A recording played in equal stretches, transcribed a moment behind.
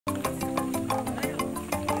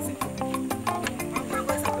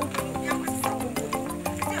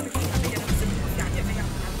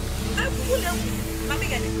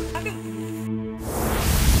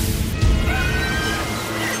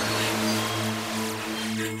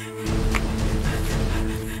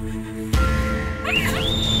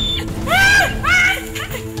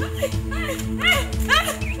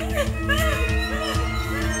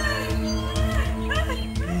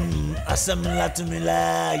Assemble to me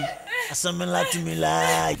lie. Assemble to me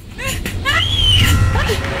lie.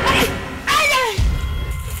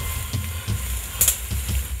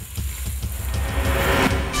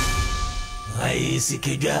 Aye,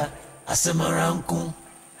 Sika, Asamarankum.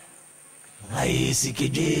 Aye, Sika,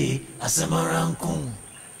 Asamarankum.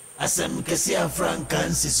 Asam Cassia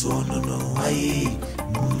Francan, so no, aye.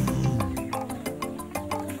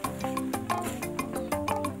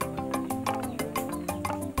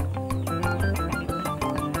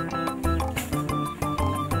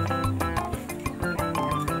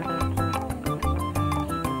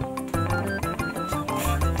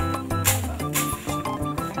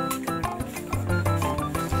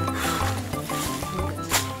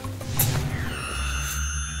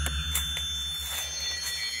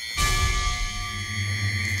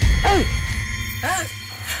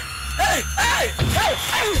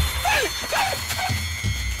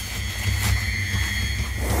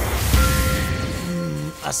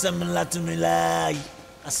 Assemble to me lie.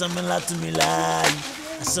 Assemble to me lie.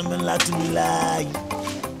 Assemble to me lie.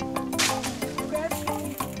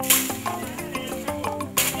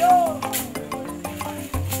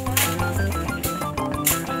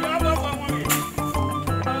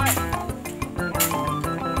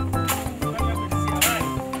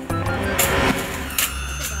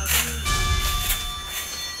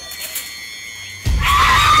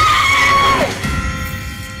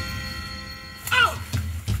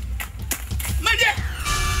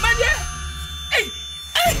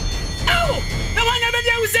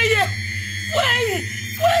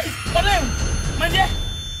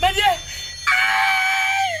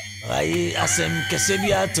 Asem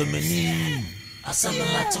kesebi atomeni asem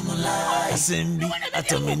latumulai asem bi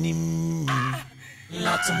atomeni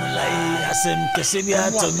latumulai asem kesebi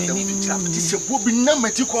atomeni se bobi na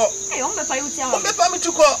matiko eh on me pa yuti am on me pa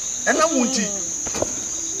matiko ena wunti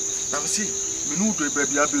na me si me nu do ba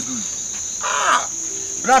bia bedu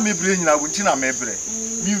bra me bre nyina wunti na me bre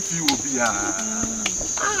mi mfi obi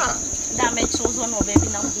da me chozo no baby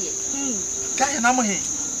na udie kai na mo he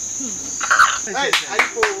hey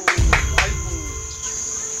aipo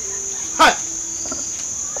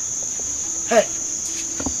hey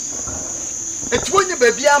etwonye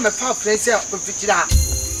babia me fa friends a ofikira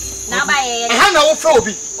na ba ye ha na wo fa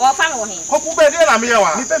obi wo fa me wo he kopu be de na me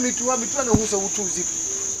yawa me pe mitua na hu se wutu zip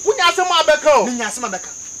wunya asem abeka o nya asem abeka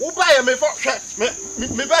wo ba ye me fa hwe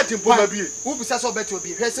me ba timpo ba bie wo bisa so beti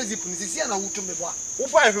obi hwe se zip ni sisi na wutu me bo a wo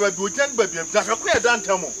ba ye ba bi ojan ba bia da hwe da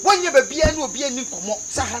ntamo wonye babia na obi ani komo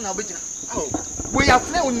sa ha na obegina we ya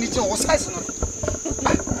fle on ni tin wo size no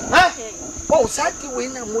ha oh sati we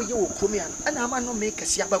na moye wo kromia ana ama no make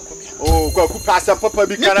sia ba kromia oh kwa ku pasa papa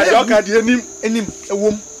bi kana de oka de enim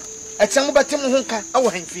ewom etem mo betem ho nka awo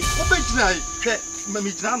hanfi wo be gina hwe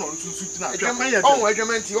mami gina no nsusu gina hwe kan ye oh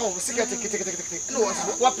adwamenti oh sika teke no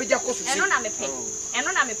wa peja koso eno na me pe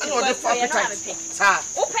eno na me pe sa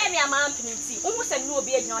wo pe me ama ampinti wo se no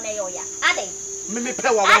obi agina na ye oya aden me pe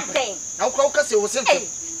wa wa pe na wo ka se wo se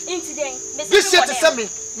incident me this shit is me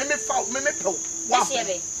pe wa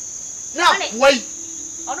na wai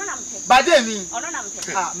ono na mpe ba de mi ono na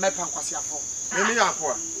mpe me pa nkwase afo me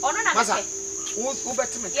afo ono na mpe wo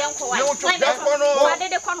betime ye nko wa wo wa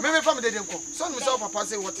de kono me fa me de nko so no me say papa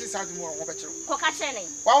say what is hard mo wo be chiro ko ka chene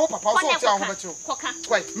wa wo papa so ti a wo be chiro ko ka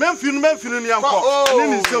kwai me mfinu ni anko ni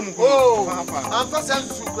ni nsem ko anfa say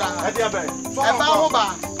susu kra ade abai e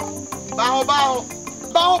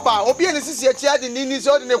ba ho ba obi eni sisi echi ade ni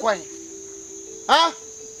so de ne kwan ha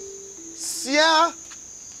sia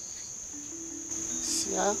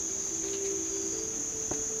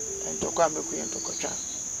entokwa meku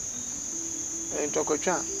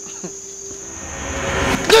entokotwa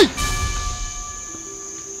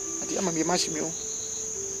ati ama mi mashi mi o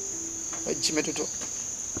ajime toto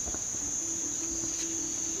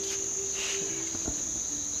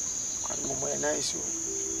kwa momo ya nice o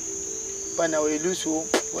bana we luso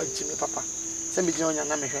wajime papa se mi jina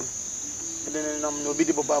na mehwe ede nam no bi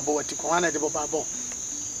de bobabo wati kwa na de bobabo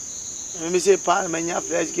me say pa manya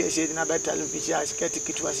fresh get say na better official skirt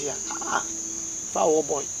kitwasia fa wo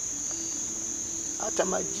boy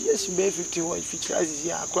atama GS be 51 features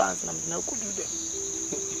here across na na could do them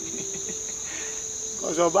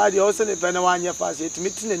cause obadi also ne pena wanya fa say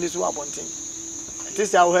timiti na ni so abonten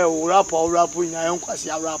this how we rap nya yankwasi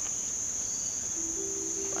rap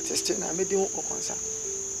but still na me dey okonsa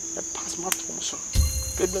the pass my from so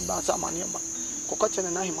people ba sa maniamba kokoche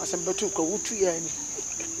na him asem betu ko wutu ya ni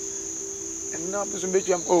na busu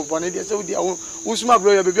betu am oh bone dey so dia wo suma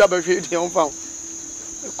bro ya baby abahwe dey on fa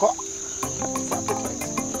ko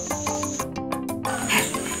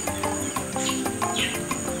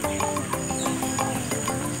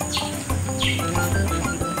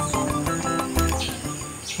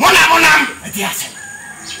Yes.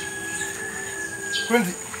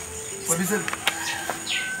 What is it?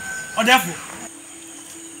 Oh, therefore,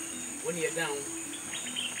 when you're down,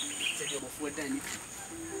 said you're before Danny.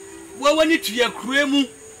 Well, when it's your cremu,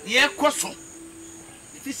 yeah, crosso.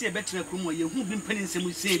 If you say a better cremo, you won't be penning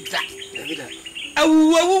some say that.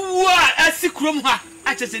 Oh, I see crumha.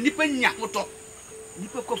 I just a nipper yamoto.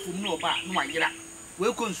 Nipper from no bar, no, I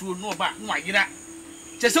will consume no bar, no, I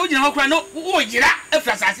just so you know, no, oh, yeah, if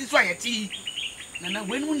I see why a tea. Nana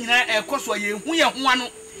when we are cross why you one.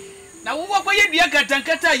 Now, what way you get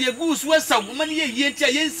Tankata, your goose was a woman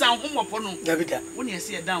ye sound home upon David. When you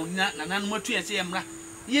see a down, Nana, what you say,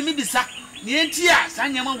 ye may be sacked. Ye tia,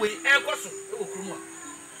 Sanyama way, air cross. Oh, Kuma.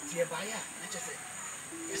 Dear Baya, I just say,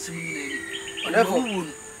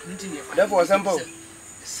 therefore, example,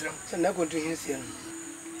 so not going to hear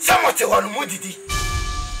somewhat one more did he.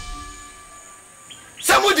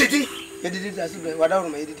 Someone did he? He did it as whatever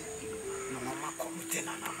made it. No, Mamma, come with an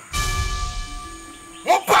animal.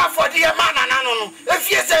 What power for the man and animal? If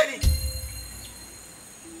you said it,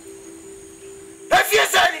 if you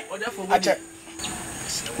said it, therefore, I check.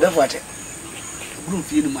 Therefore, I check. Room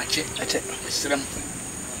for you to my check. I check. If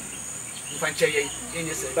I check,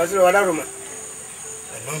 that's what I remember.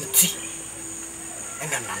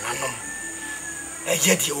 And an animal. A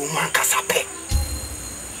yet you man casape.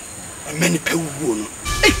 A many pay wound.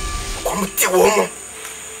 Come to woman.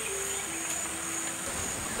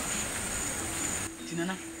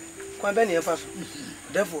 Tinana, quite many of us.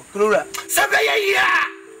 Therefore, Clora, Sabaya,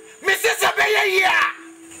 Mrs. Sabaya,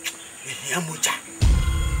 Yamuja,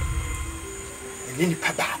 and Nini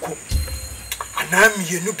Pabaco, and I'm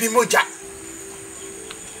Yenubi Moja,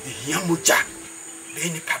 Yamuja,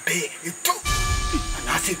 Benny Pape, you too, and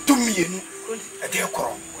I said to me, a dear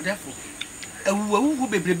crow, therefore. A woo will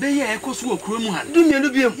be brave, a cost will crew. Do me a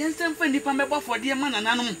little yes, and find the pamper for dear man and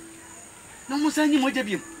animal. No more signing what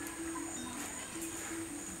you.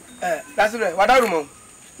 That's right, what I remember.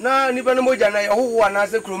 No, Nippon Mojana, who one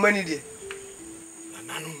as a crew many day.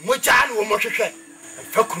 Moja will much a and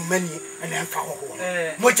fuck many and then for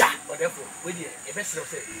Moja, whatever, with you, a best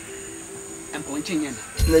of it. I'm pointing in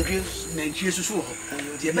Nancy so.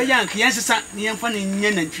 The young Kiasa, near funny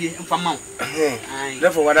Yen and Tree and Famount.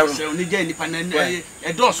 Therefore, what I was only independent a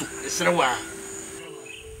dorsal, a Sarawak.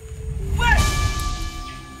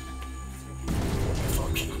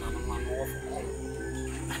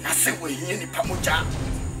 And I say, we hear the Pamoja,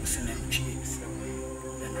 listen and cheese.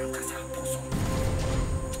 Then I'll cast our possum.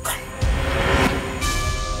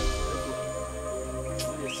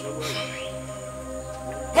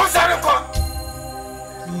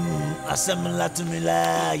 Assemble to me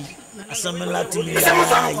lie. Assemble to me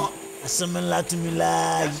lie. Assemble to me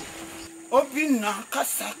lie. Obina,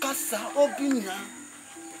 Casa, Obina.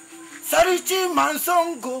 Sariti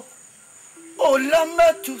Mansongo. Oh,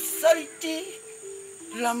 Lama to Sariti.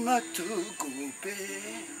 Lama to Gobe.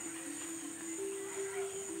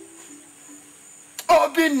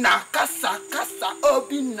 Obina, Casa,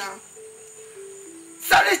 Obina.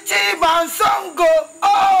 Sariti Mansongo.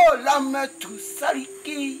 Oh, Lama to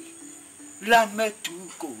Sariti. Lama to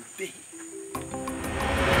Gobe.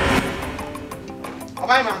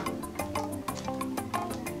 Obay ma.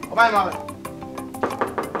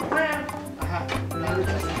 Aha.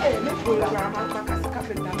 Me go na ma ka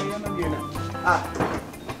cafe na me yama bi na. Ah.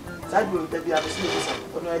 Sadu da bi abisi ni sa.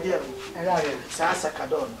 Ono ide e la re. Sa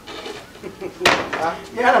sakadon. Ah,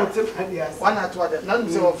 ya na mtem adias. Wana to ada. Na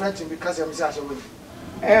mse o French because you say asho woni.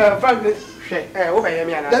 Family hwe. Wo ba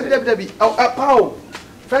yemi ana. Dabi. Pao.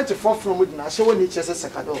 French for from with na asho woni chese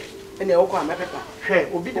sakadon. Ene wo ko amepepa. Hwe,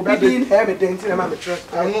 obi de bi e me denti na ma me tre.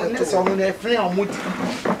 Ne se ono na free omudi.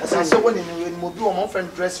 Asa asho woni ni mo bi o mo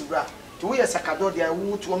friend dress bra. To we sakadon dia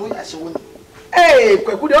wo to ono ya asho woni.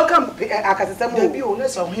 Kwaku de o kam akasesa mo. Bi o ne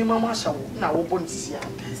se ohima ma asha wo na wo boni sisi a.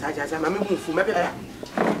 Sa jaja ma me mu fu mepepa.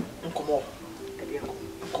 Nkomo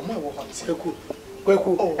wo ho se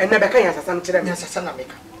kwaku enne be kan yasasa no kire me yasasa na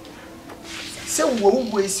meka se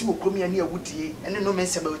wo esi wo kromi ani awudie enne no me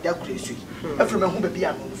se ba oda kure su afro me hu ba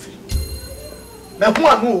bia no fi me hu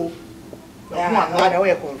anu na wo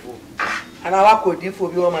ye konfo ana wa ko difo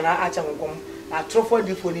bi wo ma na acha nkom atrofo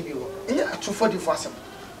difo ni bi wo enya atrofo difo asem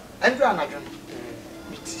andro anadwo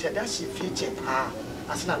mi ti da she future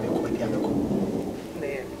asena me ko bia me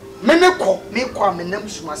ko me ko amenam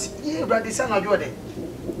sumase ye brade sa na dwo de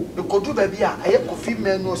me kodu ba bia aye kofi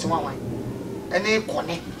menu so wanwan ene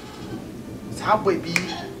kone sa boy bi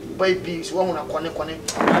so won na kone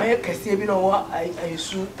aye kese bi no wo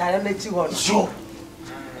ayesu tare na chi ho so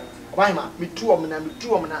kwai ma me tu omna me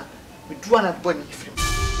du ana boni film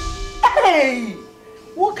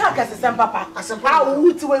wo ka kase sam papa asempa wo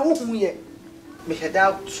wuti we wo hu ye me head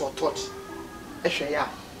out so thought. Eshaya.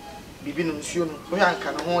 Bibi no nsuo no. Wo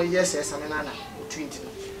yanka no ho yes esame na na 20 no.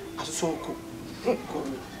 Aso ko. Ko.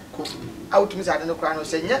 Out me say ade no kra no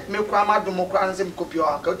say nye me kwa madom kra no say me kopi o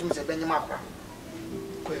aka out me say benyem akra.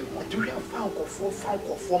 Ko e mo do ya fa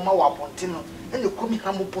nkofo ma wa ponte no. E ne komi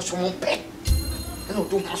ha mo poso mo pe. E no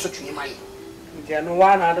do ha so twi mai. Ntia no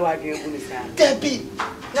wa na ade wa ge bu ni sa. Debi.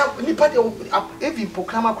 Na nipa de even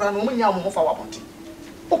program akra no mo nya mo ho fa wa ponte.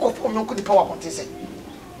 Okofo mo ko nipa wa ponte say.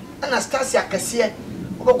 Anastasia kase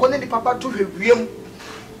okokone di papa to hwewiem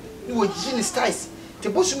ni wo gini styles te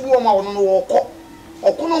bosu bi wo ma wono no wo kọ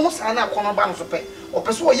okono ho sa na akono ba no so pe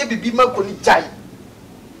opeso wo ye bibi ma ko ni jai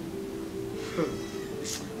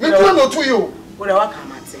me tu na otu yo wo da waka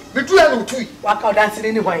mate me tu na otu waka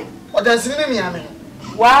odansini ni hwan odansini ni me ame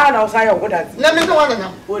wa na usa yo go dance na me no wa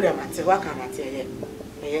na wo da mate waka mate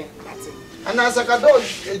ye mate ana sakado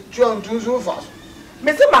chuan tunzu fa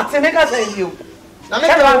me se mate me ka say you na me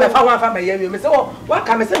ka me fa wan fa me ye me se wo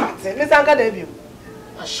waka me se mate me sanka da bi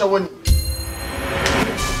ashawoni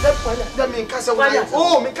da me kasa wona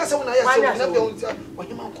oh me kasa wona ya so na be o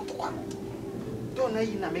ni ma ko to kwa do na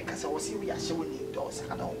yi na me kasa wo si wi ashawoni do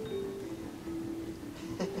sakado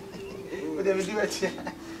o de me di wechi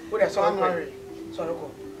o de so anware so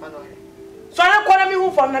ko anware so na ko na me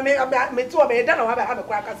hu fam na me ti o be da na wa ba ha me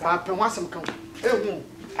kwa kasa pa pe ho asem kan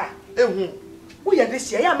ehu wo ye de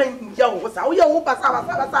sia ya men ya wo sa wo ye wo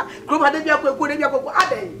basa krom ade bia kwa de bia kwa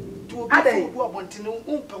adai adai wo abonte no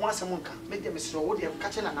wo pe ho asem kan me de me sro wo de ka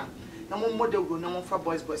che na mo model go na mo fa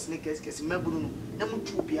boys ne kes maburu no na mo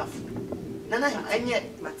tu obi afo na na enye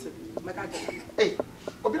mate meka je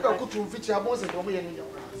obi ba ko tu fichi abon se do mo ye ni yo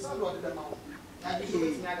sa do de ma wo na bi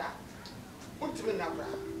ni ada ultimate na bra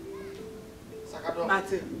sakado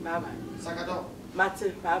mate baba sakado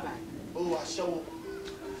mate baba oh ashawo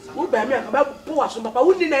wo ba mi aka ba po wa so papa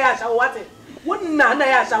wo ni na ya ashawo wate wo na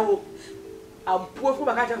ya ashawo ampo fu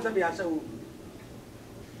ba ka cham se be ashawo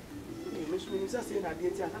me so ni sa se na de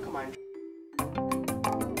ti aka kama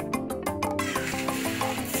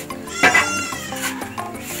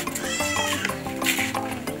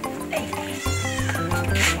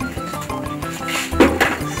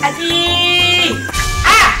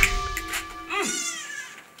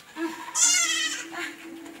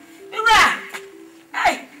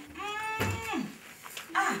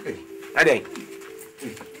Adai.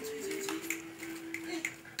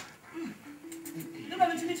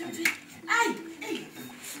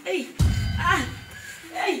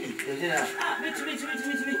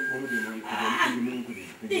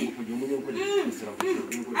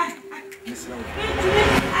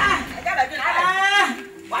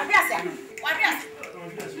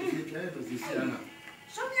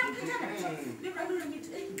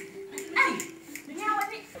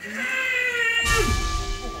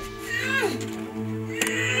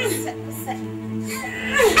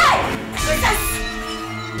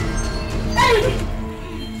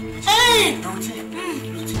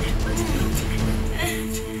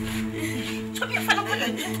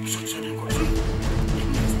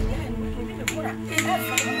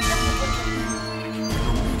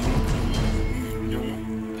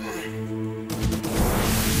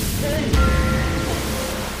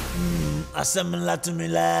 Assemble to me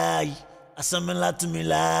lie, assemble to me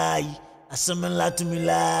lie, assemble to me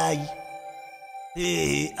lie.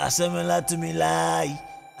 Hey, assemble to me lie,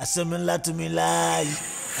 assemble to me lie,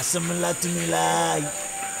 assemble to me lie.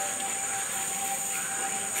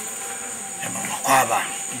 Kwaba.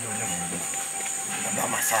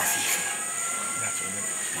 Mama sasi.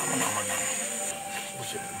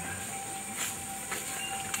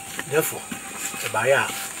 Therefore, the buyer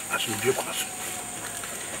as we be kwaso.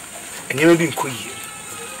 And you be nkoyi.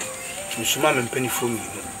 Nsuma me mpani from you.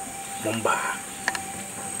 Momba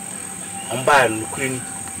no kuni.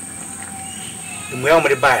 Emu ya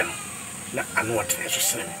omre buy no na anu what so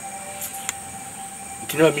sene.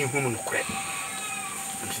 Ntina mi hu mu no kure.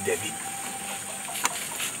 Nti David.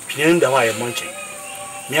 Pinin da wa ye monche.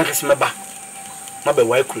 Mi akase meba. Mabe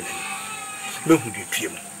wa ekuru ni. Me hu de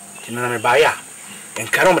twiem. Ntina na me buy ya.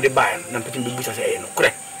 Enkara mo de buy na mpeti be busa se no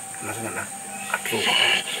kure. Na se na atro.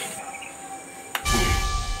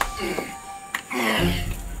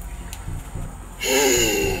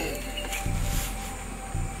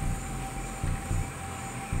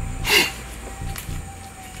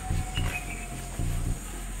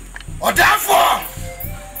 Odafo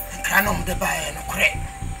kranom de bae no kure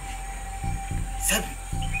sabi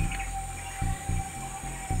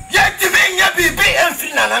yetibenya bibi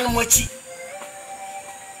enfina na no mochi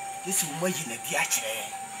yesu moyi na di akire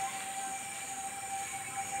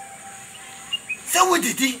se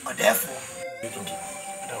wodidi odafo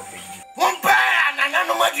wompa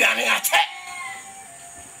no maduane ache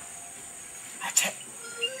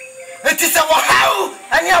it is a how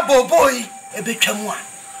anya boboy e betwamu a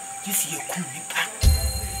yesi ekum nipa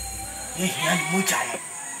ye hia ni mojale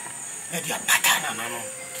e dia patana nano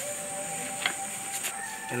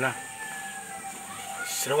ena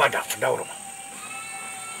srewada dawro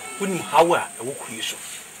woni hawa e wo kuyi so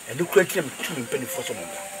e de kura tire mtu mpani fo so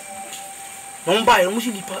no mba e musi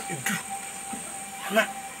nipa edu na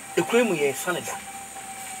e kura mu ye sanada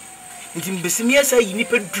nti mbesimi asa yi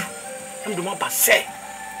nipa du ndo ma ba se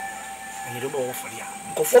ni do bo fo dia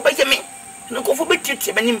nkofo ba yemi nkofo ba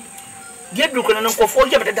tete banim dia du ko na nkofo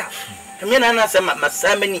je bedada me na se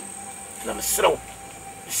masamani na mesrew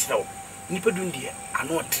nipa du ndie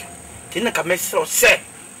anote tina ka mesrew se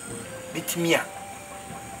bitimia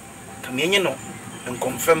ka me enye no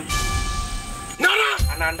nkonfam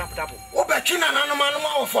nana ananda putapo wo be twina nanu manu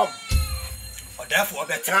wo fam odafo wo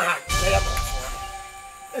be tra ha na ya konfo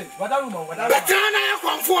wadaru betra na ya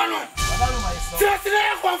konfo no Tira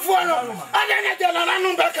ya konfo no adana de na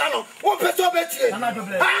nanu be ka no wo peto be tie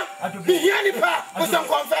adoble hiani pa wo san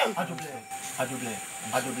confirm adoble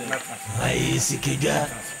ai sikeja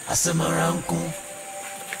asamaranku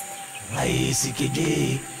ai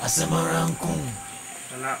sikeje asamaranku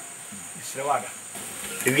na isrewada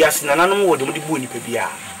ewi asina nanu wo de mo di bu nipa bia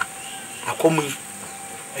akomu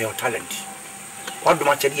ayo talent wado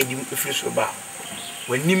ma chede edi efiri so ba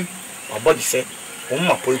wanim wabodi se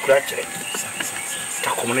umma poi kura chere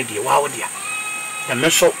ta komune die wawo dia na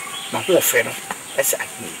meso na ho ofe no ese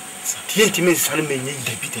akini tienti men sanu menye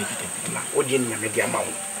debi na odi enya me dia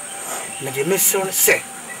mawo na de meso no se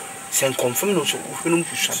confirm no so uhwenu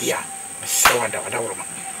hwehwade a meso wada woro ma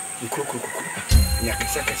nkukuru nya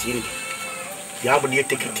kasa ndi ya bo die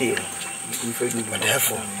tekete ni fe ni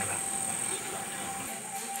badafo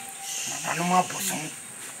na no ma bosom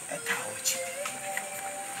eta ochi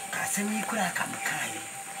kasemi kura kamkai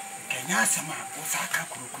kenya sama osaka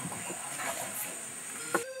kurukuru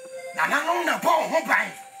na no na bo ho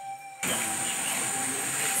bai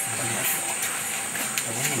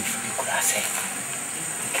kura se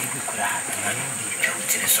kura na no di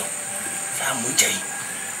chauds so sa mujai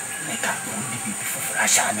ne ka di bi fufura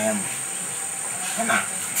sha na mu na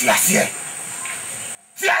tiasie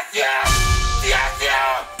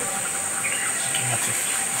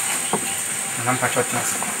na mpacho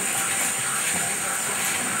tiasie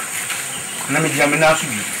na me dia me na so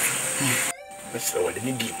bi bese wode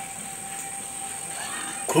ni di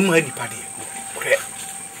kuma di pade kure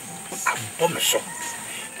abom so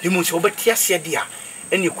limu se obati ase dia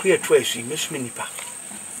ene kuya Twi so mesu nipa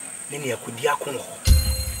ne yakodi akon ho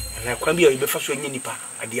na kwa bia ibefa so enye nipa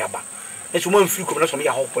ade aba eso mo mfiri ko na so me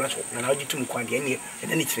ya hokpo na so na oji tum kwan de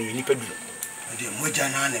ene ni kire nipa du de moja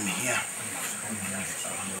na na me hia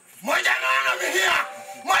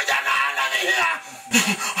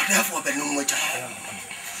odafo be no moja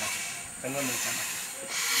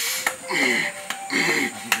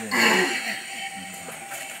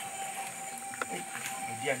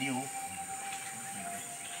dia dio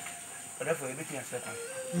odafo e beti asata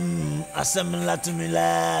asamla to me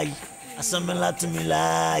lie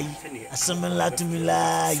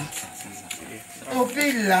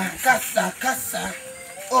obila kasa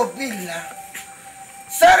obila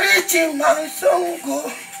sarichi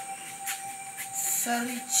mansongo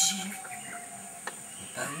sarichi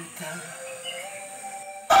anta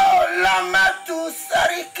lamatu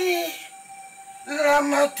sariki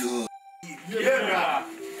lamatu yera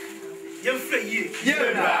yemfre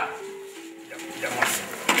yera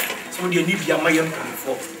so de ni bia mayem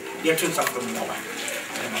for ye tun sa from no ba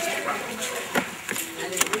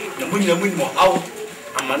na munyi mo aw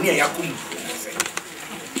amani ya yakum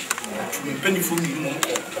me penny for me mo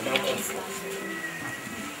ko ma ko for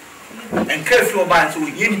en kefi oba so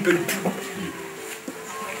ye ni pedu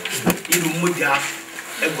ilu moja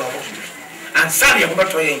egwa bo ansari ya ko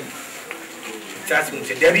beto yen just mo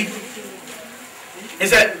se debi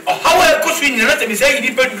ese o hawa ko so nyina na me say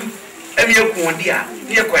ni pedu emi ekun dia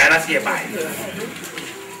ni ekoya na se e bai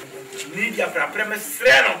ni dia promesse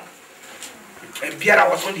frère e biara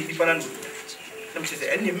wo so di di pana no me se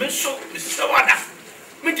eni menso me se wada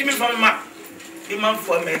me ti me fama e man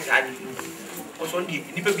fo me sadi o so di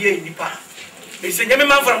ni pe bia ni pa e se nyame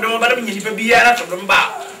man fo do ba na me ni pe bia na so do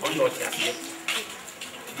mba o yo ti ase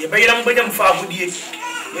di be yira mo be dem fa budie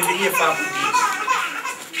me se ye fa budie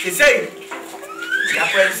e sei ya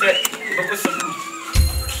pense be ko so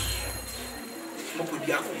mo ko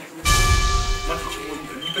dia ko ma ti mo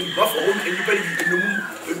ni pe ba fo o ni pe ni no mu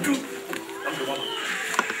edu am do mama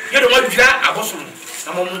ye do ma dira aboso na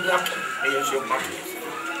mo mu ato e ye so pa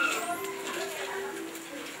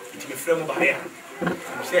me frame barrier.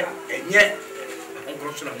 Say, and yet, I'm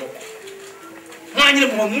going to know. Mind you,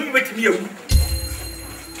 move with me. You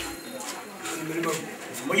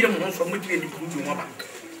don't from which you do my bank.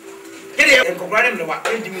 Get it and congratulate them about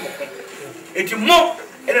anything. It's more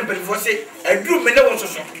and a bit for say, I do me no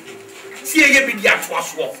so. See a bit yard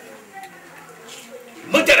was war.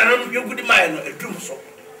 Mother, I don't you good mind a doom so.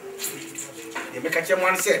 You make a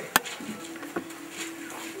one say.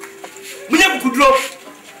 We never could drop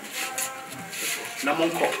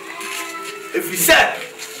Namonco. If we said,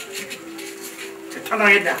 to turn our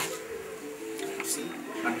head down. See,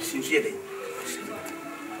 I'm sincere.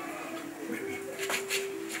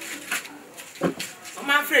 I'm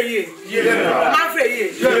afraid ye. I'm afraid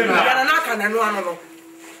ye. You're not can and no.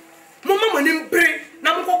 Mamma, when pray,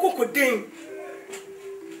 Namco could ding.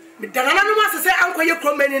 But then I must say, Uncle, you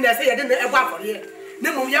come in and say, I didn't ever for ye.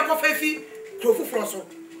 Nemo Yako Fefi, Crofu Frosso.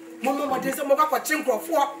 Mamma, what is a mocha for Chinko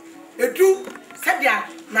for? A do, said ya,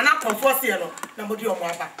 Nana Conforciano, Namodio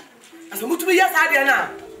Mapa. As a mutual yes, I dare now.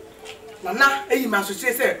 Nana, a must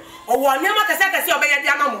say, or one never can say, obey a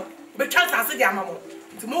diamamo, but chance I said diamamo.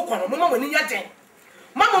 To Moko, Mamma, when you are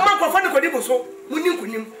Mamma, Mamma, for the Codiboso, Munim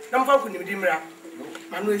Kunim, Namfa Kunim Dimra.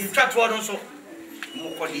 And we start to also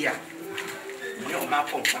Mokodia. No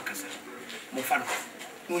map on Pakasa. Mofan.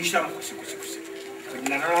 No sham.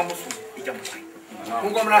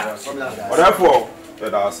 Therefore,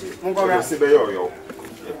 let us see. Sibeyo,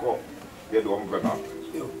 get one better.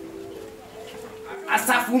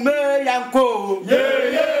 Asafume yanko.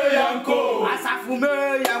 Yeah, yanko. Asafume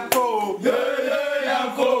yanko. Yeah,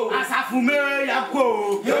 yanko. Asafume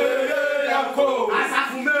yanko. Yeah, yanko.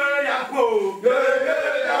 Asafume yanko.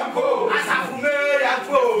 Yeah, yanko. Asafume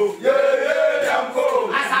yanko. Yeah, yanko.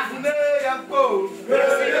 Asafume yanko.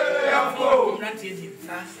 Yeah, yanko.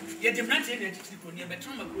 Yet the man said that you never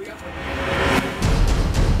turn my career.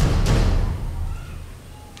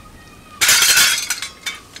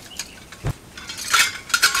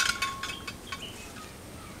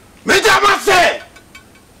 Mesdames,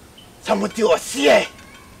 ça me dit aussi, et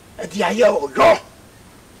dit ailleurs au long.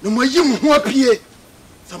 Nous me yim ou pied,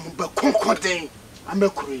 ça me bat concordé à me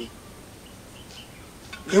courir.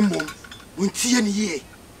 Le mot, un tien yé.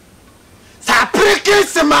 Ça a pris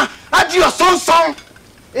 15 mois à dire son son,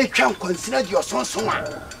 et quand on considère dire son son,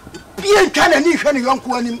 bien qu'un ami fait un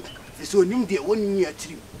coin, c'est son nom de one year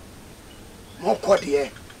trip. Mon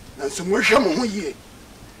cordier, dans ce mois, je m'en yé.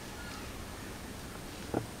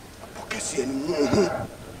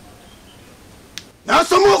 Now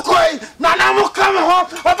some more coin, now more come home,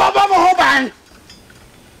 about home bang.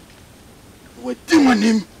 What demon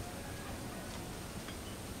him?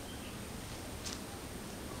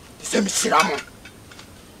 The same Siramo.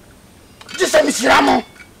 The same Siramo.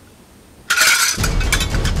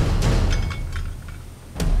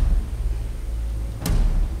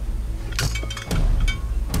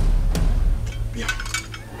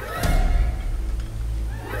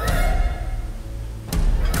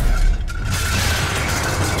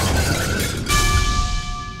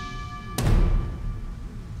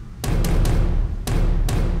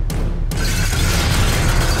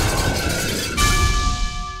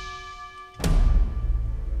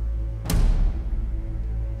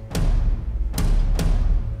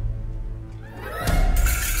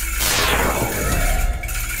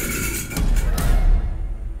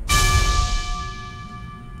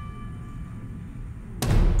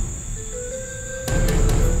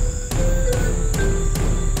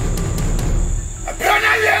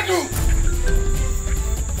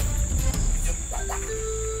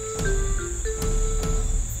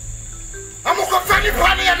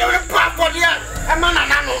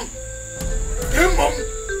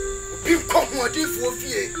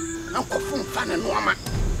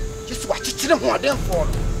 Yes,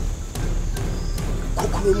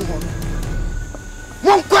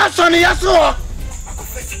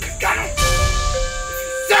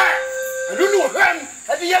 sir. I don't know him.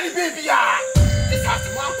 At the end, baby, this has a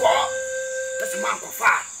man call. That's a man call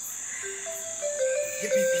far. You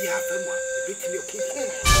be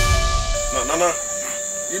No.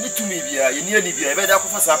 You need to meet here. You need to be a better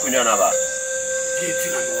for Sakunyanaba.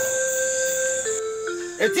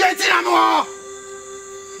 It's Yetinamo.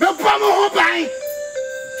 No problem, bang.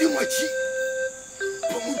 Too much.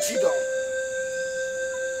 Pomuchido.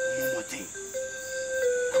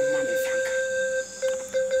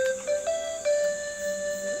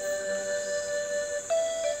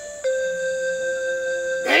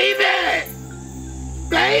 Baby!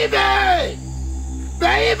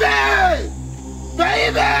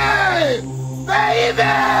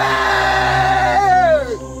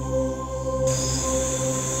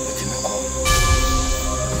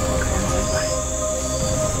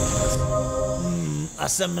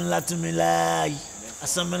 Assemble to me lie.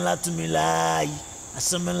 Assemble to me lie.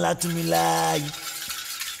 Assemble to me lie.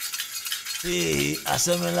 Hey,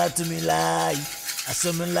 assemble to me lie.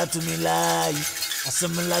 Assemble to me lie.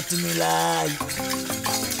 Assemble to me lie.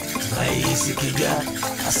 Ai sikija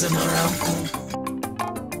asemaranku.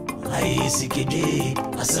 Ai sikije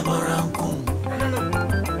asemaranku.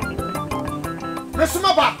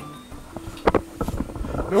 Mesuma ba.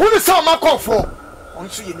 Me hu ni sa ma kofo.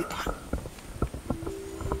 Onso ye nipa.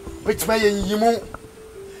 Bitma ye yimu.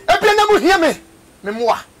 Ebia na mu hia me. Me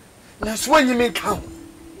moa. Na so anyi me kan.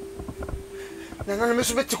 Na na me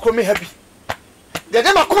so beti ko me habi. De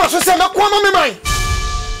dem akoma so se me ko ma me man.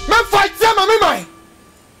 Me fight se ma me man.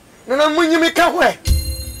 Na na munyi me ka ho e.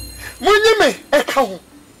 Munyi me e ka ho.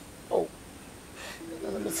 Oh.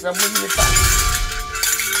 Na me sra munyi me ka.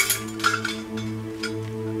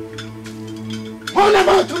 Ona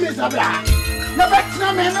ma tu mi sabra. Na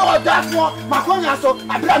betina me me odafo makonya so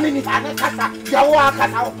abra me ni fa kasa. Ya wo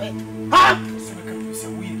akasa wo pe. Ha?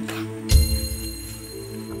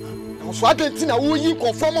 So adenti na wo yi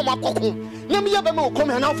conform ma kokon na me ye be me okom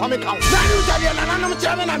na fa me ka na ni tade na nanam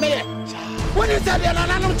cheme na me ye wo ni tade na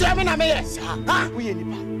nanam cheme na me ye ha wo ye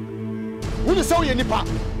nipa wo ni so ye nipa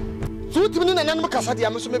so timi na nanam kasa de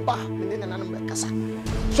am so me ba me ni na nanam be kasa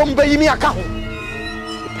so mbe yi mi aka ho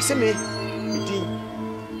pese me din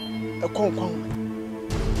e konkon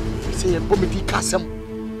se ye bo me di kasam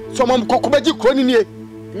so mam kokoba ji kroni nie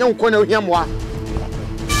nya nko na ohia moa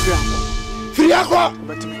firi akọ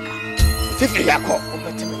Fifty yako,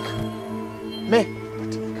 me.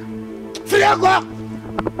 Fifty yako.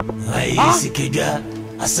 Ai sikija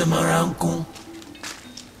asemaranku.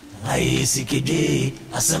 Ai sikije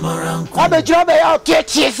asemaranku. Abe jobe ya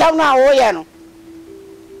kechi sana oye no.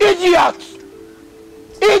 Idiot.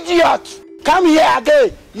 Idiot. Come here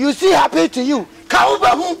again. You see happy to you.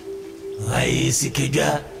 Kaubahu. Ai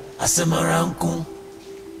sikija asemaranku.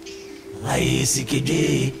 Ai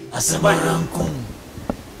sikije asemaranku.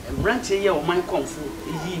 Branch here or my comfort,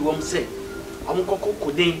 ye won't say. I'm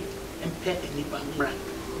coco den and pet any bambra.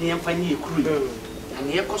 They am finding a crew. And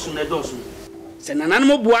here cost on a dozen. Send an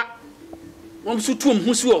animal bois. One sutum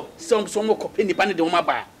who's your some more copy pan de my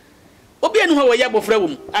bar. Obian who are yabo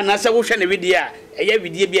from, and as I wish and a video, a year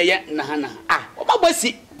with Yabia Nahana. Ah, what was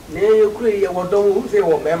it? Nay, you create your don't say,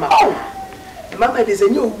 oh, Mamma. Mamma is a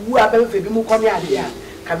new who are better for you come here.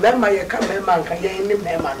 Come, Mamma, come, Mamma, can you name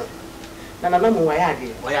Mamma? Na mo wa ya de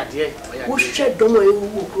wo hwe dom e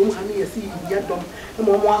wo krom ha ne yesi ya dom e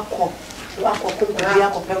mo akọ konko ya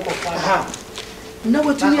akọpem konko aha na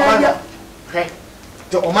wotumi ya he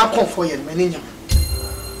de o ma konfo ye mani nya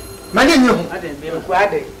ho ade be ko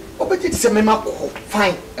ade obeti se me makọ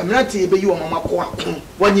fine emrante e be yi o ma makọ akọ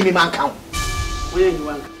wanyi mi manka ho wo ye ni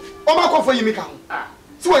wanka o ma konfo yi mi ka ho ah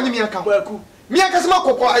si wanyi mi anka ho aku mi aka se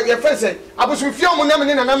makọ ye fense abosu fi o mo na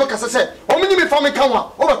me na me kasa se o mo nyi mi fa me ka ho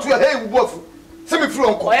a o ba tu hey wubu afu se me firi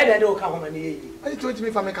onko ye de o ka ho ma ne ye ani to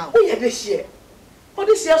ntimi fa me ka ho o ye de hie o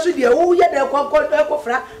de hie so de o ye de ko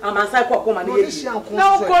fra amansa ko ma ne ye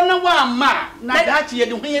na o ko na wa ma na da chi ye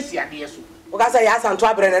de ho ye si ade so o ka say ya Asante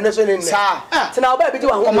abrẹ na so ne ne sa tina o ba bi di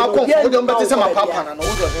wa ho ma ko o de mbeti se ma papa na no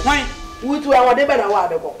wo do wan wutu a wode be na wa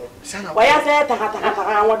be ko wa ya say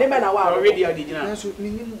ta wode be na wa already original na so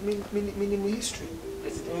minimum history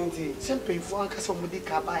nti sempre fo an kasa mo di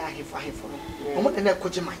ka ba ya hefo no o mo de na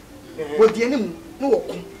koje man wo di anim no wo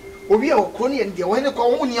ko obi a wo ko ne de wo ne ko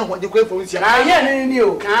wo ne ho de ko efo nsia na ye ne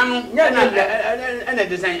o kan no na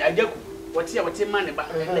design ajaku wati man ne ba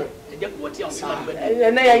ajaku wati on man ba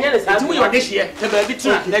na ya nya ne sa tu yo de hie te ba bi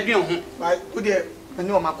tuna na dwen ho ba wo de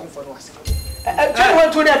ne o ma comfort no ase tell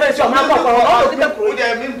one to never so ma comfort wo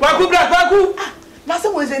de mi baku na se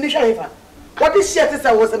mo ze ni hwa ifa what this shit is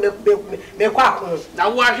was me kwa ko na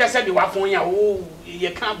wo ahwe se de wafon ya wo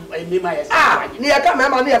ye ka emema ya ah ni ya ka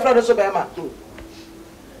mema ni ya fra so be ma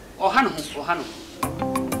ohano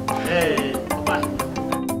oba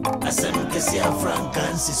Asem kesi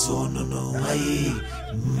Africains so no ai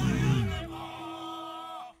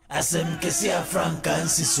Asem kesi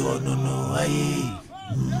Africains so no ai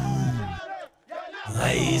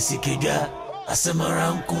ai sikija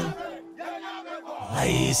asemaranku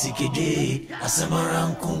ai sikije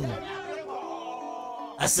asemaranku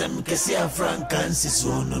Asem kesi Africains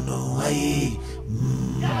so no ai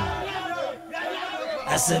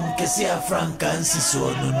Asem kesi Africains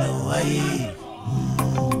so no ai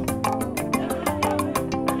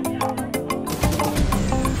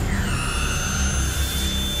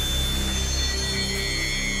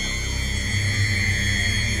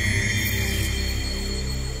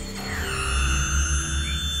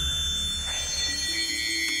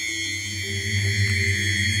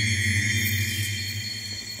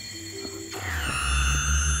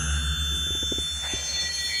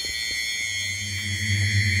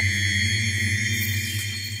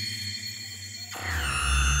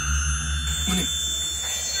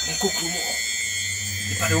kokumo.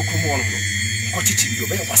 Ipare okumo no. Ko chichi bi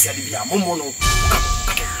obe kwase ade bi a momo no.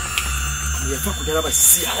 Ye fa ko dara ba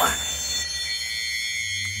si awa.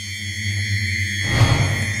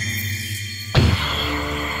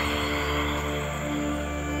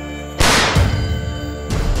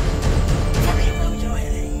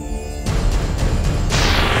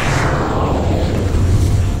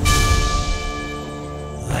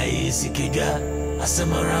 Sikija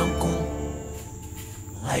asamarankum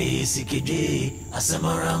ai sikije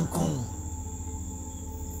asamarankum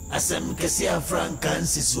asam kesi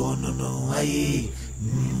afrankansi sonono ai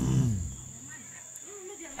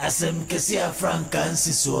asam kesi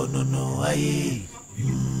afrankansi sonono ai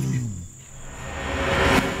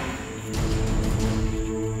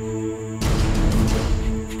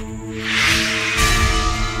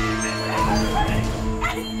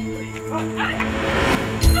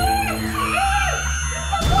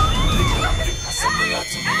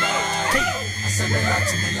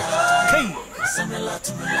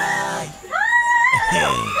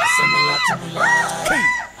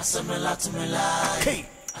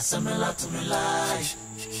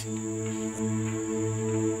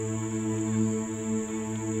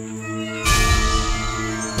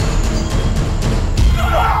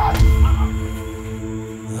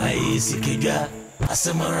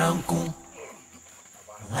Asamarankum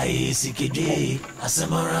ai sikije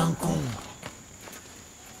asamarankum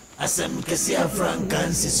asam kesi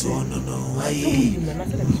afrankansi sonono ai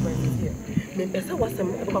Membesa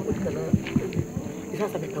wasam eba ko dikana isa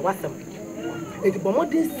sa beka wasam e di bomo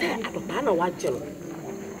din se adopa na wagye no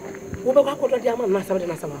wo be kwa ko do ama na sama de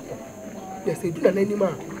na sama ko ye se du na nani ma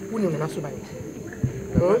wo ni na so baye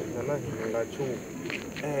na nga chu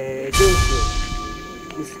denso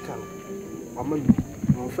Sika ama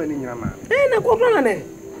mo fa ni nyina ma na ko plan na ne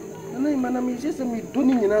na mana mi je se mi do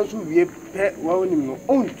ni nyina so wie pe wa oni no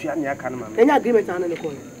on tua ne aka na ma enya agreement ana ne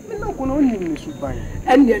ko no ko no ni ni so ban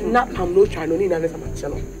and na am no try no ni na ne sama che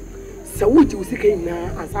no se wo ji Sika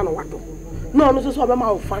nyina ansa na wado no no so be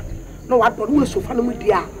ma ofa no wado no so fa no mu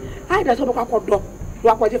dia ai da so be kwa kodo no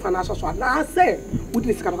akwaje fa na so so na say wo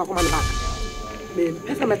di Sika ka koma ne back me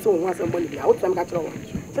pesa mete wo asem boni dia wo tram ka tro wo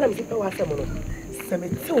se na mi pe wo asem no se me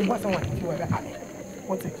te wo asem wa ti wo be ame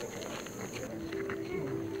what it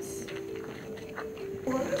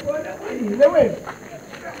Lewe.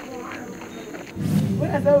 What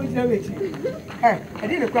is that with you? I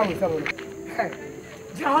didn't come with someone.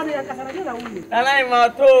 Jahani and Casana. Nanai ma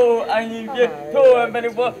to and you get to and very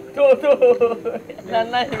to.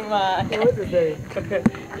 Nanai ma. What is that?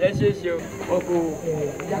 Yes, you. Oku.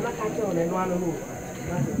 Yamaka and one who.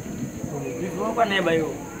 You walk on neighbor you.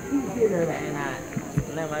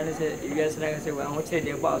 Na man say you guys like say well what say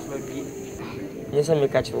the boss will be. Yes, I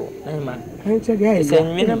make catch you. Na say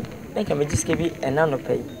me make a just give it and none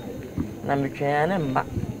pay. Na me try and back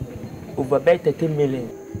over 30 million.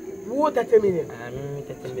 What 30 million?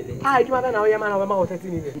 30 million. I do have now your man over 30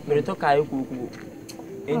 million. Me to kai ku.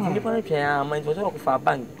 Enti nipa na try am man to so for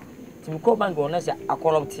bank. Ti me call bank on say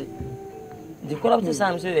Akuapem. The Akuapem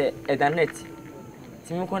sam say the net.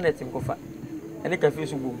 Ti me connect ti ko fa. Ene ka fi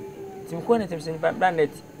so go. Ti me connect ti say brand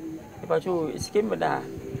net. Ipa cho scheme da.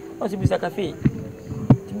 O si bisa cafe.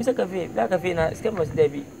 Bisa cafe, da cafe na scheme was there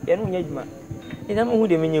bi. E no nya djuma. E na mo hu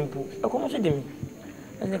de me nyimpu. E ko mo so de me.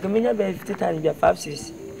 Ase ka me nya be 50 times bi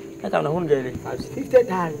 5-6. Na ka na hu de 50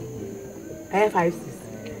 times. 5-6.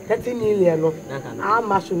 30 million no. Ah,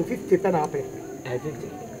 machine 50 pen up. 50.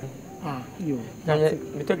 Ah, yo. Na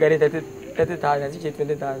me to gari 30,000, si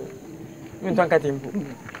 20,000. Me to anka tempo.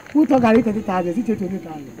 Who to gari 30,000, si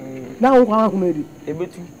 20,000. Na won kwa ku me di. E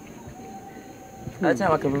betu. Na cha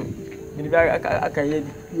maka me bi aka ye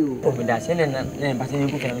di. Yo. O me da se na ba se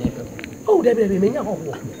ku fa me pe. Oh, there be me nya ho.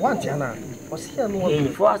 Wan tia na. O si ya no.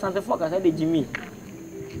 For Asante for ka say de Jimmy.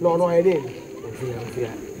 No, I didn't.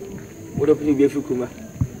 What do you be Kuma?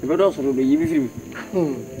 If I don't know the Yibi film.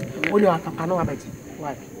 Only a capano about it.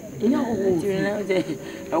 What? In your home,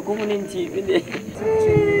 community.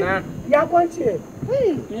 Ya want you.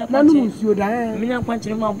 Nanu, you die. Mina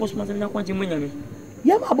quantity my boss must not want you money.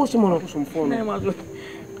 Yama boss tomorrow some phone.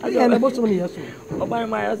 I am a boss on yes. Oh, by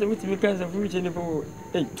my house, which becomes a fruit in the bowl.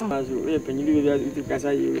 Hey, as you can you do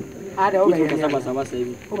Casa you. I don't know.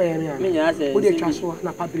 Oh, me, I say, would you trust one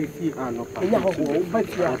a public fee? Ah, no, but you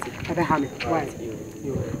have a hammer. Why?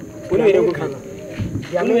 What do you do?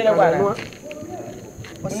 You know what?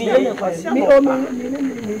 Me,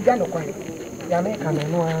 Gano, Jamaica,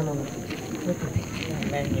 no one.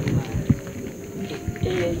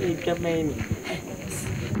 You can make me.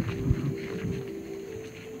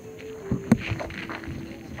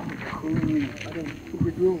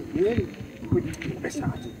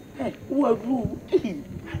 Hey, who are you?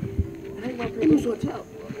 I'm so tired.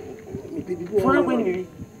 For a baby.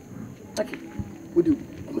 Okay. What do you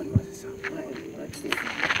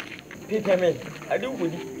Peter, man, I do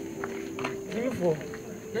with you. Before,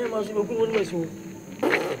 I must go on my soul.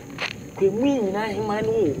 The mean, I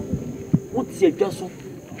know what's your jostle.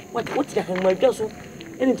 What's your hand, my jostle?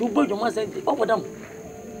 And to burn your master over them.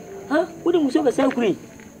 Huh? What do you say? So quick.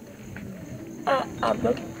 I'm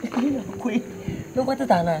not quick. No matter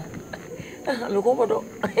than look over the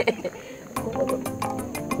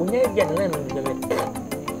when you get land in the middle.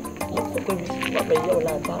 What are you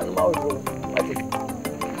like? What is it?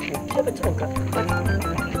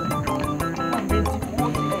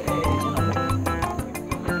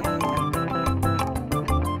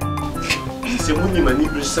 Se munyi mani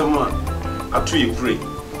brisama atu yekure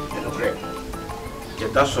enokre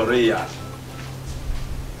yeda sore ya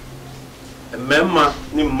emema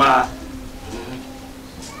ni ma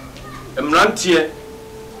emrantie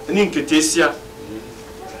ni nketesia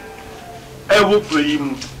ewo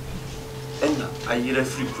proyim enya ayire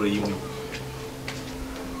free proyim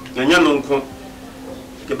nyanya nonko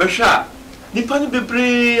ke behwa nipa ni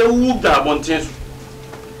bebre ewu da abonten so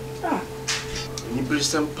ni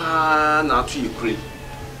brisempa na atu yekure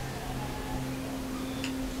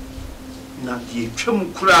na die twam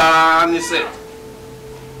kura ni se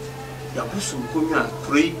ya busu nkonya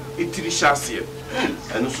proi etiri hyase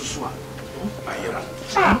eno soso a ayira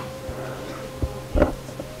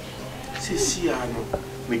sisi ano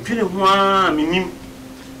metwene ho a minim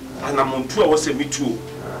anamontu a wose mitu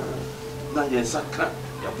na yensaka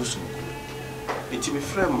ya busu nkonya etimi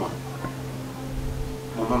frema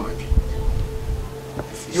mama mabi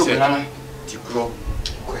yo nana tikro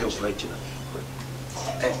ko yo flightina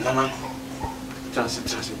nana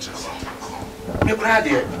transit me kura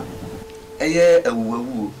de eye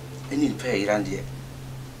awuwu eni pe irande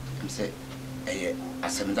mse eye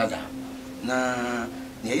asem dada na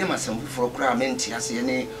ne eye masem fufuro kura menti ase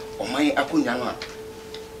ne oman akonya no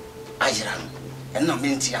ajira no enna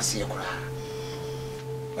menti ase kura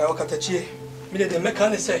wakatachie mide de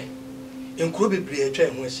mekane se enkuro bebre atwa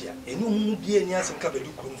hu ahia eni omu bie ni asem ka bedu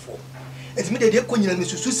kromfo enti mide de konyina ne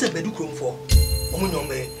susu se bedu kromfo omu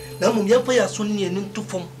nyombe na mum ya fa ya so ne eni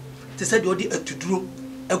ntofom te se de odi atuduro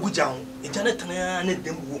aguja ho ejane tana ne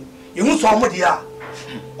dembu yehu so amode ya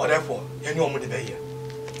or therefore eni omu de be ya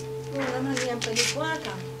na na ni ampeli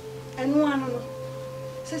kwaka enu anu no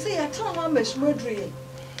se ya tan wa mesmodri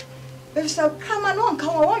be so kama no nka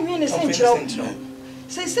wa wonwe ne senchiro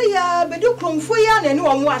se ya bedu kromfo ya na eni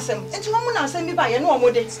omu asem enti omu na asem bi ba ye no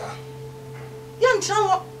omu de ya ntra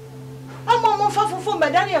ho amma fa fofo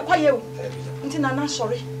mbadane ya kwaye o nti na na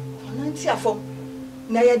sorry ona nti afom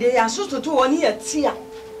na ye de ya sototo woni ya tia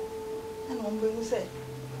na ombe mu se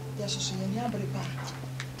ya soso ye ni abreba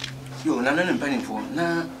yo na na mpanimfo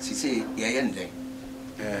na sise ye ye ndem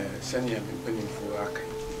sani ya mpanimfo akai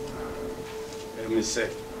me se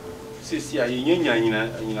sisi ya yenya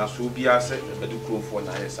nyina so bi ase bedu kromfo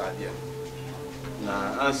na ye sade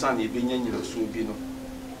na ansa na be nyina so bi no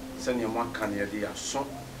sani mo aka na ye de aso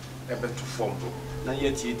ebetu fombo na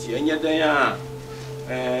ye tietie enya dan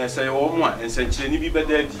a say wo mo a ensankyire ni bi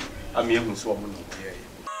bedadi ame ehun so mo no ye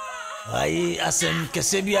ai asem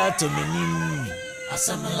kese bi atomenim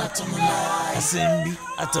asem latumulai asem bi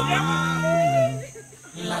atomenim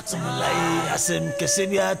latumulai asem kese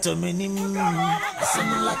bi atomenim asem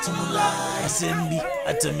latumulai asem bi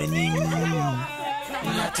atomenim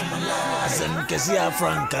latumulai asem kese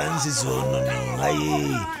afrankansi so no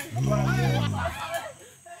ai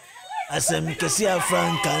asem kesi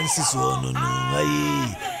afrankansi so no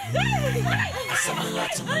ai asem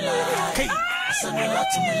latumulai kai asem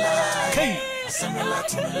latumulai kai asem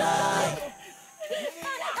latumulai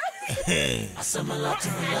asem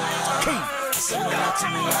latumulai kai asem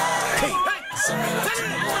latumulai kai asem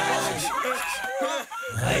latumulai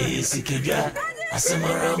ai sikeja asem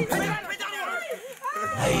ranku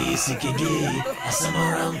ai sikeje asem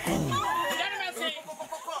ranku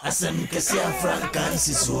asem kesi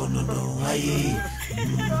afrankansi so no ai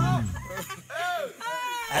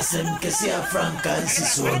asem kesi afrankansi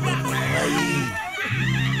so no ai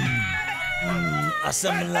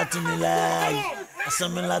asem latumulai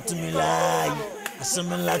asem latumulai asem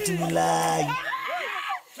latumulai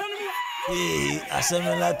asem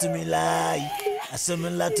latumulai asem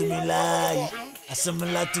latumulai asem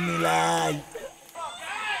latumulai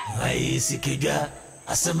ai sikeja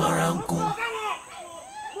asem ranku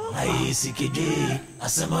ai sikeje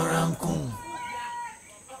asamaranku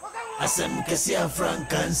asam kesi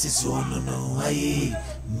afrankansi so no ai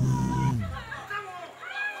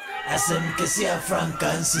Asem kesi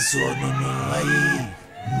African si no aye.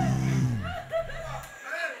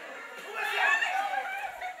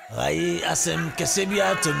 Aye asem kesi bi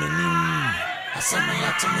atomenim. Asem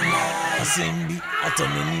latomila asem bi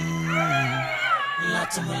atomenim.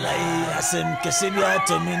 Latomila asem kesi bi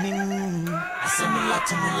atomenim. Asem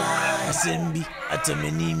latomila asem bi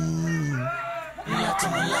atomenim.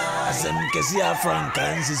 Latomila asem kesi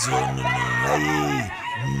African si no aye.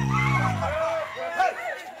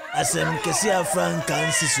 Asem kesi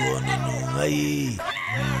African si no aye.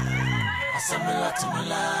 Asem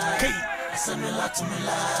latomila kai asem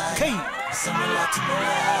latomila kai asem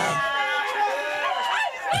latomila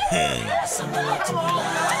asem latomila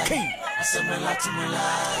kai asem latomila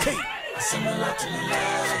kai asem latomila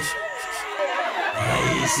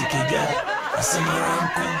aye sikega asem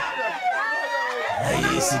ranku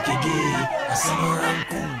aye sikege asem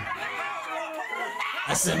ranku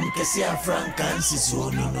asem kesi African si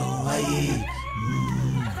no aye.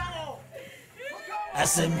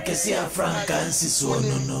 Asem kesi African si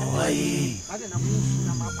no aye.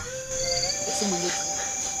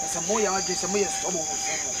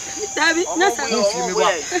 Dabi, nasa no film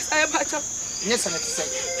wa. Nasa bacho. Yes, na tise.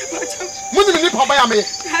 Bacho. Muni ni papa ya me.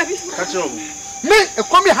 Dabi. Catch up. Me e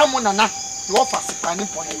komi ha mo nana. Wo fa sipani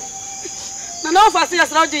pone. Na na fa se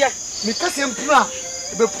yasra oje ya. Me kase mpuna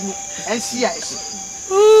e be punu. Ensi ya esi.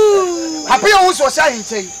 Papa ya wo so sha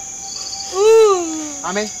hinchei.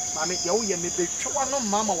 Amen. Mame, ya wo ye me be twa no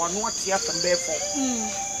mama wano ate afem be fo.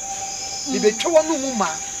 Me be twa no mu ma.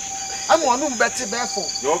 Am wano mbete be fo.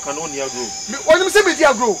 You can only grow. Me onim se be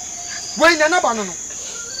dia grow. We nya na ba no no.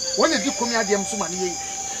 Woni di komi adem so ma ne yi.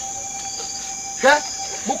 He,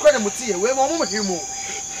 mu kwa na muti ye, we mo mo hwemu.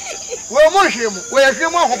 We mo hwemu, we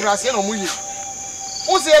hwemu ahobrase na mo yi.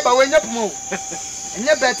 Wo se ba we nya pomo.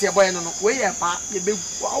 Enya bete ye boy no no, we ye pa ye be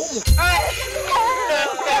awo mo.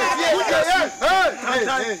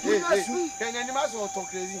 Can you imagine what talk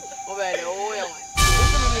crazy? Over there, oh yeah.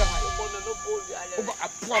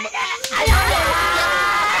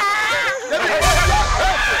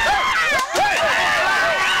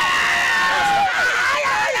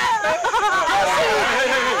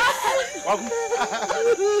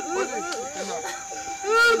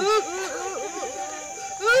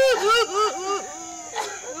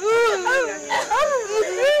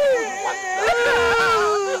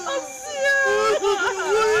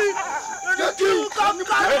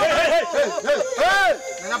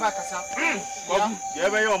 Yeah,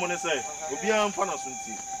 by your money say, will be on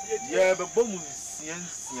Panasunti. Yeah, but bomb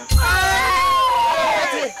Siensia.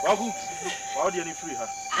 Wagu, how do you free her?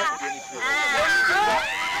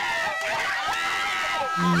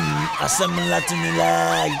 Assemble to me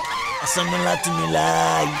lie, assemble to me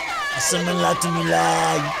lie, assemble to me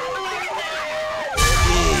lie.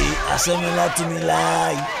 Assemble to me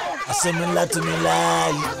lie, assemble to me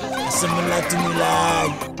lie, assemble to me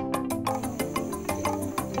lie.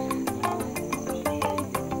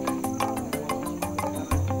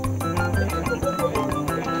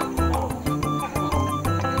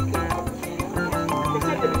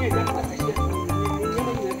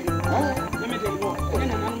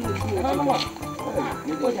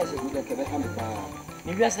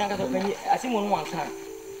 Maybe I sang a penny, I think one time.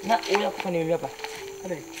 Not all up on a river.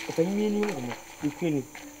 If I mean you queen.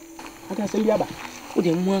 I can say Yaba. Would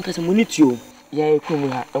you want us a monetio? Yea, come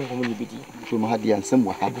with her own community. From Hadi and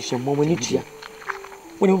somewhat have a more monetio.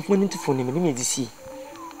 When I'm wanting to phone him, let me see.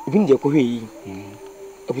 Bring your cohe.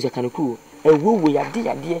 It was a kind of cool. A woo we are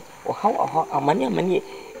dear, or how a money,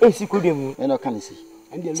 and she could be and I can see.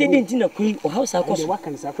 And say, didn't a queen or house I was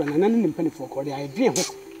working Safran and an in penny for the idea.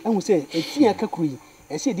 And we say, a tea cacui,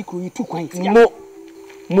 and say, decree too quaint.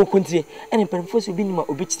 More country, and in Penfos will be my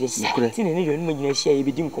obituary. Seen a million when you share a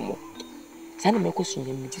bit income. Send me a question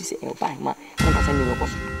and say, I'll buy my sending a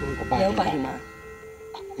boss. I'll buy my.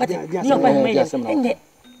 But you're by me.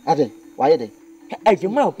 Ade, why are they? I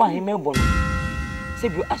can well buy him Melbourne.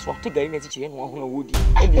 Save you as what to get in a chicken, one who would be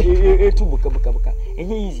two book,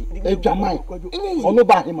 and easy. Oh, no,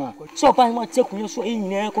 buy him. So buy my check when you so in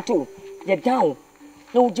there, too. Get down.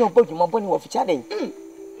 No job, but my bonny of chatting.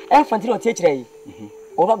 Until teacher,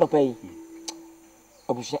 or rather pay.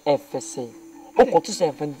 I wish FSA. Oh, to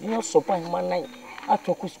say, and you so buy my night. I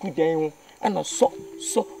talk with good day, and I so,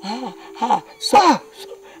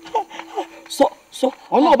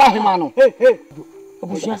 oh, no, buy him, man. Hey, I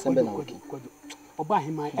wish I send or buy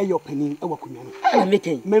him my air penny, a wakuman. I'm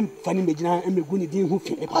making men funny Majina and Meguni didn't who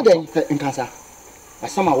fit a day in Casa. I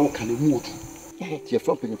somehow walk and move. You're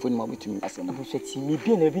flopping for my with me. I said, me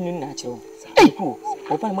being a being natural. Hey, who?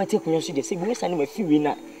 Open my take when you see the same way I few in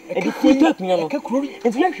that. And if you take me on a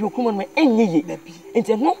and let you come on my any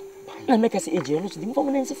and no, Na make us age no so the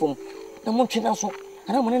information from na mo twena so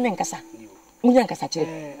ana mo ne nkasa munya nkasa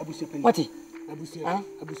kire wati abusia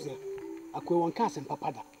akwe won ka asem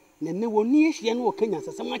papa da na ne woni ehia no Kenya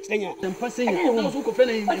asem ma kire nya asem pase nya no so ko fe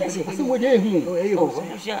na asem wo de ehu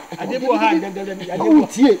ade bo ha ade bo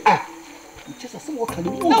tie Just as some work can do.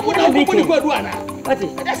 No, what I'm going to do now. What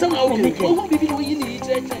is that's some out there? Oh, baby, you need it.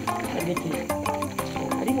 I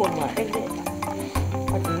didn't want my head.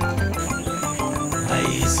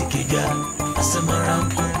 I Sikija,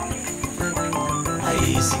 Asamaranko.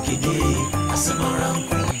 I Sikiji,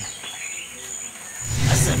 Asamaranko.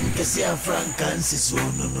 Asam Cassia Francis, no,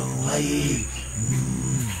 I.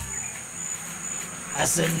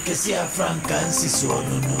 Asam Cassia Francis, no,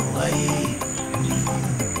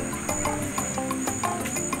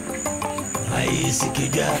 I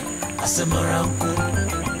Sikija, Asamaranko.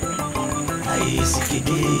 I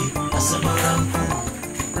Sikiji, Asamaranko.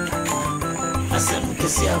 Asam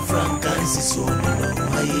Cassia Francis, no,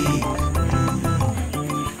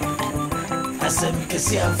 Asam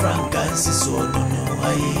Cassia Francis, no,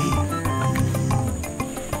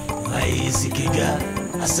 I Sikija,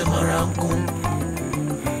 Asamaranko.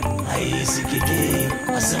 I Sikiji,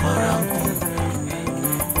 Asamaranko.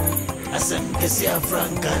 Asam Cassia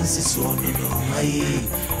Francis, no,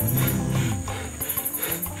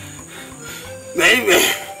 Baby.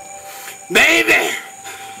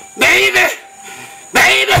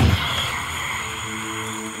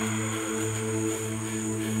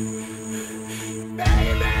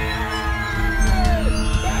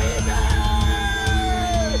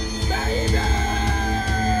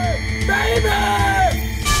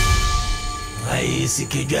 I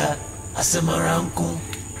Sikija, Asamaranko.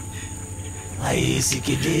 I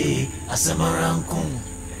Sikiji, Asamaranko.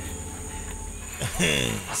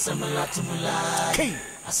 Asamala to my life.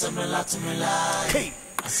 Asamala to my life.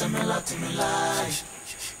 Asamala to my life.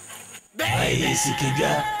 I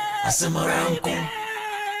Sikija, Asamaranko.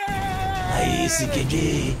 I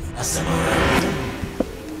Sikiji, Asamaranko.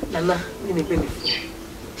 Nana, mini penny.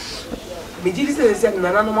 Me did say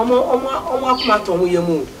Nana, Mama, come to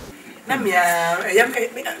you. Namia,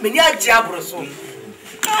 many are jabros.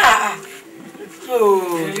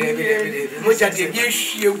 Oh, David, much at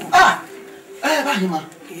you. Bahima,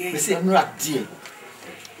 me say no dear.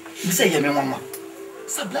 Me say ye me mama.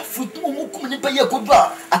 Sabla foot mo ko ni pa ye ko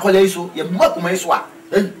ba. Akola iso, ye ma ko ma iso a.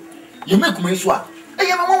 Ye me ko ma iso a. E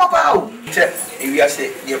ye me mama pa o. Che, e wi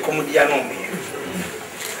ase ye komodia no me.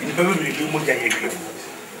 Ni pa me bi mo ja ye kwe.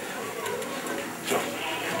 So,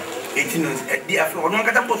 18 at the after one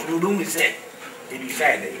kata boss do me say. E bi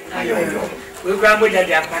side. Ayo. We go mo ja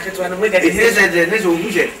dia packet one mo ja. E say ne so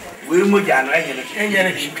mu je. We mo ja no enye na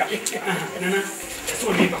shika. Nana,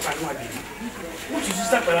 so be papa no abi. What you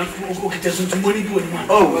start para ko kete so money bi woni ma.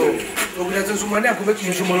 Oh, o kete so money ko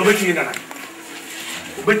betu so money betu nana.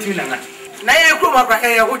 O betu nana. Na ye ko ma kwa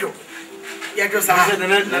ye hojo. Ya jo sa.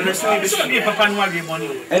 Nana so be papa no abi money.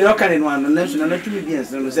 E do kare no anu na so nana tumi bi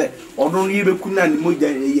ense no say odon ye be kuna ni mo ja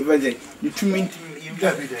ye veze. Ni tumi ye bi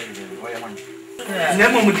abi o ya man. Na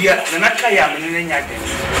mo dia nana ka ya me ne nya de.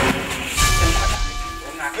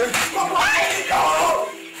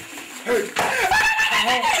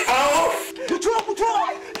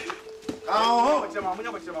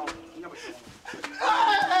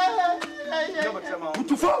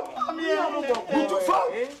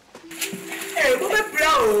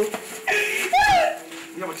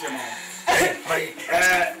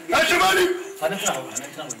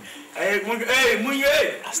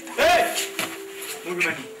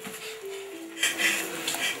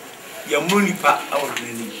 Ya muni pa awon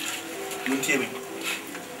ni muntiemi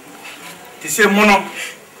ti se mono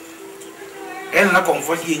en na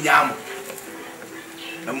comfort ye nyam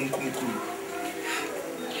na mun kumkuru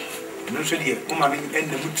nun so die o ma bi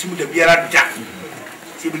en na mutimu da biara ja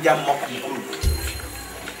ti bi jam mo kumkuru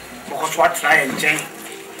mo ko so try en jen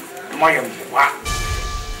mo yem wa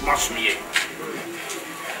mo suye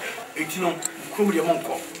etino krum de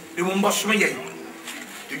monko de mo mbo sume ye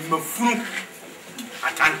de ma funu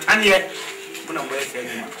atantanie muna mbo ese ni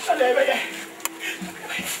ma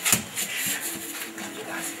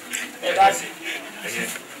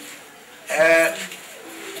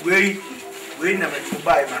we na me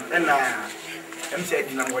buy man na em say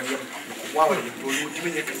di na ngwa yem wa wa do you di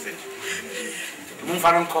me kese mun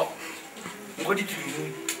faran ko ngo di tunu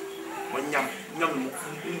mo nyam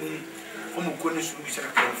mo ko ne su bi sara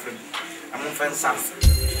ko frem amon fan saf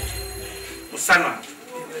musana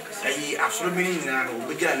ayi asoro bi ni na o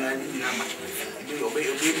be gira na ni na ma bi o be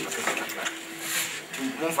ni pakata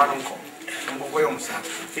mun faran ko ngo ko yom sa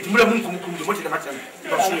etimula mun ko mo ti da matan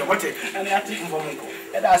ba so yo mote mun ko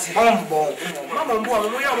That's humble. Mama,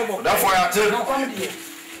 boy, That's why I tell you.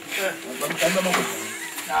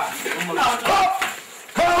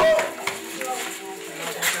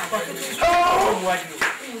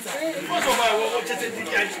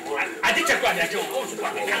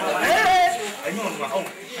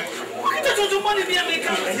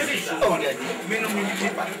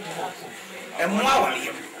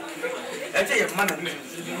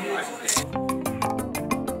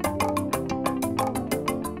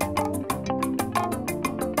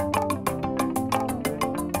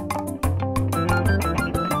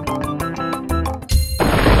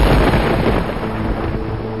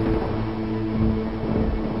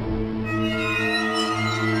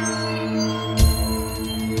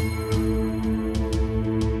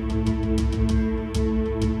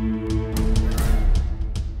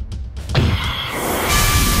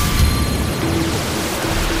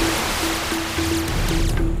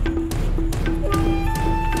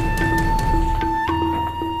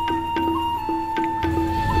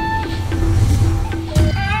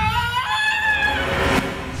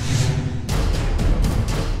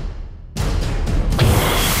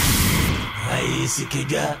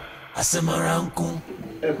 Sika asamaranku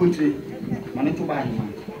Country mane to buy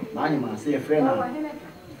him na anyima say a friend na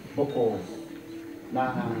boko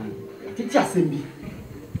na titi asembi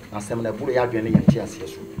asem na buru ya adwene ya ti ase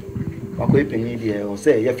so wako epenyi de o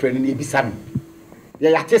say your friend na ebisa me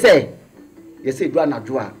ya te say ye say do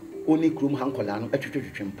anadwo a oni krum hankola no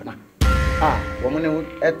atwetwetwe mpana wo mo ne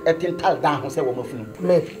etintal down ho say wo mafunu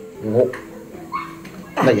me wo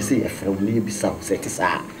na ye say your friend na ebisa o say ti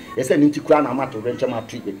sa yes, I need to crown a matter of venture my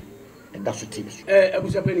treatment. And that's what it is.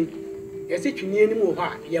 Abusapeni, yes, it you any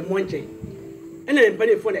more, your monte. And then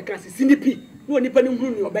penny for the class, CDP, no any penny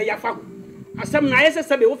who obey your father. As some nice as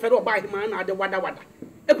Sabi offered or buy him and the wada.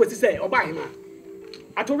 It was to say, or buy him.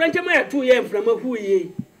 I told Ranchama 2 years from who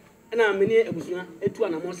ye. And I'm many Abusuna, a 2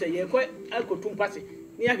 and a month say, quite Alco Tumpasi,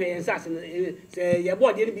 near her assassin, say, your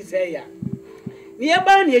boy didn't be say ya.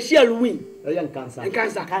 Nearby near Shell win. A young cancer. I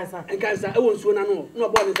won't soon know. No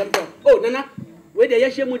born in some. Oh, Nana, where the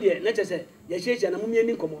Yasha Mudia, let us say, Yasha and a Mumian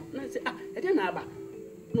income. I say, I don't know.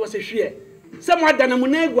 No, say she. Somewhat than a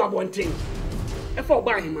Munegua one thing. If I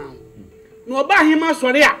buy him out. No, buy him out,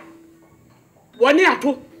 sorry. 1 year,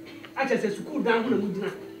 2. I just said, school down on the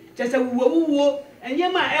Mudina. Just a woo, and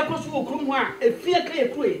Yama Echoes will come one, a fear clear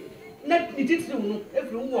play. Not it is no,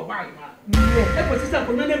 if you will buy him. That was sister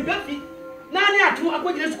for none Buffy. Nani atu I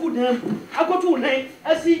go to school down. I go to nine.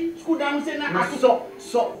 I see school down say na so.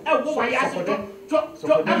 I go why ask so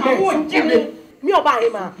am I go give me oba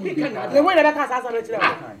him ah. The way that can answer me tell.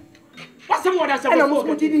 What's some other say no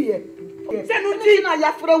mo didi here. Say no didi na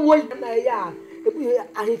ya fra wo na ya.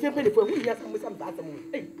 I hear people for who ya some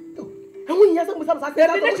asem. Hey. Who ya some asem.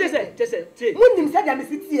 Say. Munim say dia me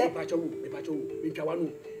sit here. Me pacho me twa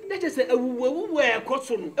wanu. Let us say a woo where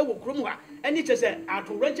cotton, a crumwa, and it is a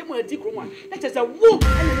to rent him a tick room. Let us a woo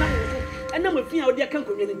and I'm a fear of their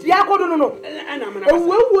community. Yeah, no, and I'm a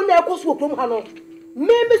woo never cost for Crumhano.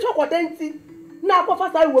 Maybe so what dancing. Now, for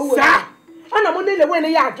first I will, sir. And I'm only the way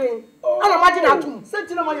they are doing. And imagine how to send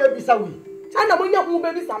my Bisawi. And I'm on your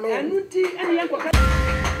baby, some and tea and young.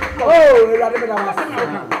 Oh,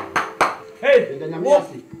 hey,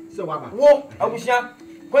 so whoa, I wish I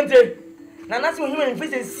Nana so human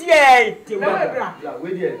face see eh. Yeah,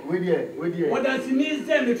 we there. What does he need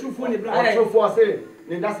say the truth for the black? True for say.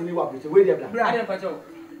 Then that's me what we there black. I don't pacho.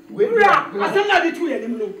 We there. Asama the two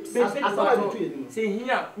enim no. Asama the two enim. Say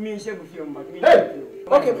here me share with you ma. Hey.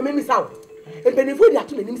 Okay, me miss out. E benefo dia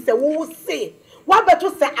to menim say wo say. Wa beto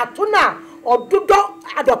say atona ododo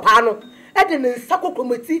adopa no. E de ne nsa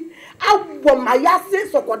kokomoti awo mayase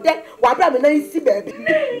sokode wa bra me na isi baabi.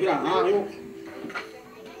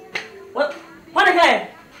 What again?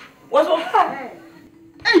 What's up?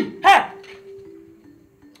 Hey!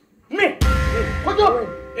 Me! What do?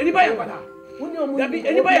 Anybody want that?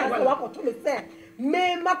 Anybody want to me say?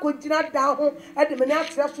 Me ma continue down at the minute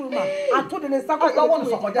classroom. I told the Saka I want to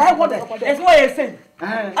support. I want it. That's why I say.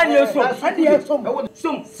 And you some.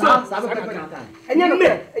 And you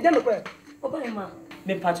know, Oba ma,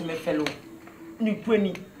 me part me fellow. Ni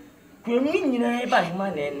kwani. Kwani nyina e ba hima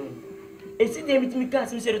na enu. Esi dem bitimi ka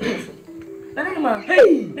asem sere tofu. Nana ma,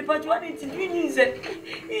 hey, me part wa ni tinwi nze.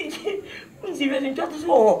 Unzi we ni twatu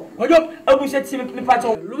so. Ojo, abuset si me part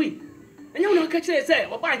Louis. And you know, catch it, say,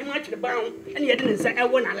 or buy him much the bound, and you didn't say, I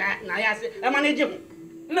want to say, I manage him.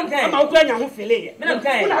 I'm out there, I'm feeling. I'm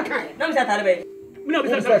Saturday. I'm Saturday.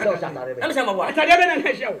 I tell you, and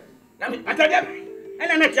I show. I tell you,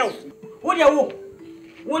 and I tell you. What do you want?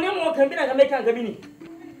 One more can be like a make a cabin.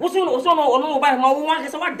 What's on or no by my one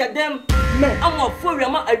is what that them I'm a fool,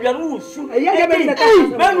 I'm a young shoe.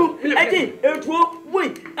 Manu,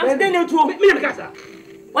 wait, I'm standing to me.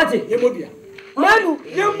 What's it? Manu,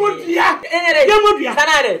 you would be a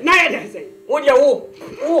what you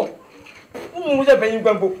oh, who's a penny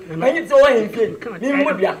bamboo? And it's all in film.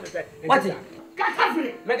 What's it?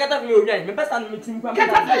 Make up your name, the best meeting.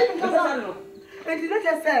 And you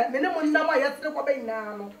just said, minimum number yesterday for being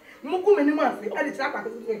now. Muku minimum, and it's up.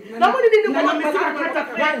 Nobody didn't want to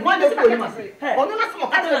say, one of them. Or not some of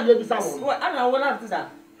what I don't want to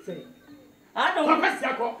say. I don't want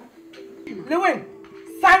to Lewin,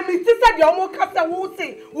 sign me, sister, the almost cast a wood say,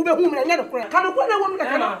 who be whom I never cry. Can I woman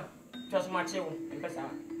that just my children?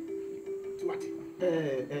 What? No,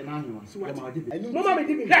 mamma,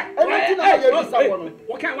 did it.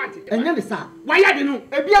 What can't want it? And then, sir, why I don't know.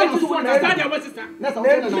 Maybe I was one of the sister. That's all.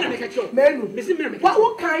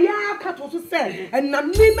 What can you cut to say? And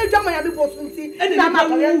I'm never done my other person. And I'm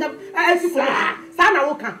not as you say, Sana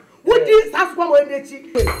Oka. What is that one when they cheat?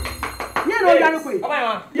 You know, you're not saying,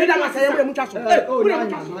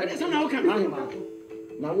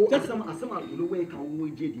 now, just some way can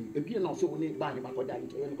we did a being also only by the Bakoda.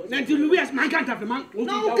 Nancy Louis, my can't have the man.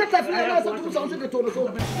 No,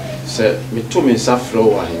 Sir, me told me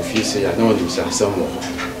Safro, and if you say I know him, sir, somewhere.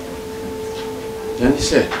 Then he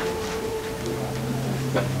said,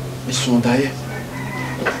 Miss Sondaye,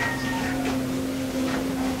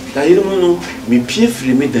 I don't know, me peer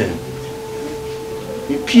free me then.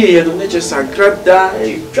 Me peer, don't just a crab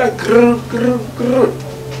die, grrr.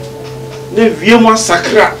 Ne viens-moi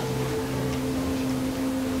sacra.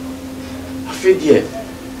 A fait dire,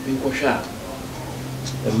 mais cochard,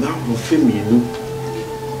 le marbre féminin,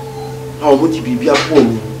 a un petit bibi à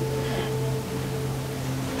pomme.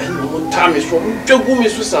 Elle m'a tamé sur mon jogo, mais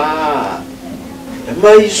sous ça. Elle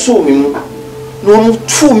m'a eu saut, mais non, mon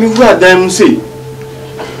tout, mais voilà, d'un monsieur.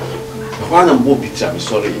 Voilà un beau pizza, mais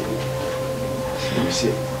sorry. Mais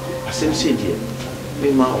c'est, à ce monsieur dit,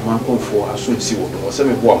 mais ma confort à son si on ça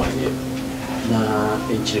me voit manier. Na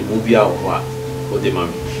enchire movie a wa o de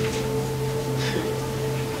mami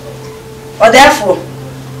o therefore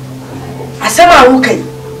asema wukai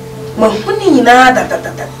ma huni na da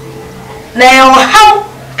na e o haw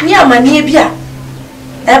ni amane bia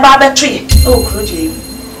e ba betwe o kroje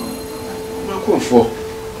ma konfo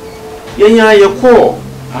yenya ye ko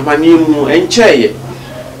amane mu encheye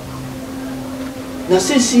na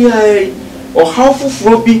sisi ai o haw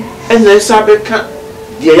fufuro bi ena esa beka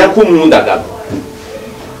dia yakomu dada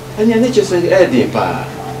ani ane chese ede pa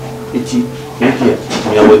eti media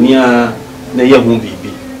miawania na ye hu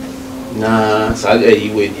bibi na sa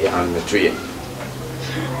ayiwe di han metwe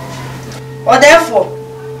o therefore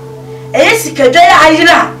sika dwa ya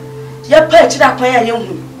ayira ya pa chira kwan ya ye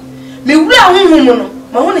hu me wura hu mu no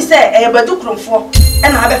ma hu ni se badu kromfo e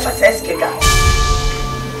na abefa se sika dwa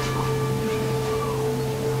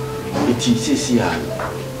eti sisi ya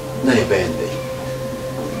na ebende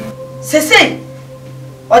Sese,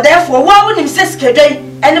 or therefore, why wouldn't Mrs. Kedway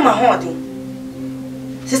any my haunting?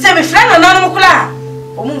 Sese, my friend, and Anamukula,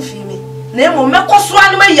 or Moonfimi, name will make us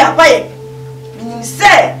one way ya by it.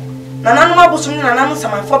 Say, Nanama was soon an answer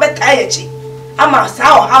my for better. I'm a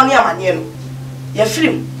sour how near my name. Your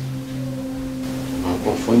film.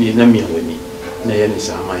 Uncle Fonny, Nami, Nayan is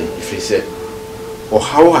a mine, if he said, or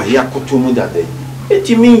how I yakutumu that day.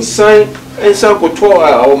 It means sign and Sanko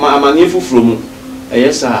Toa or my manifu from.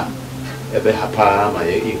 Yes, sir. Ebe hapa ma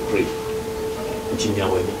ye increase ntinya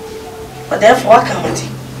wani but therefore akamati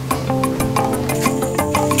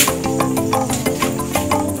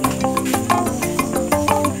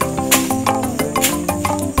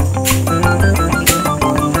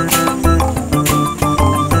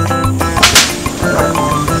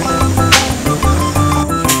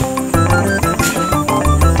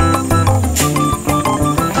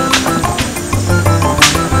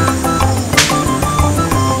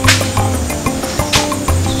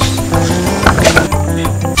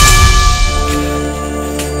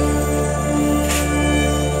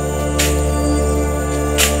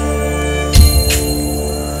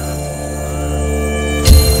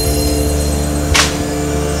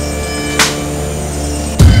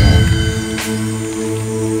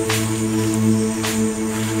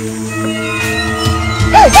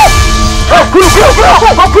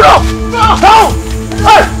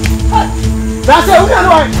That's it, we are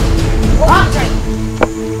going.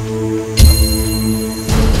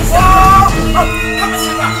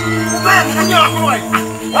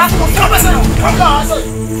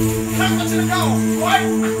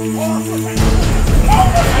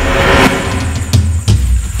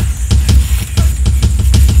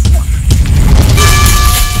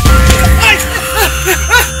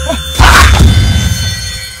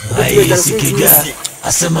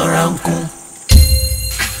 asemaranku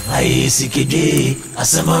aye sikede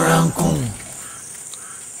asemaranku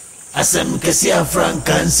asem kesi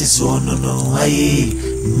Africains so no aye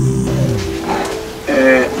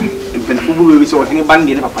ben fubu we so hini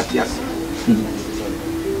bandi ne papa tias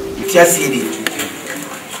tias idi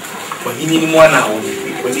ko hini ni mwana o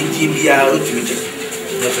ko ni jibia o tuije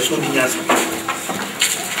na so di nyasa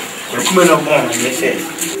ko kuma no bon ne se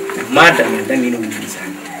madam na dani no bisa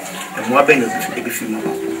mo abeno e be film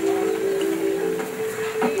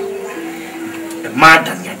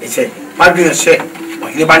madam ya de se madam se o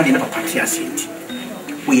hini bandi ne papa tias idi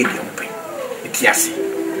wo ye de open tias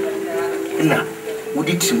na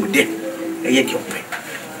wodi timude eye de open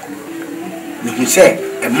ni se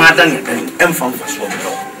e madam ya dani emfam fa so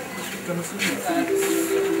do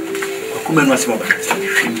kuma no asema bakati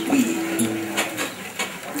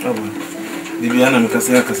Bibiana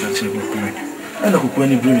mkasea kasache kwa ana kokwa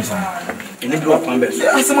ni brimi sana ene bi okwan be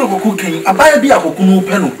so asema kokwa kan abaya bi akokwa no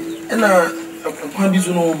pe no na kwa bi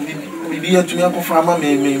so no bibi atumi akofa ama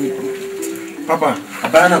me papa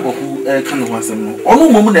abaya na kokwa kan ho asem no ono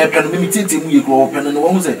mom na epe no me tete mu ye ko ope no wo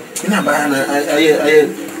hu se ina abaya na aye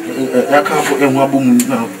aka fo ehu abomu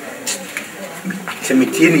na se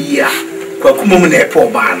metie ni ya kwa kuma mu na epe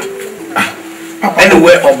oba no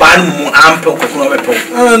anyway oban mu ampe kokuno bepo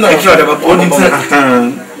e ti ode bepo ni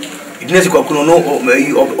idinesi kokuno no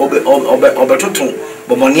obetoto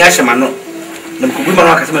bomoni ahema no na mkubi ma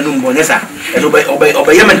no akasema no mbonye sa e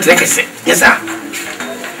obe yemen trekese yesa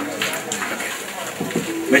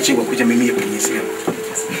mechi ko kuja mimi yepo nyesi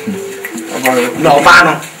no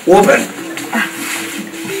obano open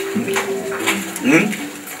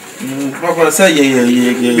papa say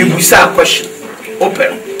ye bibusa question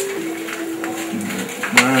open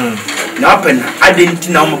na open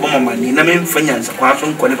identity na mo mama ni na me mfanyansa kwa so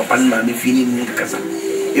nkone papa na me fini ni kasa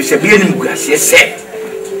if se bia ni mguase se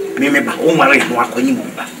me ba o nware no akonyi mu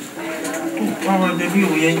ba mama baby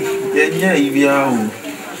o ye ibia o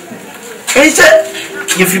se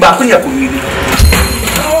ye fi ba ko ni akomini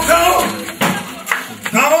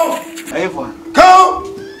Kao ayefo Kao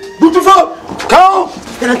beautiful Kao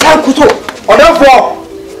na ta kuto odafo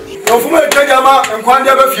ofuma ekajama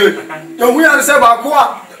enkwande ba fie hu ya se ba ko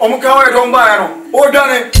a omuka wa do mba ya no o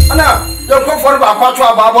dane ana de ko for ba kwato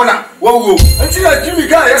ababo na wo nti ya jimi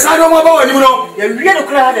ka ya sa do ma ba wani no ya wie no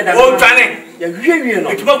kura da o dane ya wie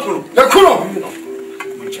no ekiba kuro ya kuro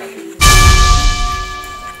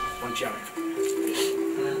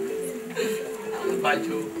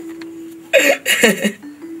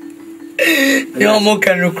yo mo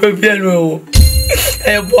kan ko bia no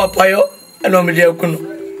e bo apayo eno me de kuno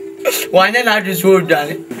wanya na adu so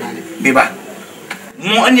dane biba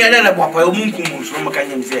mo ani ala na bo apayo mu nkum so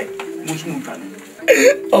makanya mse mu su mu tane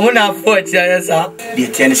o mo na fo ti ya sa de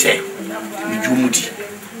tiene se mi jumudi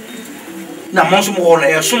na mo so mo na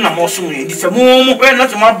e so na mo so ni di se mo pe na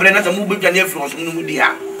so ma bre na so mo be dwane afro so no mu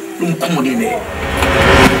dia no kum de ne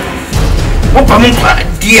mo pa mo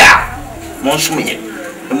dia mo so me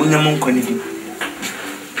mo nya mo nkoni di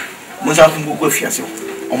mo sa kum go fiase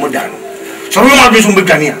o mo da no so mo ma be so be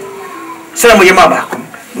dwane a se mo yema ba ko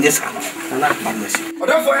mo nyesa na ba no si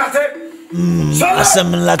odafo ya te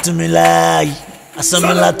asamla to me lie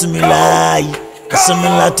asamla to me lie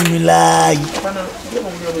asamla to me lie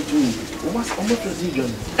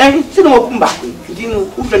ti no kumba ko ti no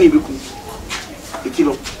ku tani be ku ti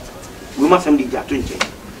no we ma sam di ja to nje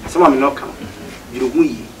sama me no kan jiro hu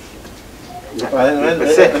yi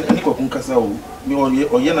ni ko kun kasa o mi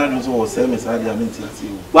o ye na no so o se me sa dia menti ati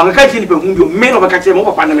o wa ka ti ni be hu bi o me no ba ka ti mo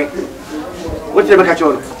papa na me o ti be ka ti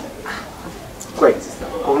o kwai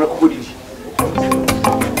ko na ko di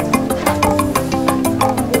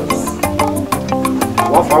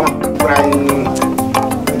wa fa ma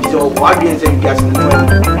so wa bien se bi asin no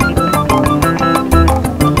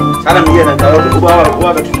sana mi yana da o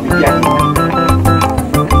ba ka tu bi ya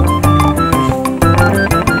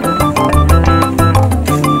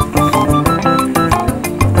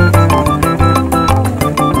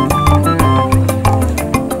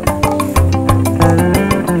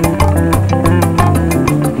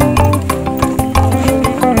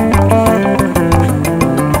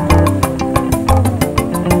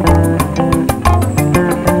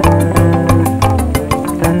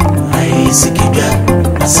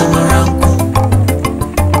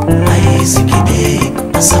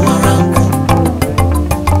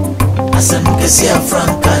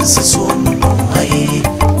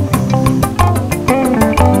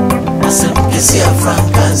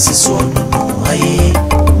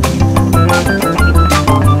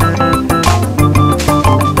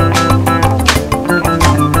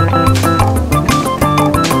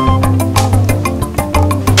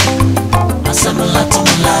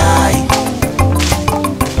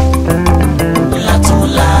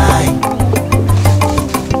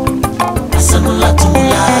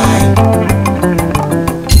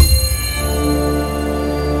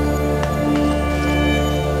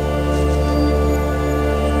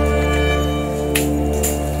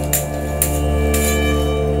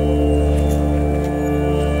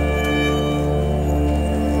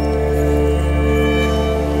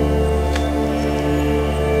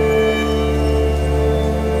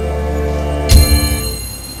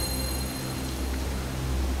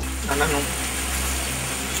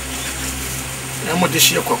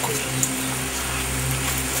this year, Coco.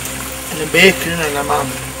 And the bacon and a mom.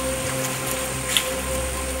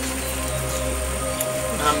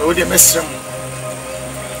 I'm with the messer.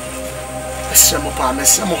 Messemopa,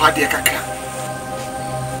 Messamo Hadia Kaka.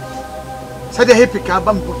 Said the happy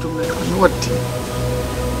cabam put to me on what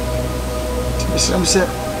Mr. said,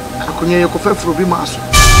 I could hear you for Bimaso.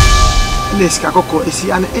 This Kakoko is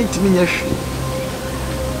an 8 minutes.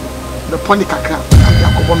 The pony Kaka and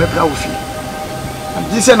Yakobome Blaufi. And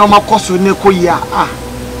this is no more cost with Nekoya.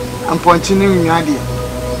 I'm pointing in your idea.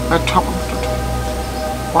 Not trouble.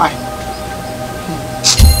 Why?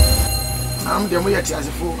 I'm the way as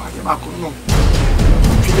a fool. I am not know.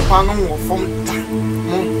 Filipano or from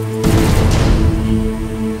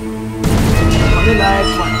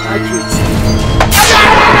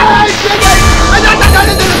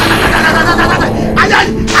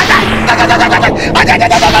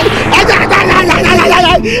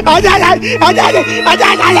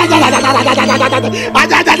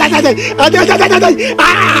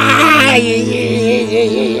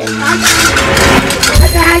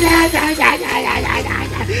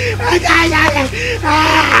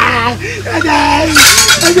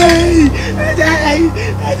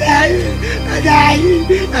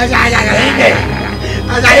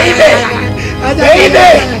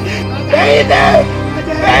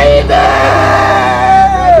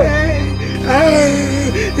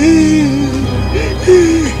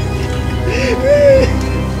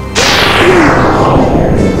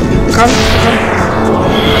Come.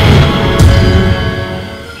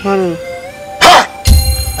 Money.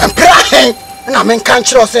 I'm crying. And I'm in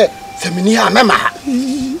country. Say, Seminia, Mama.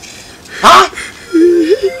 Huh?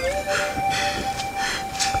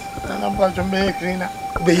 I'm going to be cleaner.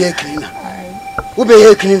 Be cleaner. Who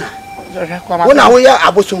be cleaner? When I wear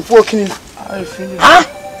a bosom for cleaner. Huh?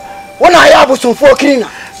 When I have some for cleaner.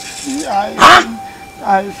 Huh?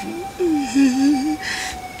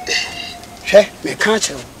 She me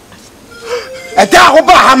country. A dog,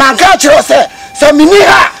 I'm country. Say,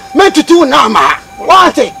 Seminia, meant to do now, ma.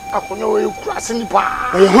 What? I could know you crossing the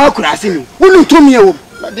bar. You are crossing. Wouldn't to me,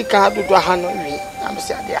 but the car do a hand on me. I'm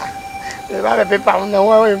sad, yeah. The other paper on the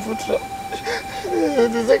way foot.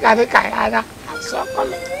 It is a kind of Kayana. So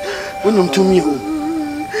come. Wouldn't to me,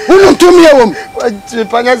 wouldn't to me, the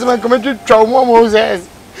Panasman committed to Moses.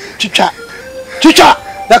 Chicha,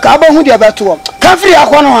 the carbon who the other two. Cafe, I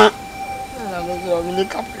want to.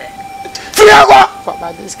 Friago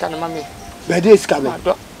for this kind of mammy. By this coming.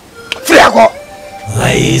 Friago.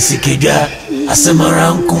 I Sikija,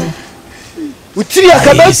 Asamaranku. We three are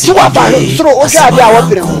coming to a battle through Oshaba.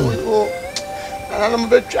 I'm a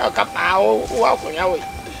bit walking away.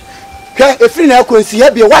 If you know, could see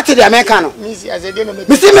her be what the American. Missy as a dinner.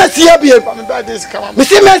 Missy Messi, about this come.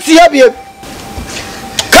 Missy Messi,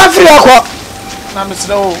 Friago. I'm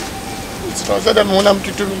slow. It's not that I'm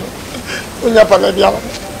to do.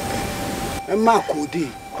 And Marco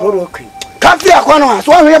D. Horokin. Country Aquano,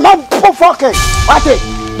 so we are not fucking. What it?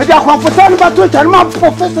 But they are comfortable about to tell my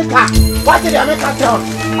professor. What did I make a tell?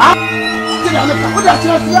 Did I make a good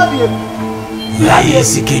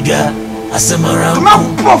Sikija, Asamaranku.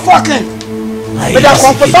 Not fucking. But they are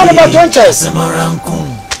comfortable about to tell Asamaranku.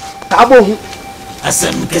 Tabo.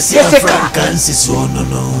 Asam Cassia Francis,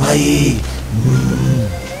 no, I.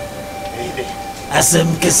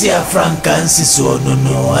 Asam Cassia Francis,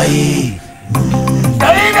 no, I.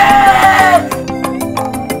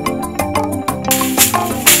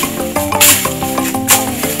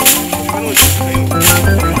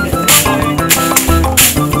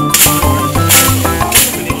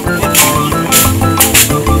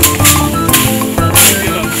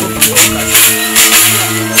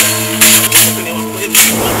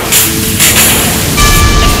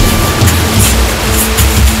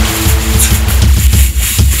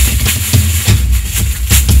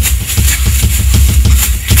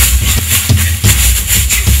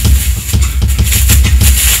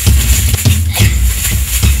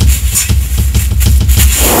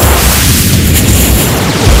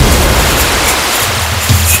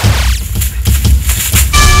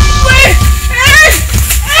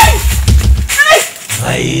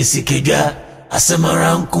 Sikija,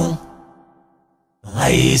 Asamaranku.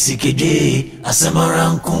 I Sikija,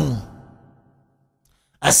 Asamaranku.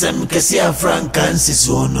 Asam Cassia Francis,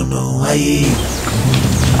 no, I.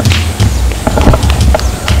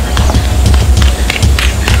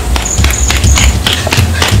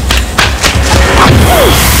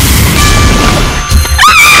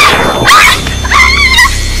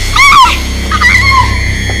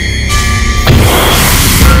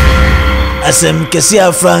 Asem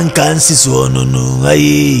Cassia Francis, no,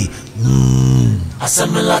 I.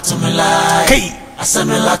 Asam Latumila,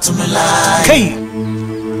 Asemela to me lie. Hey.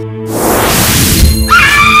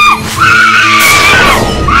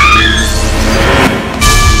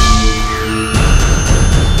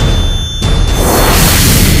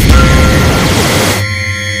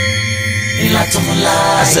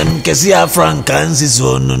 Asem kesi Africains is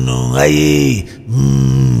no aye.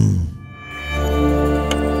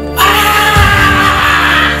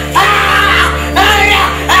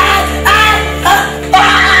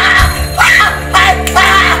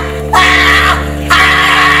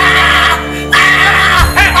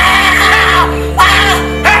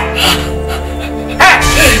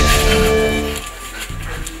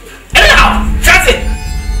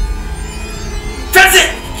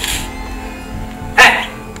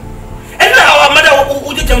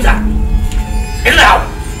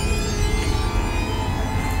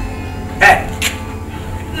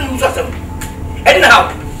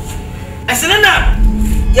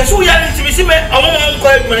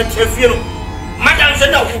 Madam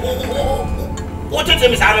said no. What did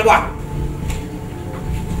you say? I'm going.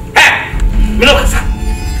 Hey, me no answer.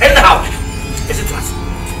 In the house. Is it us?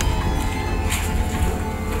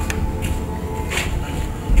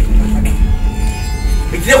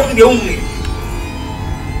 It's not going to be only.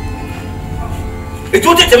 It's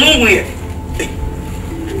what it's only.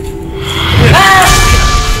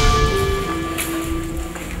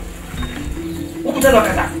 What was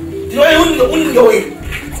that? You only go away.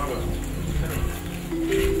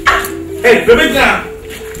 Hey, baby, now.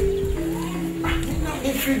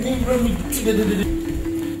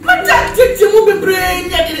 But that takes you move brain.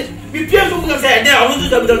 You can't move and say, I want to do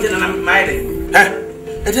something and I'm minding. Eh?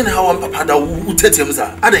 I didn't know how Papa who tell him, sir.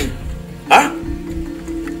 I didn't. Huh?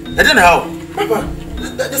 I didn't know how. Papa,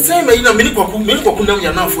 the same, you know, many people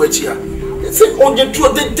are now for a cheer. It's all the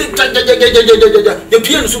truth. The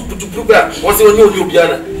piano soup to prepare was on your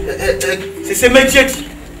piano. C'est magic.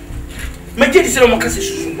 Magic is a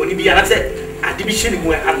mocassism when you be an asset at the mission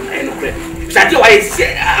where I'm no credit. That's why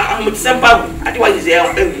I'm with some power. That's why you say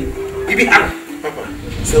I'm you be hung, Papa.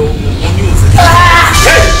 So,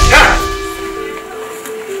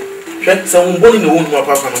 hey, some one in the wound, my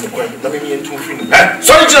papa, and the crime. Let me in 2 3.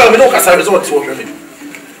 Sorry, General, we don't have a resort to what me.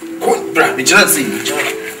 Court, Brad, the General say,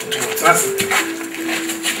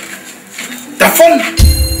 the phone,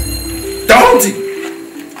 the haunting.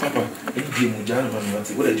 Papa,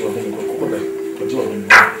 what are you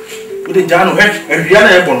with the Jano head and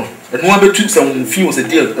Rihanna Ebon, and one between some few a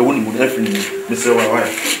deal. I wouldn't have Mr.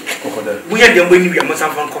 Wife. We had them when you must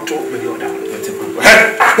have control with your down.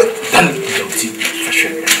 Done guilty.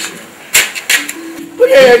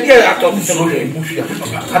 Yeah, I thought so.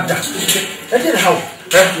 I did how?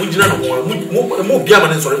 Would you know more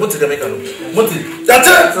Biaman and sorry, what's the American? That's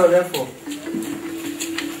it. So therefore.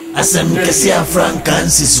 Asem kesi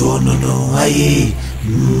Africains is no aye.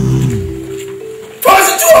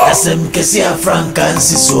 Asem kesi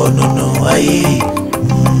Africains is no aye.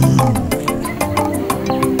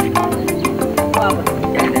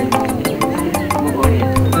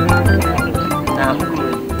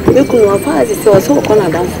 You could have passed it so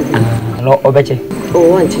Canada for no obeche. Oh,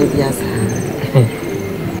 one champions.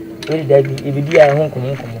 Very deadly. If you are home,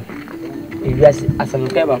 if you are as a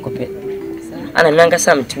cable copy. And a man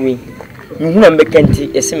some Twi. You won't be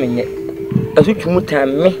canty a similar. As you come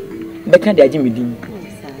time me, Becca de Jimmy Dean.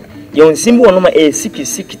 Your symbol on my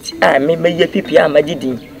secret. I may be a PPR, my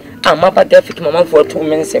didding. I'm up at the mamma for 2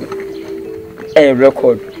 minutes. A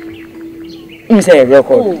record. You say a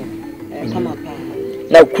record. Come up.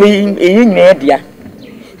 Now, Queen, a young media.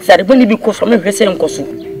 Said only because from a same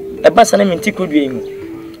costume. A bass and a minty could be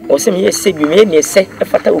or some years say you made me say a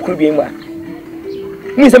fatal could be one.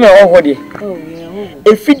 Miss me already.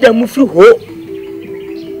 If you don't move through ho,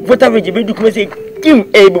 whatever you do, come say, Kim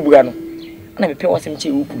A. Bugano. And I pay was some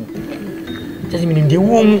cheap. Just mean the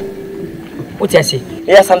womb. What I say,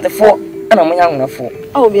 yes, I'm the 4, and I'm young enough for.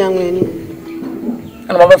 Oh, young lady.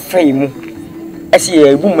 And I'm a frame. I see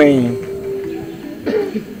a woman.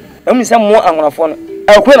 I'm some more on a phone.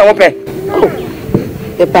 I'll quit on pay. Oh,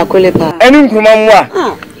 the Pacolepa. I mean,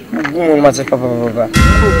 Kumawood. Must papa.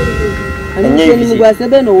 And you was a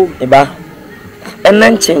beno. Eba. And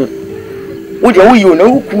lunching. Would you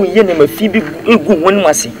know who you name a Phoebe good one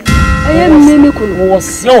was it? I am Mimico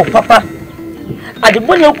was no papa. I the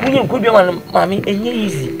one who could be one, mammy, and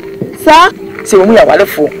easy. Sir, so we are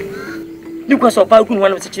wonderful. Lucas or Paul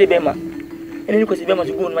one of such a bema. And Lucas is to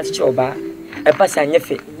go much choba. I pass a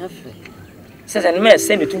nephew. Says and may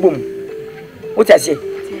send it to boom. What I say?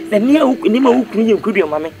 The near who could be a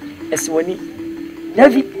mammy. As one.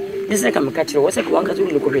 David. This is like a catcher. What's a one to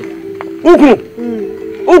look away? Ugu!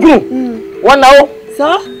 One now,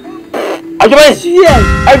 sir.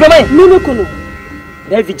 Adwuma me kono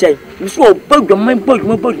David Jay me so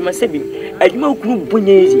bodwuma sebi adwuma kunu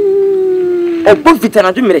bonyezi e bo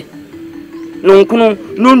vitana do mere no kono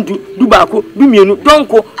no du baako du mienu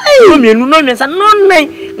donko no mienu no nsa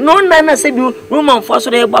no nnan na sebi woman fo so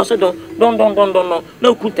de gba so don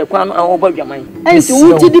na kunte kwa no awo bodwuma enti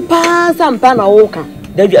wuti di pa sampa na wo ka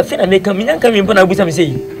David afena me kan mi nka mi mpo na busa me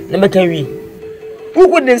sei na me kan wi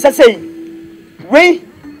ugu de nsa sei we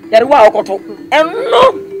yare wa okoto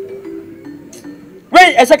enno we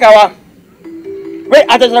esekawa we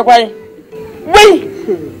atachira kwai we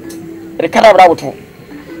rekara bra woto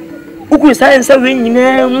ugu science we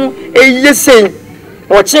nyina mu eyesei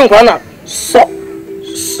o chin kwa na so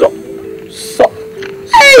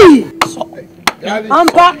hey so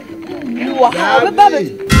ampa you have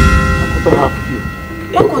baby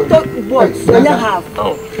okoto box you have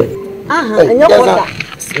aha enyo kota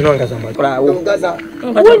sino ngaza makora wo ngaza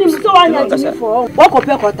woni mso wanya timi fo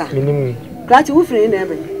wokope kota minimum krati wo free na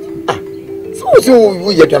ebe so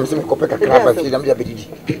wo ye dam se kope kakra ba fi dam ya bedidi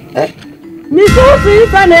mi so free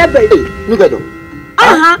fa na ebe ni gado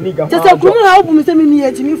aha tete kumu ha obu mi se mi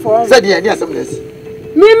ye timi fo se de ni asem na si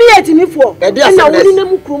mi ye timi fo na woni na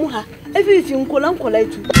mu kumu ha efifi nkola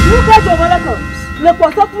itu mu ka jo wala ko le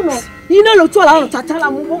potopu no ina lo to la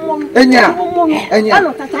tatala mu bomo enya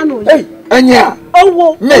ano tatano enya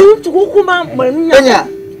owo tukukuma mwenya enya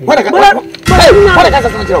wala ka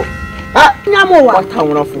sasa njiro ha nyamo wa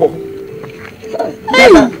tawuna fo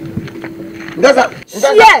ndaza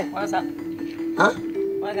wasa ha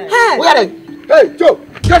wala jo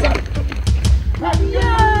kaza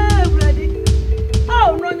yeah brady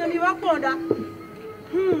oh no nyami wa ponda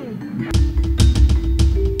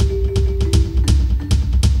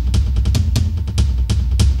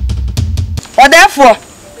Therefore,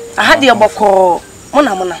 I had the boko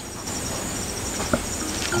mona.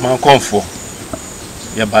 Man comfort.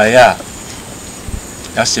 Ya baya.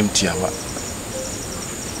 Ya semtiawa.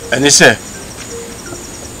 And he said,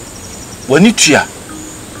 when you tria,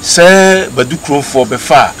 say, but do crow for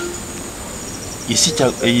before.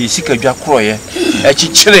 You Sika Jacroy, a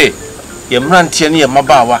chichre, ye mrantiani, a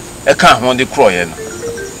mabawa, a can't want the croy.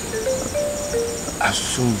 As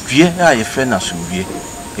soon as you friend as you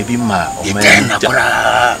ebi ma o me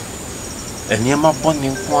na eni ma boni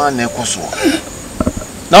nko an ekoso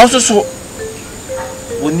na so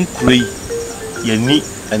woni kurei ye ni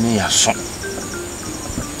eni ya so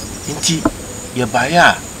nti ye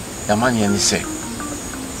baya ya manye ni se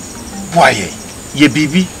boye ye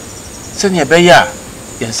bibi se ne be ya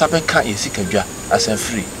ye nsa be ka ye sikadwa asan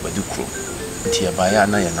free badu kro nti ye baya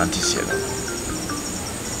na ye nantisie no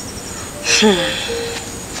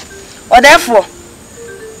o therefore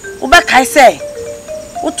Uba kai say,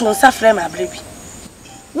 utu nsa frame abrebi.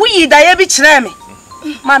 Wuyi da ye bi kire me.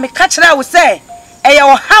 Ma me ka kire wo say, eye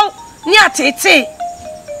wo haw ni atete.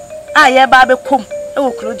 A ye ba be kom e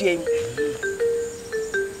wo krodua yi.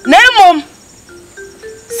 Na emom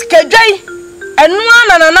skedwai enu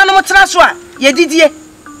anana no motena so a ye didie.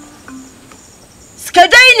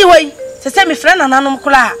 Skedwai ni wei, se me frɛ nananom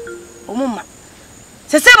kula omumma.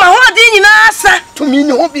 Se ma ho ade nyina asa to mi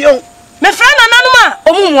ni ho bion. Me friend nananuma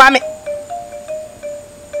omumuame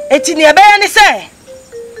eti ne ebe ni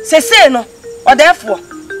se no odefo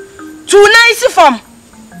too nice form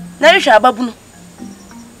na rehwa ababu no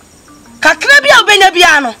kakra bia obenya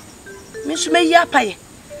bia no me so meyi apaye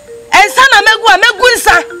ensa na megu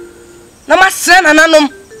nsa na masre nananom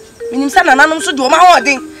minim sa nananom so de o ma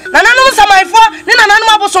hoden nananom samaifo ni nananom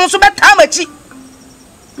aboson so beta machi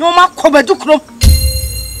no ma kobadu krom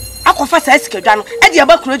akofa sa esikedwa no e de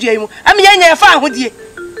abakuro dua yimu am ye nya fa ahodie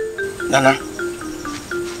nana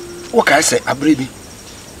wo ka se abrebi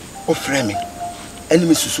o frɛ me eni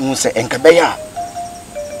me susu ho se enka be ya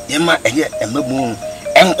ye ma eye emabu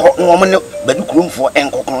enko wo mo ne badu kuromfo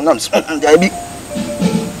enko kono nam da bi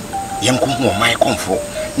ye nko ho mai konfo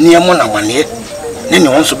ne mo na wane ne ne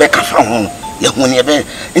won so be ka fa ho ye hu ne be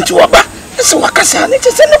nti wo ba se wakasa ne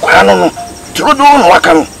te se ne kwa no trodo no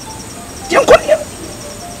waka no ye nko ne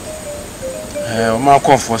o ma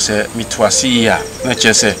konfo se mitwasi ya na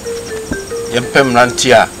che se ye pem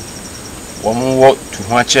rantia wo mo wo tu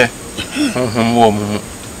ho ache honhom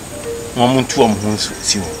wo mo tu om ho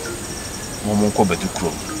si wo mo ko badu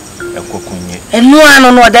krom ekokunye enu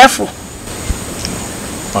anu no defo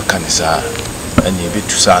makanisa ani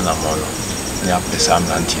ebetu sa na mo no ni apesa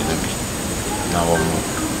rantia no bi na wo mo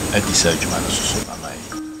adisa adwuma no so anai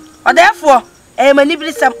o defo mani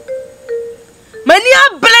bilisam mani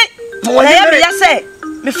able na ya say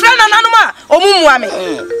me friend nananom a omumua me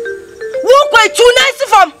wo kwa tu nice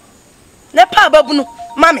form ne pa babu no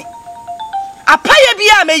mame apaya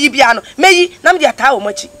bia meyi bia no meyi nam dia ka wo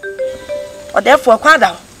machi o therefore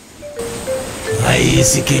kwada ai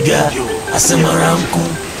sikija asamaranku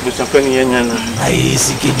busapani yanyana ai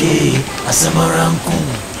sikije asamaranku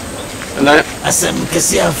na asem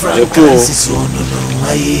kesia Francis no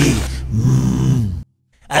ai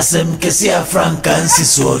asem kesia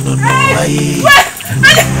Francis no ai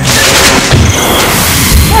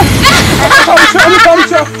Come.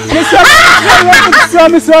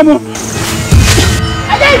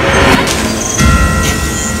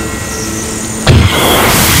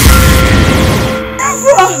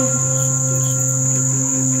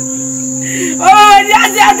 Oh,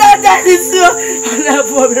 that is so.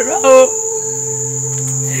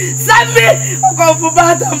 Sammy, come for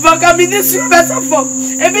bad and fuck. I'm in this better for.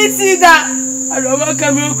 Let me see that. I don't want to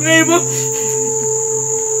come here, Grable.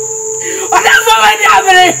 Whatever,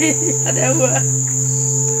 whatever.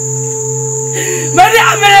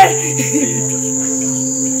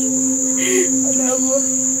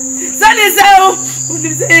 Sunny Sao, when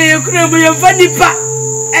you say you couldn't be a funny pa,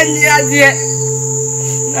 and yet,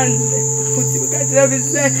 put you guys ever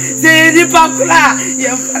say the Pacula,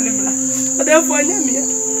 young funny. Therefore, I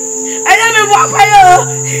am a wapaya.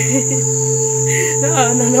 No.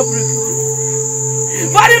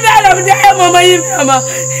 What the man of the Mama?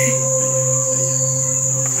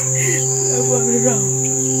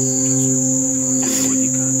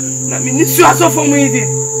 I mean, it's so for me.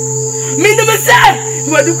 Me never say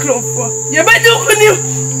what you crop for. You better do you.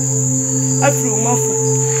 I flew my foot.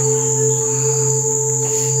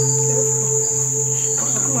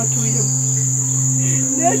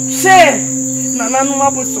 Say, Nana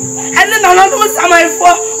Mabuso, and then another was my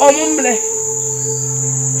for or mumble.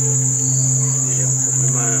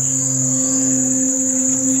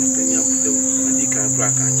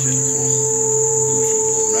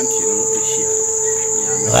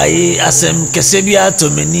 ai asem kesebia to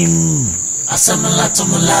menim asem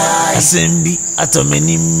latumulai asembi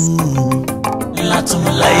atomenim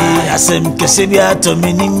latumulai asem kesebia to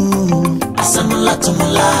menim asem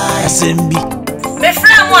latumulai asembi me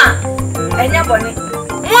fra mo a enya bone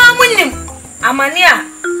mo amunim amane a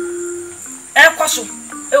ekoso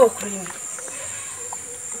e okuri mi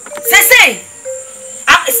sese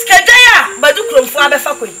a skedaya badu kromfo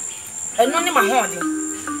abefa koi eno ni ma ho de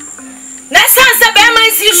na sanse be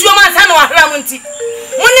man si suo man sa no ahra munti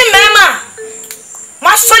muni mema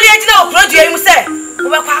ma soli agina o produit yi mu se wo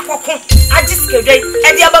be kwa akoko agiskedwe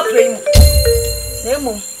e dia ba kura yi mu na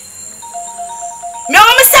emo me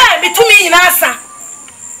o mi se bitumi nyina asa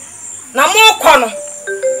na mo kɔ no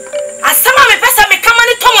asama me pesa me kama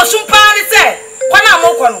ni Thomas mpa ni se kwana mo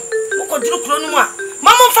kɔ no mo kɔ duru kuro no mu a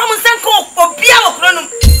mamu fa mo nsanka obia wo kuro no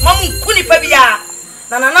mamu nkuni pa bia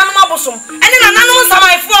na nananom abosom ene nananom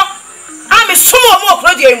samaifo Ami sumo mo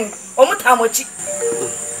produit mu o mu tamochi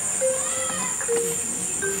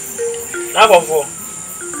na bofo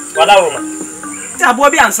wala roma ti abo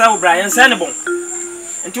bi ansa wo bra yensa ne bon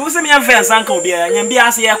nti wo se me yemfa ansa nka obi a nyam bi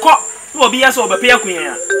ase ye kɔ no obi ya so obepe akunya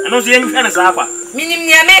ya eno so yemfa ne sa akwa minim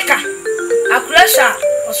ni America akurasha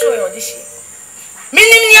oso ye odishi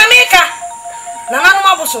minim ni America nananom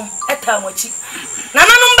abosom etamochi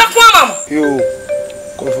nananom beko amam yo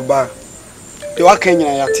kofu ba de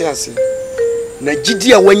wakanyina yate ase na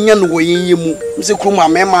gidi a wanya no woyenye mu mse krum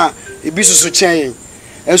amema ebi susu chen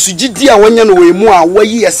ensu gidi a wanya no woyemu a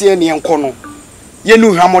wayi ese ne enko no ye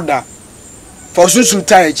nu hwamoda fa sunsun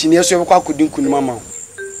ta echi ne yeso bekwa kodin kunu mama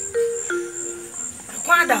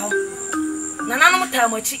kwada ho nananom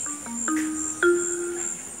tamochi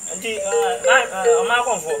ndi ma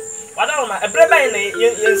konfo wada roma ebreba ne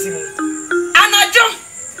yensimu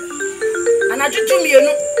anajo tumienu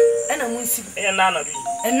ena munsi e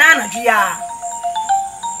nana du ya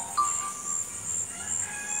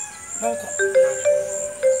nonko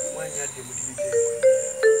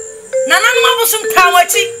nana mabusum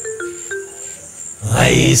tawachi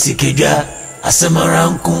ai sikija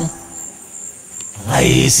asamaranku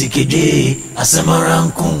ai sikije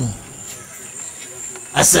asamaranku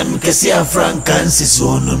asem kesia Francis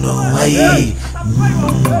no ai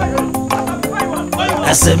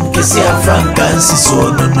asem kesia Francis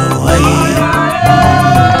no ai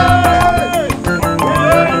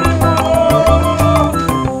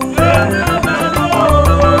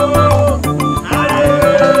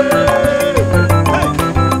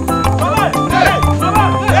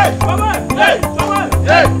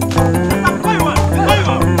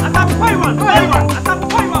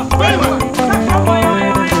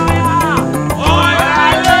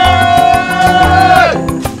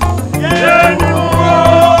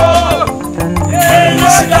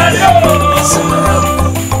Sika,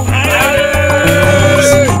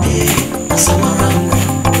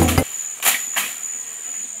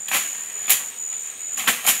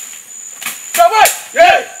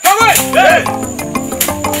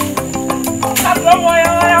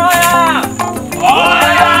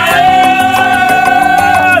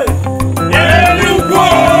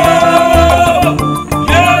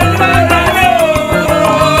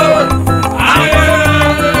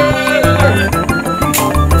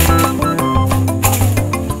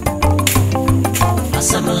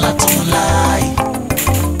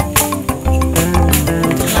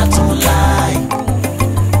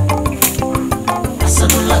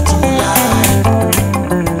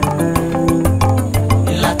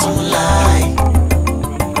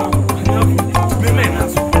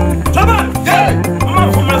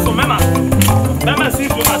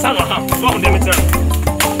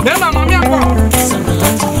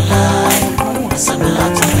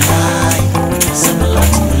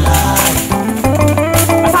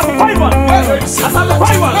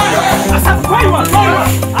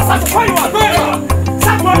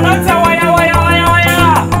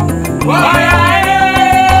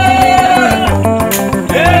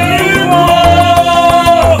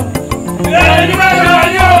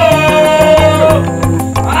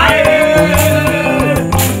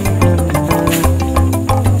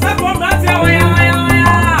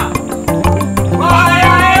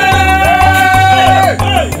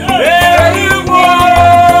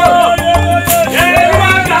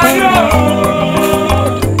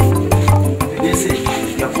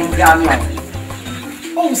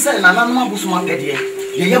 de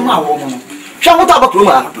ye ma wo mo hwa wo ta ba kro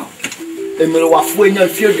ma emere wafo enya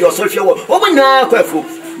fie de so fie wo mo nya kwafo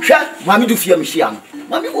hwa mami du fie mhia no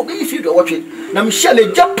mami wo be fie de wo twe na mhia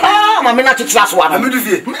le japa mami na titira so wa mami du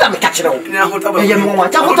fie mi da me ka kire wo ye mo wa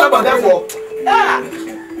ta ho ta ba fo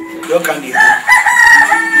yo kan ni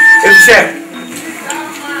efse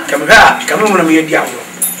kamera mo na me di awo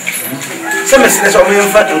se me se so mo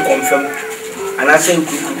yemfa en confirm ana se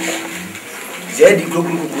kuku zedi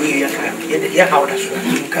kuku ya ka wada so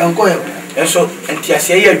kan ko eso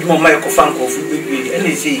entiase ye adwuma ma ko fa nko fu bebi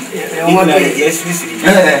ene sei ina yes misiri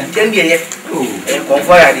den de ye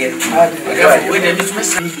konfo ya de we de bi tuma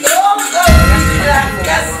sai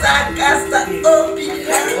kasa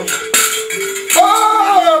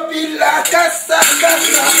opila kasa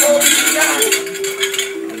opila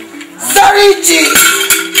sariji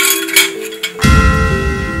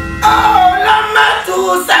lamatu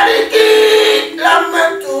sariki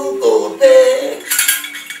lamatu gobe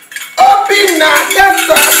opina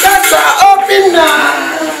kasa opina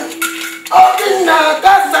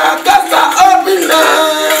kasa opina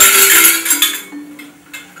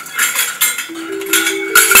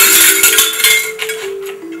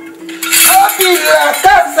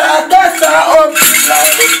kasa opina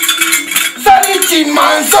sarichi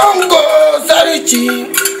manzongo sarichi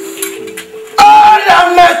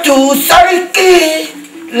lamatu sariki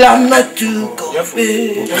lamatu gobe.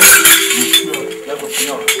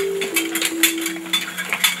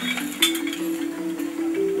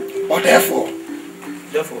 Or therefore,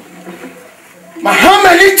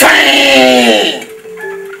 Mahamali time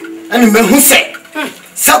and me who say,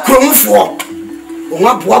 Sacrum for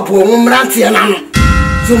Wapu, Mranti and Anno,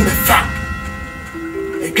 Zumba fat.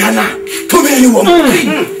 A Ghana, too many women.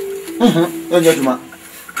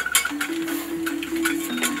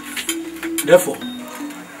 Therefore,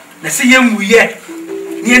 the same we yet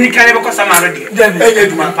near the caliber of Samara,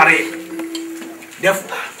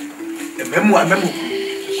 therefore, the memoir,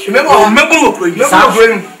 remember,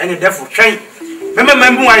 and the devil train.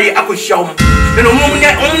 Remember why I could show him. And a woman,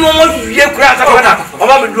 only year crowds of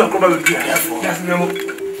our do a probably.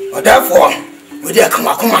 Therefore, we dare come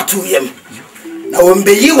to him. Now, when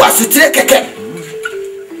you was to take a cat.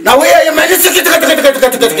 Now, where are you, man? Send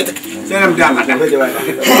him down.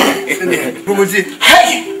 Who was it?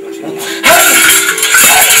 Hey!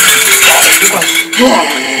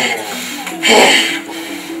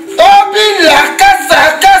 Obila,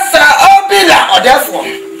 casa, obila, or therefore.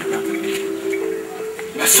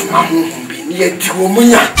 That's a man who be near to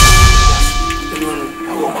Munya.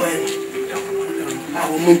 I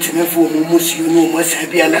will mention for Mumus, you know, must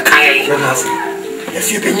have been a kind.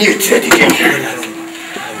 Yes, you've been near to it again.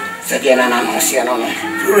 Said the Anna,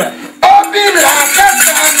 Obila,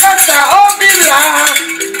 casa, obila,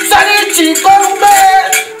 Sarichi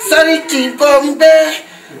Bombe,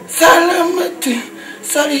 Salamatu.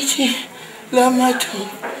 Sarichi, Lamatu,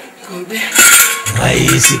 Gobe.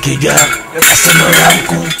 Ai, Sika,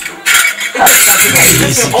 Asamaranku. Ai,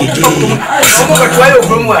 Sika,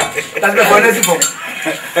 that's the bonus for.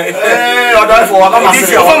 Or for what I'm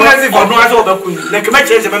saying, for no other queen. Like my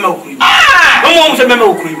chase a memo cream. No one's a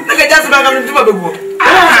memo cream. Look at just about to the book.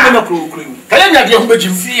 Memo cream. Can I have your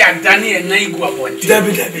budget? See, and Danny and Naigo about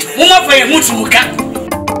Debbie. One for a Mutsuka.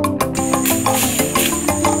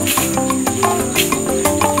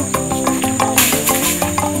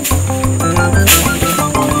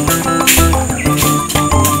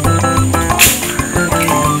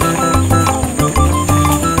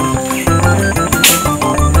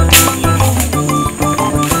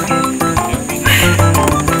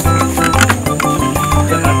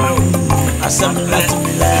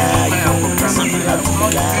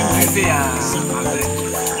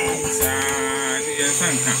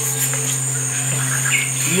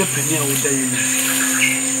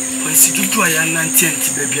 I am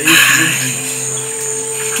 19 baby.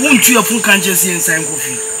 Won't you have full conscience and sign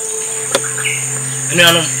coffee? And I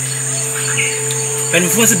know. And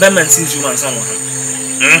if was a Batman since you want someone.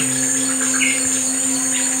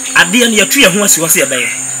 At the end, your tree of once you was here by me.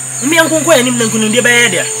 I'm going to go and even be by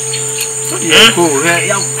there. The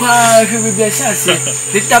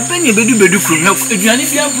Tapani Bedu from help if you are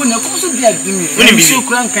also be at me. When you so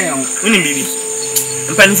crank, I am winning baby.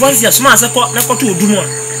 And Penfoncia smarts a clock, not to do more.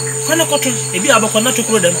 When I got a bit about not to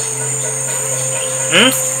grow them.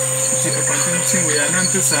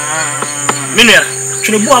 Minia,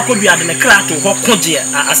 to the boy could be at the crack to walk Congia,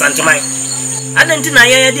 Asante. I didn't deny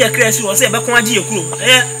idea crazy was a Baquaji crew,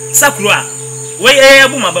 Sakura. Way a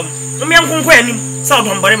boomabum. Me uncle Quenny, South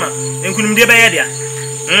on Barima, and couldn't be by idea.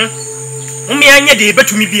 Only I need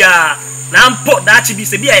to me be a now put that to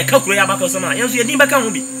be a calculator about some. Yes, you didn't back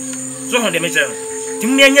on me. So on the major.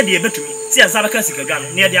 Timmy, dear, but to me, see as Abaka Sika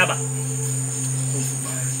near the Abba.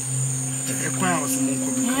 The crowds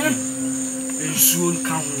soon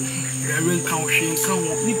come, there will come, yes,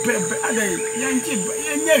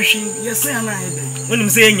 when I'm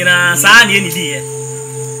saying, Sani, any dear.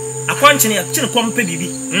 A quantity of chill company,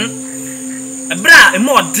 a bra, a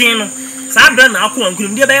more din, Sabran, Aku, and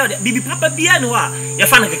Grim, dear baby, Papa Pianoa, your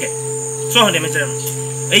fan again. So on the major.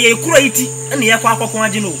 A quality and the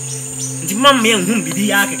Aquapem. The mammy and whom be the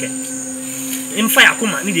Akake. In fire,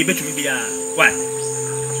 come and need a better be a why.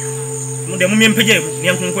 The woman pay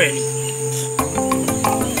young Quay.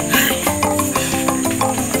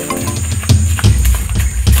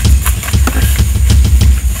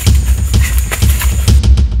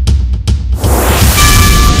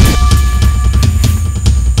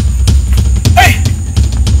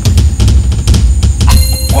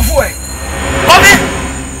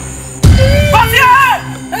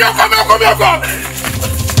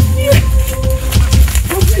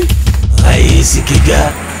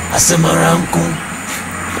 Sikega asamarankum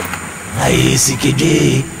ai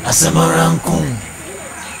sikede asamarankum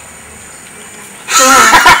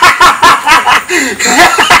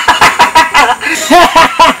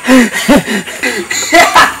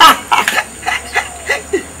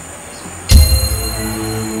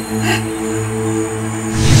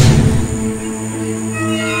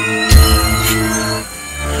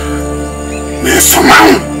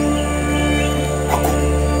Mesomão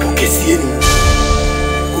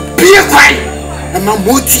na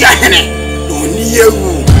moti ahene no ni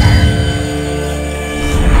ewu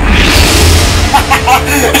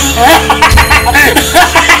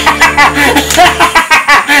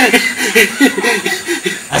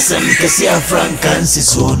Asante si Africains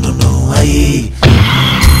so no ai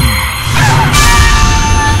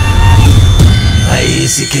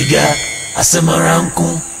sikega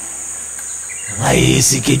asamaranku ai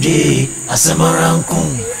sikede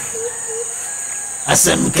asamaranku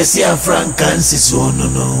Asem kesi Africains so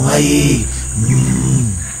no ai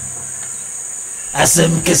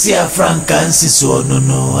Asem kesi Africains so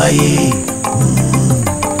no ai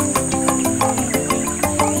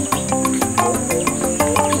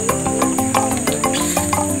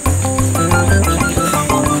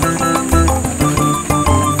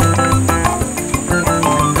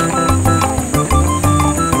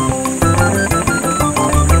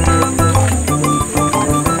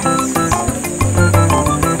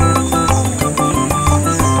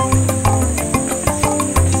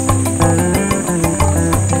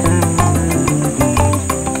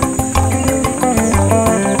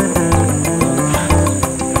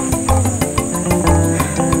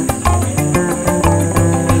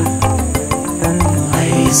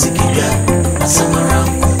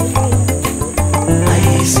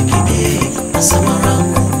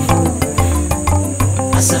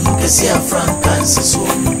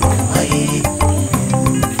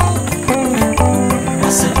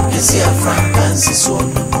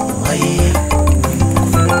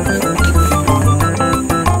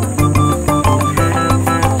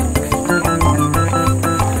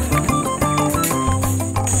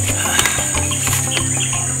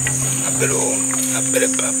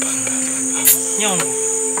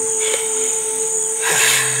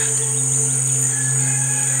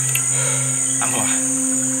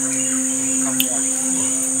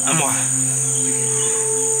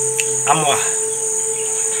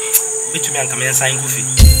Sign coffee.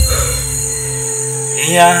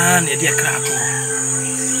 Yeah, near crack.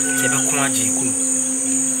 Tebaquaji,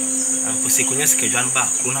 and Posicunas Kajan back,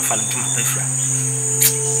 Kuna Falantum Pefra.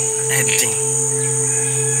 Edding.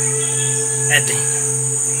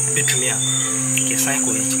 Bitumia,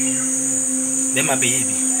 Kesanko. Then my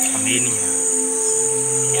baby, a mania.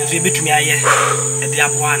 And we bitumia, a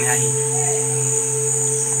diabuan.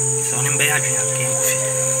 So, in Bayadria came coffee.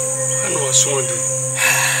 I know a sword.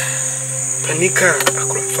 Panika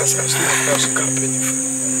akurafasa asina kwa company fa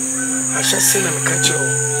asha sina mekacho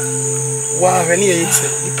wa hwani yitse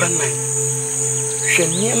nipa nan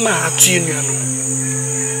hwanye ma atu enua no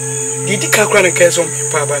didi kakra ne kae so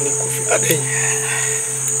mpa ba ne kofi adan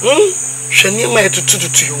hwanye ma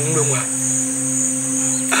etutututu yumwe mu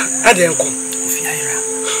adan ko kofi ayira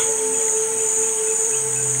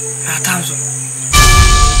atanzo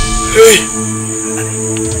hey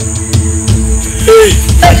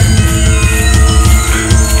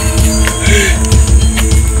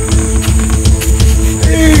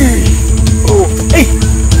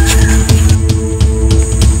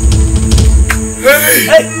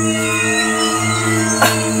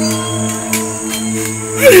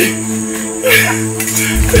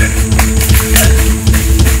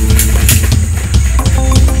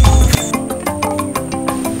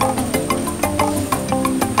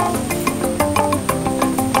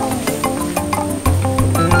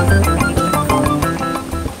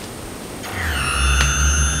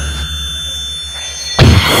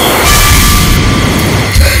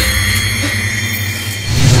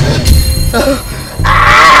Ai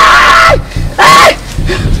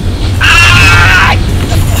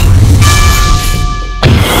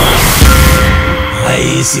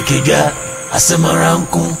Sika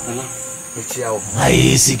asamaranku.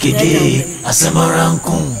 Ai Sika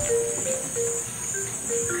asamaranku.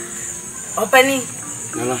 Opani.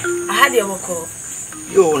 Nana. Ahadi oboko.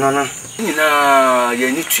 Yo nana. Nyina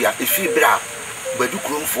ye ni tua efi bra. Badu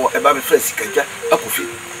kromfo eba be fra Sika akofi.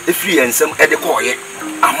 Efi yensem ede koye.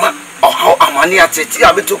 Ama ohaw amane atete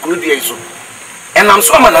abeto krobie so. Enam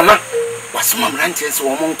so nana. Wasoma mrantie se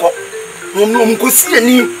wo monko. No monko si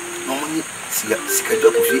ani. No monyi Sika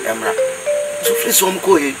akofi emra. So free so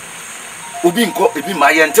monko ye. Obi nko ebi ma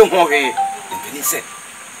ye nte ho hwe. Mpeni se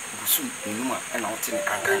busu numa na wote ne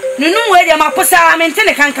kankan. Nunu we dia maposa mente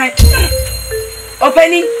ne kankan.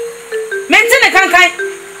 Opani. Mente ne kankan.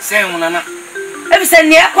 Se nana. Ebi se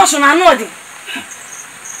ne ekoso na no odi.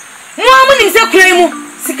 Mo amu ni se kurai mu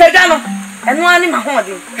Sika no. Eno ani ma ho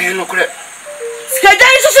odi. No kure. Sika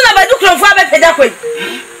isusu na badu kromfo abepeda koi.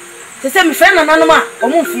 Se me fe nana no ma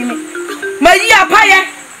omu mfi mi. Ma yi apaye.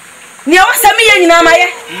 Ni awasami ye nyina ma ye.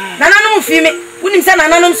 Nana no mfi mi. Unim se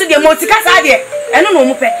nana no so de motika sa de. Eno no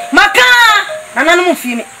mu pe. Maka nana no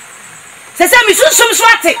mfi mi. Se me susum so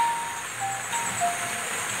ate.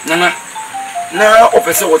 Nana. Na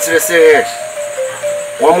opese wotere se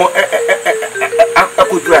womo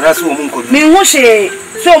akodu anaso wo munkodu. Mi hu hye.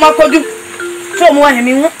 So makodu. So mo wa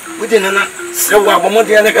mi hu. Wode nana se wo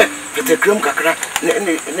abomode ya ne pete krem kakra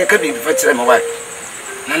ne ka bi fatere me wai.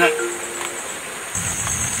 Nana.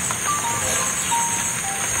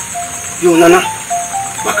 Yo nana.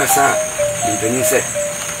 Bakasa ndeni se.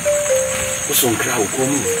 Usonkra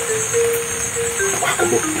ukomu.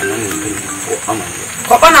 Akobo nana ndeni o amane.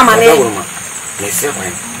 Papa na mane. Nesse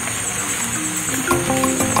vai.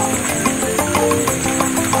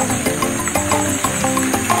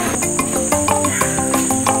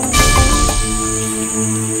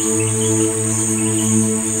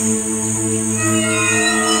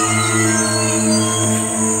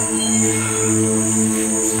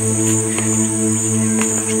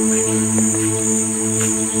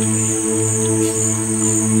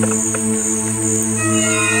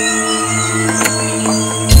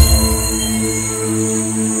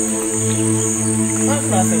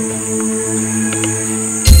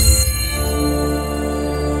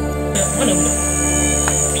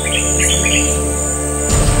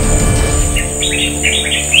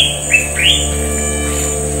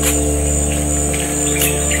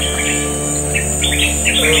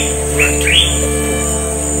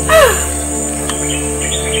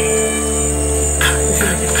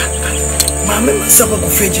 Saba ku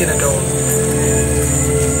feje na dawo.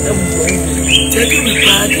 Jadi mi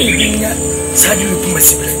pa di binya sadi mi kuma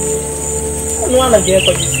sibre. No ala ge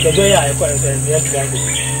ko Sika ya e ko ya tuango.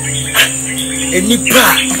 Eni pa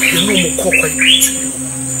enu mo kokoi.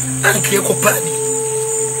 Anke ko pa ni.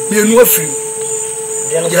 Mi enu afiri.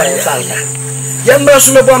 Ya no salga. Ya mbra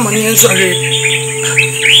so me bo amani enso re.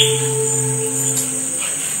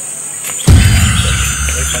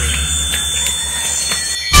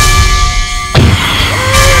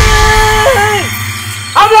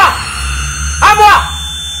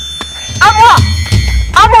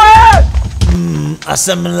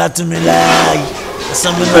 Asamla to me lie.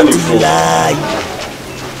 Asamla to me lie.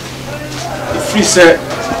 The free set,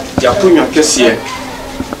 Yakunya Kessie,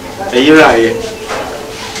 a year I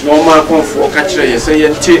no man come for catcher, yes, I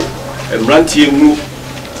ente, and ranty move.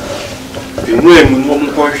 The room,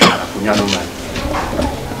 woman, young man.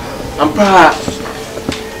 And perhaps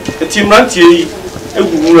a team ranty, a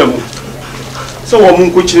woman. So,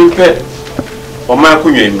 woman coaching pet or my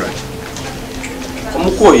Kunya.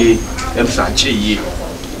 Omukoye emsache yi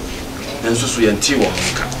enso so yenti wo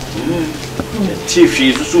nka ti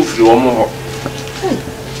fi so firi wo mo ho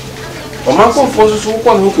o ma ko fo so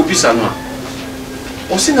ko no ko bisa no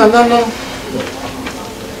o si na no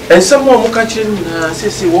ensem mo ka kire na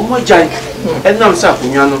sese wo mo jai enam sa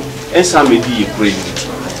akunwa no ensa medi yi kure ni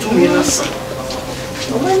tu mi na sa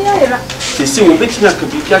o ma ni ayira sese wo beti na ka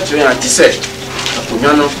bi ka kire ya ti se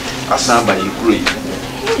akunwa no asa ba yi kure yi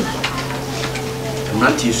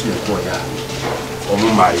Nanti is no boy, or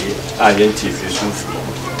my identity.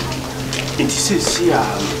 It is here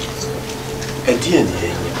a DNA.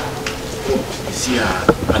 See,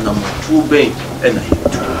 and I'm 2 bank and I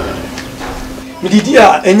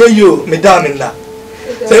Midia, and you, Madame, in that.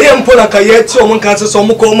 Say, I'm Polaka, someone cancer,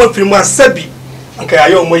 some come from my Sebi, and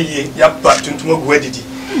Kayo Moye, Yap, to Mogwedi.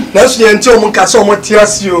 Now, she and Tom Cassomo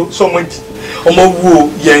tears you so much. O mo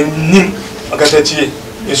woo, yen nim, Agatachi.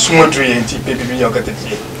 Smudry and baby, you got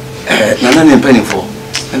it. Nana penny for.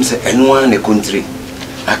 I'm saying, anyone in the country.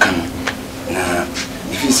 Akan, na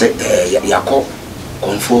ifi se yakọ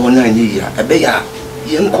konfo na nyi ya ebe ya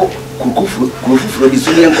yenko kukufu bi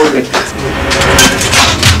so yenko be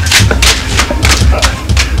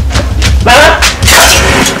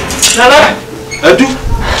Nala adu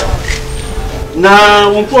na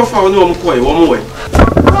won ko fa woni won ko e won we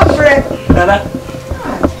Nala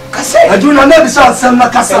kase adu na na bi so asem na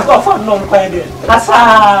kasa ko fa no ko e de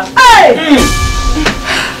kasa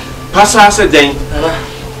pasa se den Nala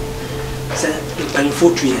se pani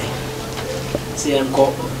fotu ye se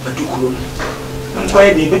enko adu kuro ko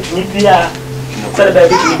e de betumi bia se da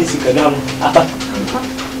betumi de Sika gam apa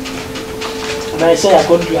na se ya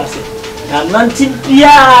kontu ase nanti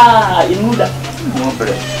dia inuda mo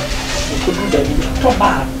bre ko du da bi to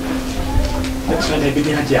ba so na bi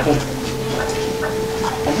dia dia ho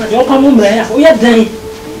o yo pa mo mre ya o ya dan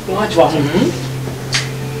o wa jwa ho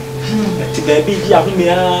ti ba bi dia ho me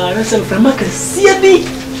a na se frama ka sia bi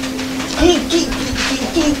ki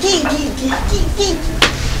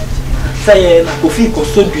sai na kofi ko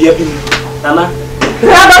so dua bi nana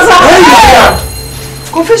rabasa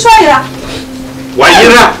kofi so ya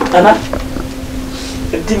wayira nana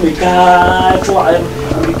dimika to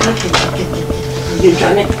mika ki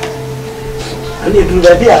jane ani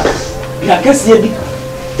duru dia ya kesi bi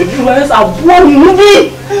duru ba sa bo mu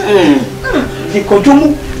bi di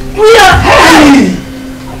kojomu ya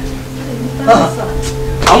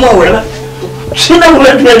ama wala shina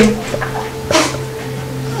wala dia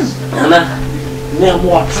nana ne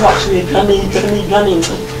mo atwa shine jane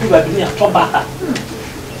ba bi ni atoba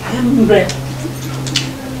embre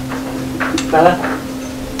nala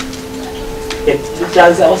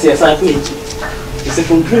chance o se sa ku echi ese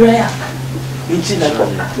fun ya inchi na ko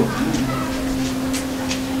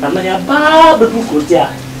nana ya ba be ku ko dia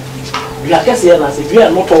bia kese ya na se bia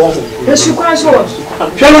no to wo e su kwa so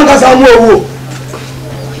hwe ka sa mu owo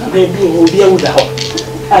na be bi o bia u da ho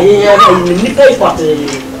aye ya ni ni kai pate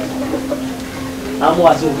amo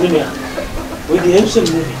aso premier we di emse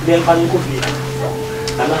mu be pa ni ko fi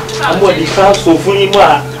nana amo di fa so fun ni mu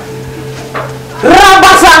a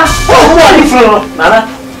rabasa mo ni fun nana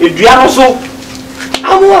edua no so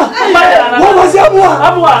amua wo ma si amua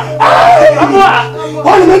o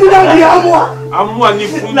ni me na dia amua ni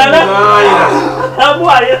fun na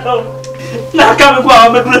amua yo na ka me kwa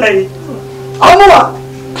me play amua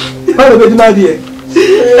yo be di ma die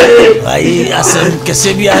ai asem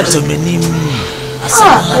kese bi atomenim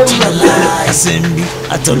asem bi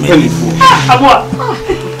atomenim amua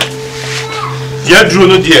dia duro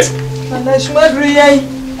no die na shmadru yai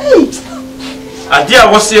ade a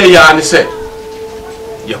wose ya ne se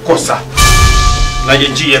ye kosa na ye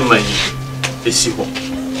ji ye man esi ho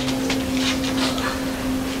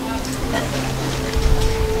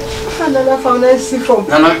na fauna si from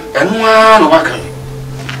nana enwa no waka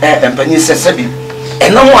empani sesebi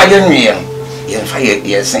ena mo aye nwie ye fa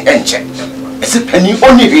ye sen enche ese pani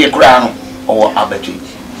oni hwe kura no owo abatu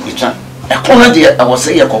itwa ekona de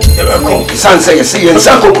awose ye ko sanse ye se ye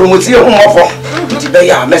nsanko promote ye ho mofo ti be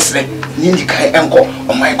ya mesre ni kai enko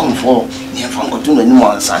o my comfort ni fa nko tu no ni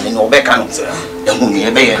mo ansane ni obeka no ehu ni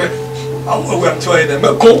ebe ye awu am to ye de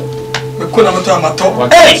meko na moto amato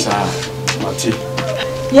mati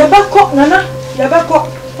ya bako nana ya bako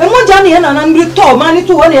e mo ja ni nana mbri to ma ni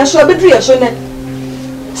to woni ya so bedru ya so ne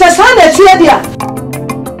se sa na tie dia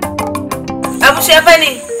abusu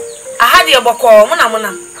afani ahadi oboko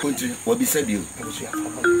muna konti obi sabi abusu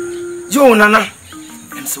afa jo nana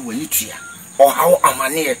em se wani tua o hawo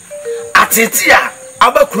amane atete a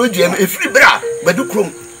abakuro duam efiri bra badu krom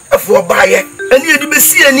efo baaye ani edi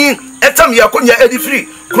besi ani etam yakonya edi free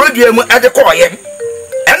kuro duam ade koye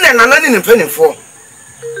enne nana ni mpanimfo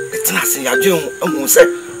etina se yadwen amu se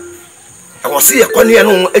awose yakone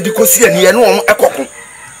no edi kosi ani no ekoko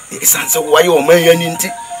esanse waye o man yani nti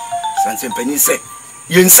sanse mpani se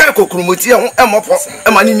yensa kokromoti ho emopo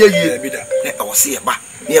emane nya yie ne awose yeba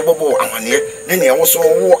ne ebobo amane ne ne wo so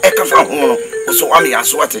wo ekafa ho no wo so am ya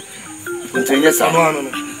so ate ntenye sa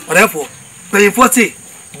no orefo pe foti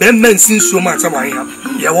be men sinsuo ma tama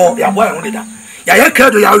ya wo ya boy ho deda ya ya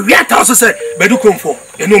kredo ya wiata so se bedu kromfo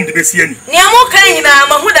enom de besi ani ne amo kan nyina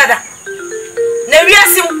mahu dada na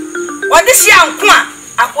wiasim wode hia nko a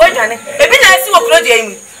akoadwane ebi na asi wo krodo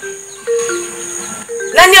yi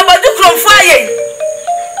na ne bedu kromfo aye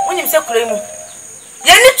wonim se kuro mu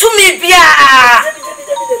ye ni tumi bia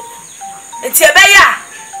enti ebeya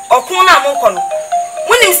okun na mo kono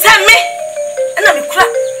wonim se me na me kura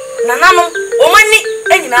nananom o mani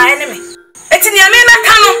enyina ene me enti ne me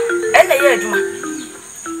meka no ene ye aduma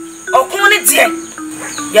okun ne die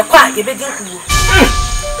ye kwa ye bedin kuwo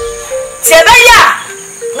ti ebeya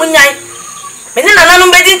munyai me ne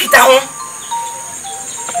nananom bedin kita ho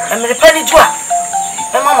repani jua.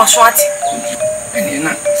 Mama swati.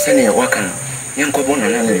 Na sene ya waka yanko bona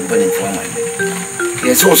na ne mbani mfo ama.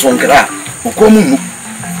 Yeso so nkra okomu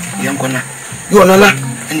yanko na. Yo na na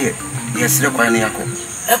ene yesire kwa ne yako.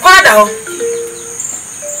 E kwa da ho.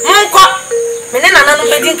 Munko mene nana no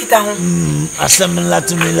bedin kita ho. Asamela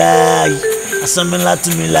to me lie. Asamela to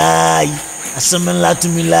me lie. Asamela to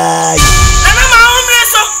me lie. Nana ma omre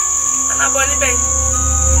so. Nana boni ben.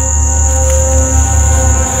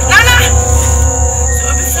 Nana. So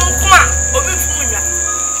obi fun kuma, obi fun nya.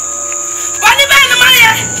 Boni ben na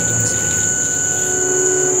maye.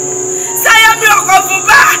 Saya mi okofu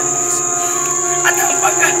ba.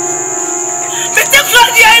 Atampaka. Mete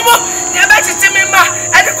Claudia imo. Ya ba chiche me ma,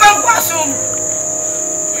 ade kwa nkwaso mu.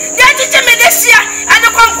 Ya chiche me desia, ade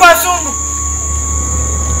kwa nkwaso mu.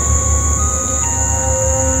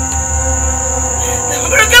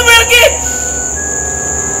 Burke.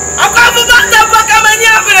 Akwa bubata paka mani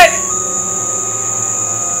abre.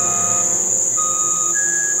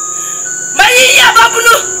 Mayi ya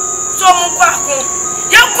babulu. So mu kwa ko.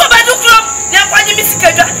 Ya kwa badukro, ya kwa ni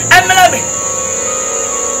misikadwa, emlame.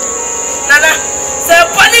 Nana, se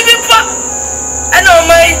poni bipo. Ana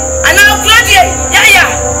mai, ana Claudia, ya.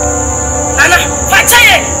 Nana,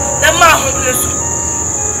 fachaye, na ma humleso.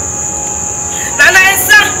 Nana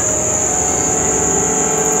esa.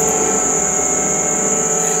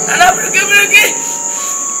 Nana burke.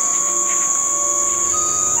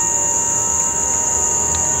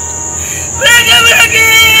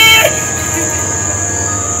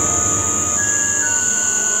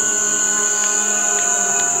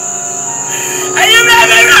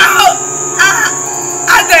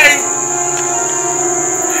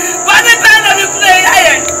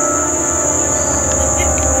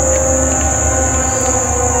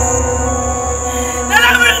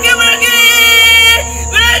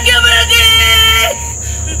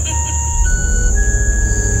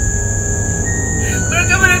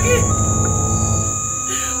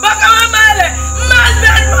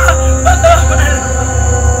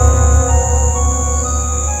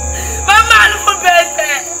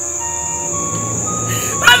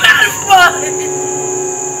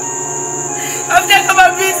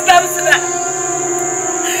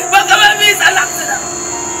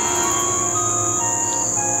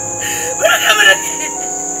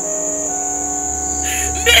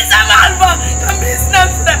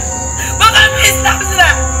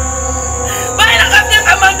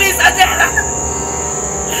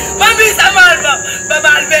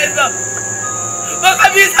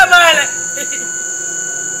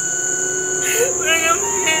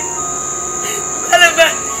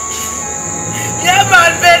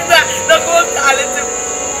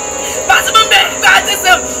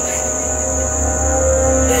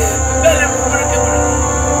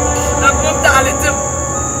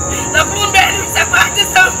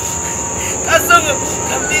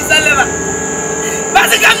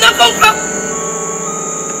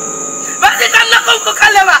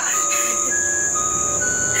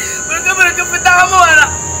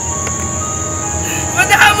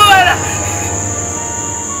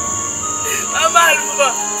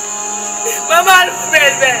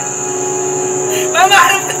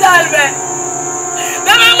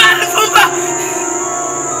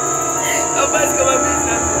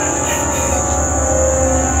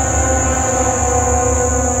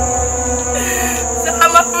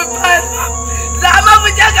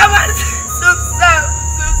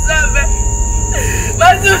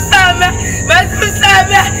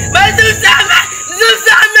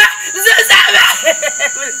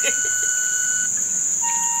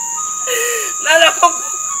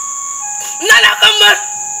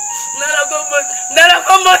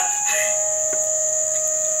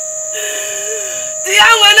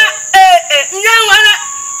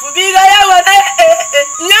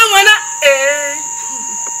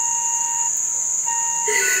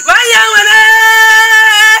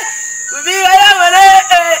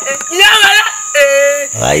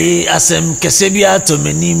 Asem kesebia to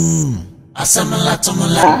menim asamla to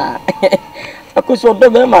mala akoso do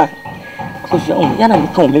be ma akoso yana mi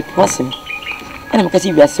kan me kwasem ana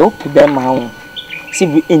makasi bia se opu be ma ho si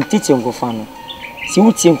bu entiti ngofa no si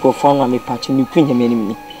wuti ngofa no me pacho ni kunya menim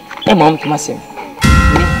ni e ma mtuma sem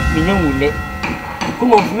mi nyamule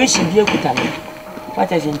kuma information bia kuta me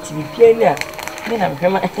pacha je ntibi bia ni a me na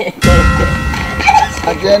mhema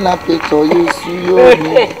agena peto yesu yo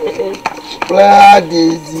ni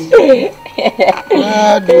Daddy.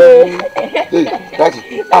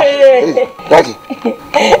 Hey,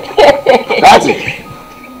 Daddy.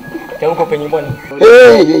 Tem companhia boa.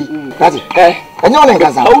 Hey, Daddy. Anyo na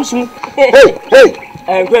nkasa. Awusu.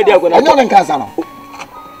 Hey. Nkwe dia gona. Anyo na nkasa no.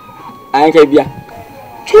 I can be a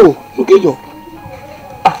Cho, look at you.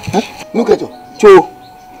 Look at you. Cho.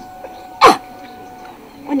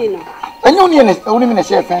 I know only in a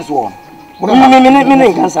share fence one.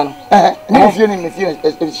 Meaning cancer. No feeling if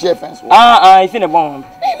share fence. I think a bomb.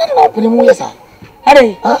 Hey,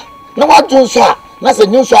 no what to say. That's a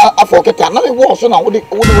new show. I forget that. Now we walk so now. What the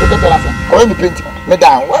or any paint?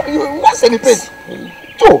 Madam, what do you what's any paint?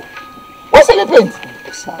 Cho, what's any paint?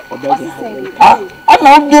 I'm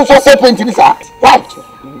not doing so painting this. Why?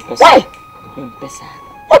 Why?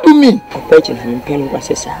 What do you mean? Painting him pen was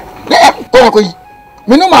a sir.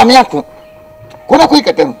 Me no mama yako. Kuna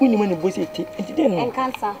kuika tena. Uni mwana bosi eti deno.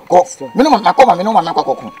 Enkansa. Ko. Me no mama kwa me no mama kwa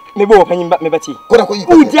ko. Me bo panyi me bati. Kuna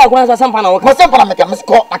kuika. Udi akwa sa sampa na wo. Ma sampa na me ka me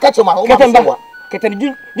ko akacho ma wo. Ketemba.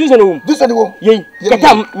 Ketem juzo no wo. Juzo no wo. Yei.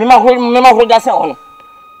 Ketam me ma ho da se ono.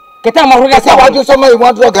 Ketam ma ho da se. Wa ju so ma e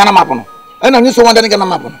wa do Ghana map no. E na nyu so wanda ni Ghana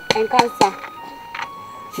map no. Enkansa.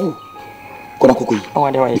 Fu. Kuna kuku yi.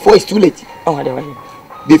 Oh, there. Before it's too late. Oh, there.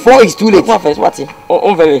 Before it's too late. What first what?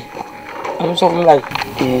 On very. I'm something like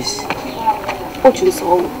yes. What you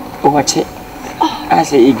saw? Watch it. I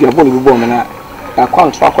say you go to go na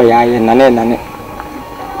contract ko ya na ne.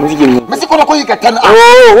 Movie game. Me se kono ko yi ka tan.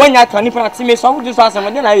 Oh, when you turn for team so do so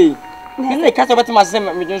asem na yi. Me ka so betima se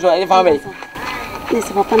me do so e fa me. Ni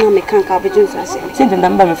se papa na me kan ka be do so asem. Send them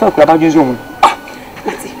number me fa ko ba do so mu.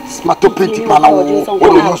 Smato pretty man o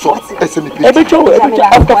no so esemi pretty. E be cho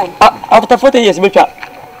after 40 years be cho.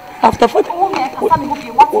 After 40. Oh,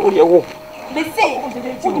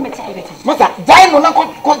 Masa, jai no na ko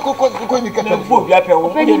ni ka tan. Bo bia pe wo.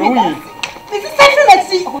 This is something let's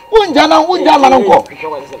see. Unja na nko.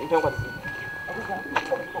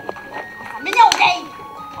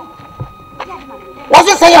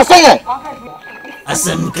 What's it say?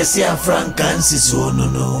 Asem kesi Africains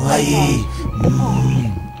no aye.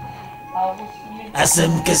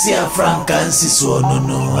 Asem kesi Africains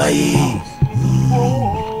no aye.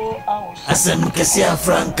 Asem kesi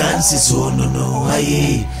Africains no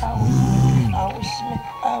aye.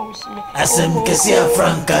 Asem kesi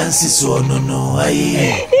Africains no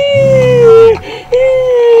aye.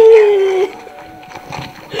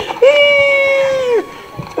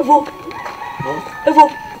 Evo.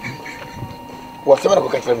 What's the matter?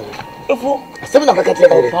 Evo. Asem na ka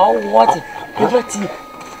tell me. What? Private.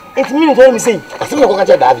 It means what I'm saying. Asem na ko ka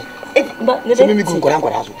tell Davi. But ne me ku nkora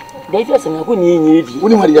nkora so. They feel some go ni di.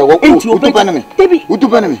 Woni hori ya wo. Utu pa na me.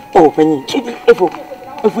 Oh, penny. Evo.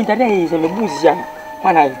 Evo internet is me buzi ya.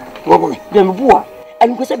 Mana wo ko me. Dem buwa.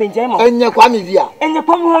 Ani ko se be nje ma. Enya kwa me bia. Enya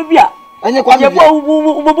kwa me bia. Enya kwa me bia. Ya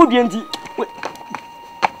bo di enti.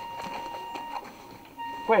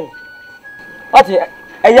 Wait. What?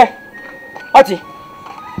 Eye. What?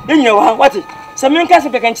 Enya wa what? Some men can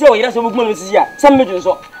say can chill you so mugmo no sia. Some me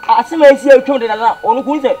so. Asema esi atwom de na onu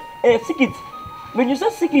kun say secret. When you say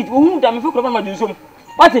secret, who da me fo ma do so.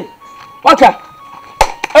 What? Waka.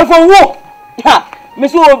 E fo wo. Ha. Me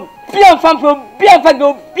so bien fam pro bien fa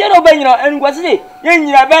go bien oba nyina en kwase ye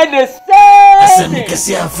nyina be de say. Asem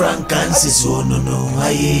kesi Africains no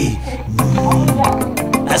aye.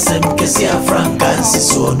 Asem kesi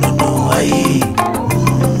Africains no aye.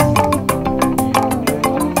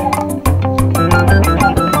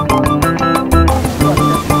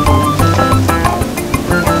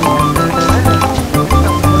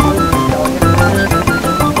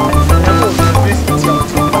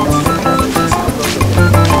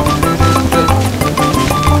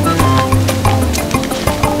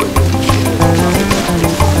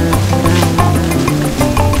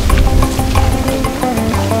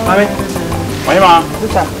 Ma.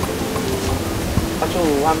 Luta. Acho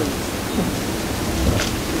wame.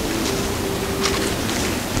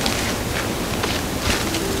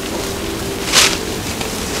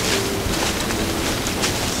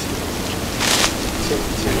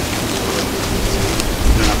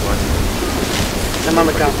 Na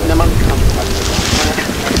mama kam.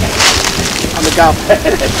 Amegap.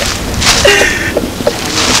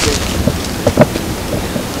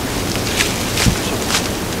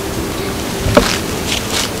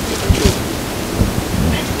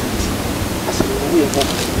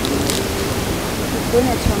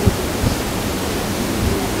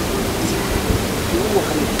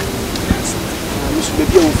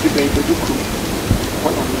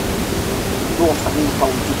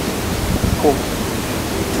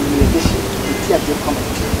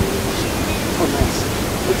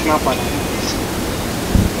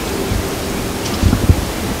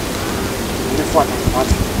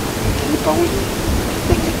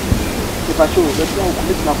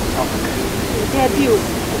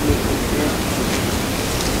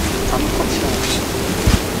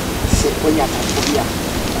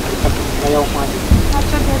 na yɛ ho ade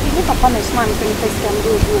acho que ele papa na smart tem que estar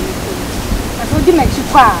do mas o de mexe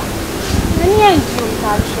qua nem é isso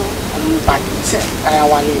tá show ba sɛ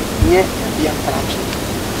ayawale nyɛ bia mparato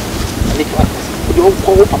ale ka o de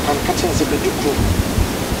ko wo papa ka kyɛn sɛ bɛdu kuro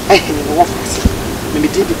ɛhene no wɔ fase me me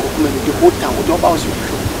de ko kuma me de ho ta o de ba o so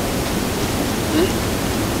hwɛ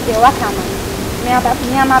eu acama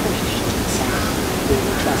minha mãe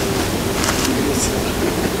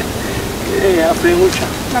a frente mucha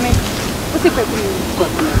mami você foi comigo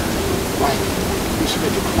vai isso vai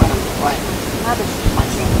de como vai nada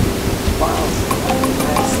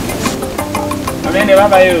Mami, ne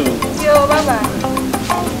baba yo. Yo, baba.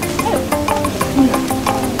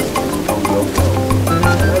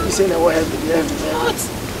 Eu sei não é what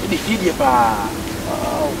The feed pa.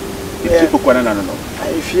 The people kwana na no.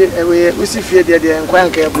 I fear we see fear there and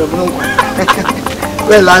kwan ka blom no kwan.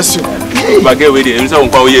 Well last you. Bagay we dey nso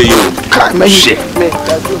nkwa oye yo. Ka me shit. Me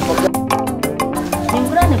that do for.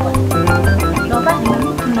 Ngura ne kwa. No ba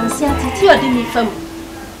ni na si atiti odi mi fam.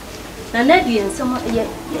 Na na di ensem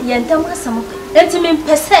ye ntam asam ko. Enti me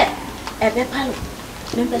pese e be palo.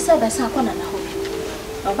 Me pese be sa kwa na na ho.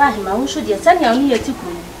 No ba hi ma wo so de sane ya no ye ti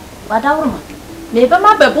kuro. Wadawroma. Me be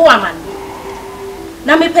ma bebo aman.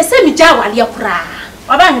 Na me pese mi ja wale kura.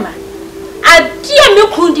 Oba hi ma. Adia me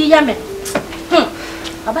kundi ya me.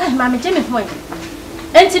 Oba hi ma me je me ho.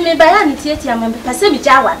 Enti me ba ya ni tietia me pese mi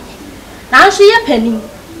ja wale. Na nso ye panin.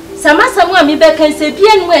 Sama samu a me be kan se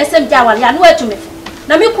bia nu esem ja wale anu atumi.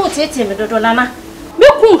 Na me ku tietia me dodo nana. Me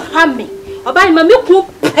ku ha me. Oba hi ma me ku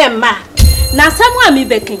pema. Na samu a me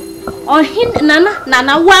be kan. Ohin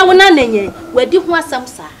nana wa wona nanyen wadi ho asam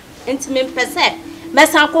sa. Enti me pese me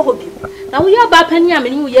san ko hobi. Na wo ye ba pani a me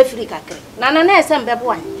ni wo ye firi kakre. Nana na esem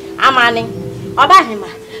bebo an. Amane. Oba hi ma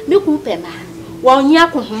me ku pema. Wo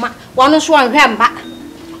nya ko homa. Wo no so anhwe mba.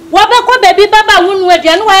 Wo be ko baby baba wonu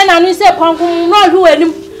aduane wa na no se kwankun no hwe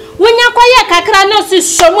wanim. Wo nya ko ye kakra na so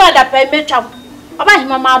somu adapa metwa. Oba hi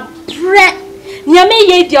ma bre. Nya me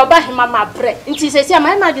ye di oba hi ma bre. Nti sesi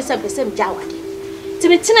ama ma je se besem jawade.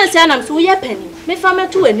 Tibitina sia nam so ye pani. Me fa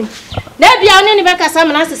meto anim. Na bia one ni be kasa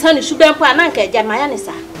me na sesa ne suban po ana nka agya maya ne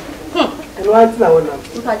sa. Eno anti na wona.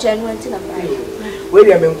 Mpa cha eno anti na ba. We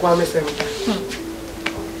dia me nkwa me sem.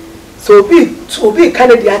 So bi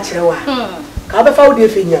Canada a kire wa. Ka be fa wo de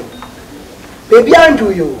fenyam. Baby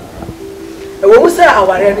andu yo. E wo musa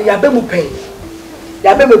aware no ya be mu pen.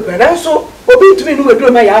 Ya be mu pen na so obi ntumi nu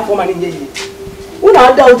weduro ma ya afọ ma ne nyeyi. Una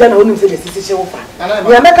ada oja na onu se de sisi che wo fa.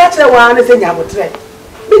 Ya me ka kire wa na se nya botre.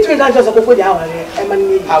 Bitumi ka jo so ko di aware e ma ne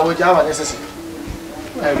nyeyi. Awoja aware sese.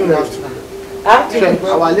 Good afternoon.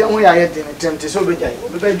 Awale on ya yet temte so be jai.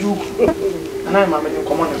 Be be ju. Ana ma me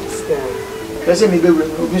nkomo na. Pese mi be we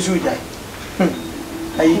obi su jai.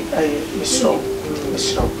 Ai misro.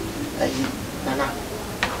 Ai nana.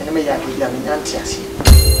 Ene me ya bi ya me nyanti ase.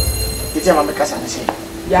 Iti ma me kasa na se.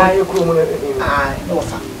 Ya e kuro mu na. Ah, no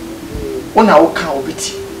fa. Ona wo ka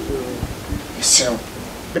obiti. Misro.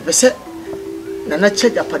 Be pese nana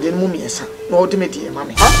che japade no mu miensa. Na wo de me die ma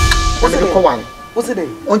me. Wo me ko wan. What's it?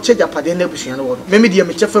 On check japade na busuan no wo. Me die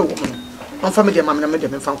me chefa wo no. On fa me die ma me na me de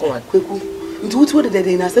me fa ko wan. Kweku. Nti wutu de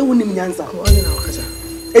de na se wonim nyansa. Wani na wakasa.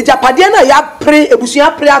 Ejapade na ya pre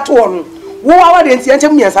ebusuan pre ato no. Wo wa de ntia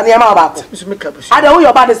nchem nyansa na ya ma ba ko. Misu me ka busuan. Ada wo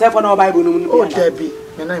your body self na Bible no mu. Oh Debbie,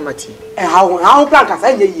 na mati. How plan ka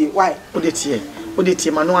sa nye yi. Why? Wo de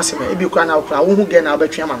tie ma no asema e bi kura na kura wo hu ge na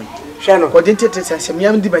obetwe ma me. Hwe no. Ko de tete se me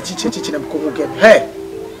am di ba chichi na ko hu ge. Hey.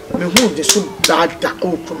 Me hu de so dada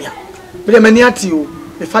o tumia. Me mani ati o.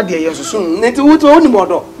 Me fa de ye so so. Nti wutu oni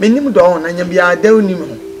modo. Me nim do na nya bia da oni me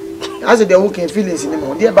ho. As the working feelings in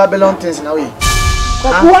me. Dear Babylon things now.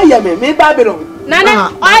 Ko wa ye me Babylon. Nana,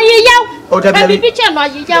 oyi yaw. O da bi picture no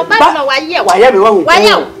oyi yaw. Babylon wa ye. Wa ye me wa hu. Wa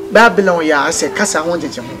yaw. Babylon ya ase kasa ho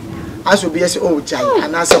jeje ho. Aso bi ase o jai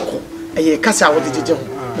anase ko. Eye kasa ho jeje ho.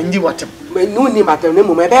 Me ndi watem. Me nu ni matem ne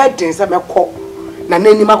mu me be den se me ko. Na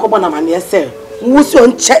nani makobo na mane ese. Wo so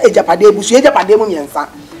nche ejapade ebusu ejapade mu miensa.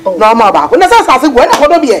 Na ma ba ko na sa se go na ko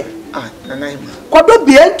do bi Ah, nana ima. Kodo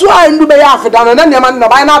bi entu a ndu be ya afeda no na nema no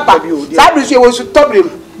ba na ba. Sa bi so e wo su tobrim.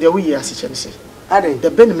 De wo yi ase chem se. Ade. De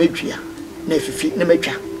be na medua na fifi na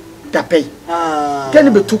medwa. Da pay.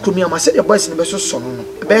 Can be too crummy ama say the boys in be so so no.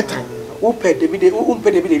 Be time. Wo pe de bi de wo pe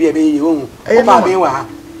de bi de bi e ye wo. O ba be wa.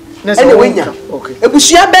 Na se wo nya. Okay.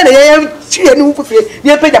 Ebusua be na ye twie ni wo fufie.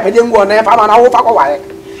 Ni e pe japade ngo na ye fa na wo fa ko ware.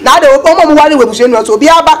 Na de o mo wale we busua no so bi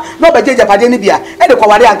aba na obaje japade ni bia. E de ko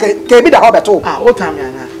ware an ke bi da ho beto. Ah, o time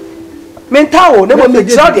ana. Mentao ne mo me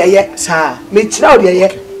chira de ye. Sa. Me chira de ye.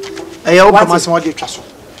 Eye o kama se wo de twa so.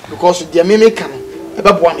 Because the me kan e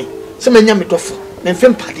be boa me. Se menya me dofo. Me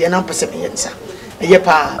mfem pade na mpese me yensa. Eye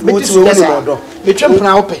pa me ti so no do. Me twem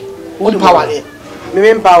pra wo pe. Who power there?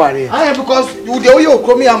 Me power there. Ah, because you the way you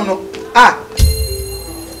come here, no. Ah.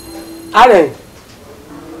 Are.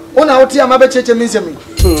 Ona oti amabe cheche mi nsemi.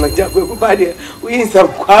 Jakwe ku ba de. We nsam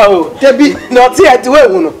kwa o. Tebi no ti ati we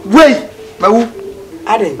hu no. Wey, mawu.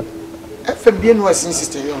 Are. Efe bie no asin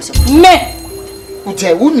sister yo nsem. Me.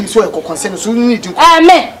 Uche, wo nim so e ko concern so ni di.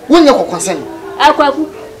 Me. Wo nye ko concern. Akwaku.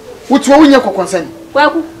 Uche wo nye ko concern.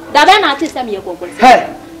 Kwaku. Da be na ati sam ye ko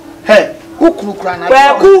concern. Hey. Wo kuru na.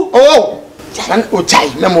 Kwaku. Oh. San o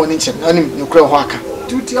chai na mo ni nchem na ni kura ho aka.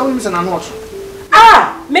 Tuti ya wo nim se na no oso.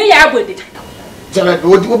 Ah, me ya agodi. Jara do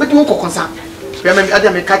obedi wo ko concern. Be me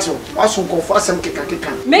ade me catch you. Waso ko fo asem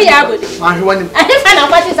keka. Me ya agodi. Ma hwe wanim. Fa na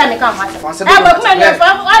kwati sa me ka ho ata. Kwaku me no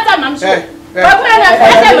fa ata mam so. Kwaku me no fa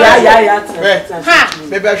ata. Ya. Ha,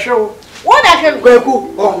 me be hwe. Wo da hwe.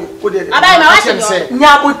 Kwaku. Oh, ko de. Abai ma wati no.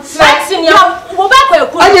 Nyabuti. Wo ba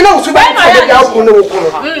kwaku. Anye na usuba de bia wo ne wo ko.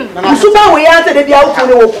 Usuba wo ya te de bia wo ko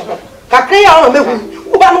ne wo ko. Kakra ya o mehu.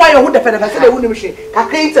 Wo ba no wa yo hu de fe se de wo nim hwe.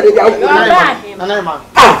 Kakra te de bia wo ko. Nana ma.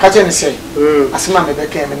 Ah, ka je ne sei. Asema me be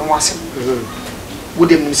ka me no wasem. Wo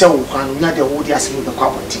de nim se wo kwa no nya de wo di asem be kwa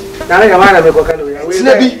bonti. Nana ga ma na me ko ka no ya.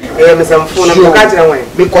 Sinabi. Me samfo na me ka kire wan.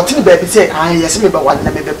 Me kotini ba bi se ah yes me ba wa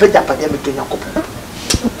na me be pagya pade me to nyakopo.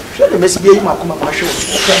 Hwe me se bi yi ma kuma ma hwe.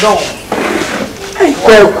 Kedon.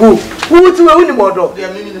 Kwaku. Wuti we uni modo.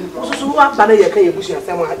 Susu wa ba na ye kan ye busu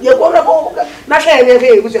asem ha. Ye ko na ko na hwe ye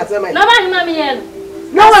kan ye busu asem ha. Na ba ni ma me ye no.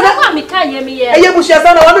 Na wa na ko mi kan ye me ye. Ye busu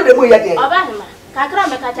asem na wa no de mo ye de. Oba ni ma. Kakra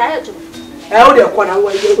me ka cha ye tu. O de ko na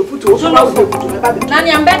wa ye futu o so wa futu me ba bi. Na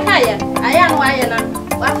ni ambe ka ye. Aya no aye na.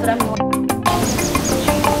 Wa fra me.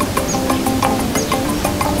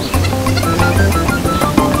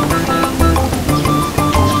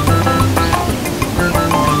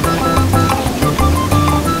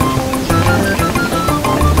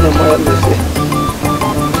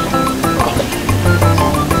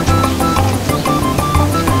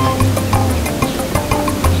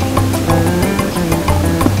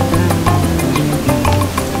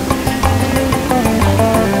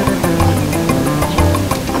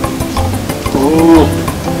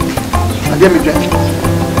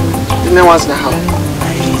 Once in a house.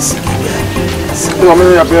 You want me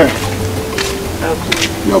to be here?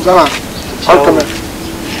 No, come on. I'll come in.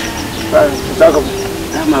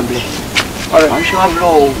 I'm a blade. I'm sure I've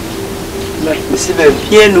low. Mr.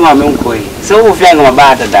 Here, no, I'm going. So, we're flying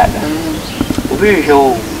about that. We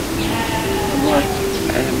show.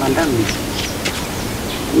 Madame,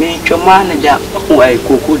 make your manager who I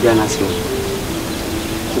could answer.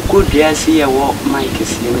 Who could you see a walk, Mike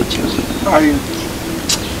is in the chair?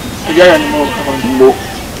 No,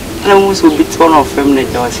 I was a bit on of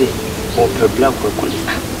feminine dorsey or per black or collie.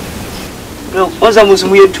 No, once I was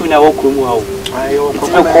weird to now. I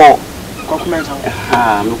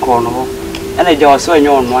call and I just saw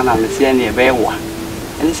you on one and see any bear one.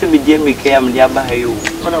 And it's a bit Jimmy came nearby you.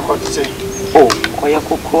 What I got to say? Oh,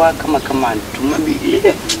 Koyako, come a command to maybe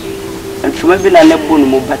and to maybe I never bone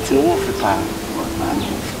more but in Wolf.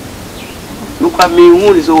 Look at me,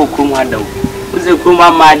 who is all Kumawood. Who's a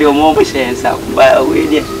Kuma Madi or more chance out by a way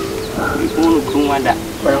there? Who Kumada?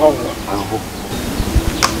 My home.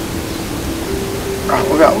 I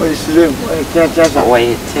got ways to live. I can't just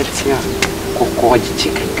away. Cocoa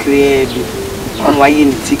chicken created. On why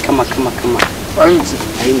you see come. I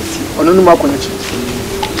see. On no more connection.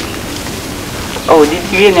 Oh, did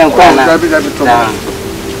you know?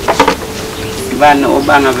 Ivan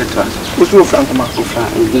Obana Vetra. Who's your friend? To my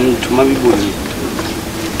boy.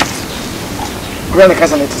 Grand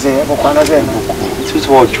cousin to say, it was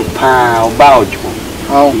what you about you.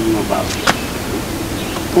 How about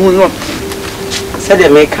who not? Said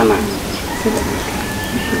American.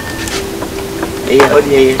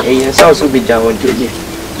 A sauce will be down to you.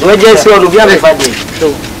 No, just all of your body. So,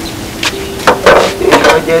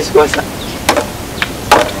 just was.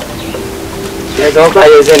 There's all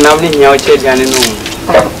players and nothing in your children.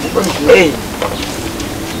 Hey,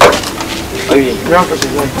 oh, yeah.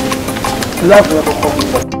 Love no.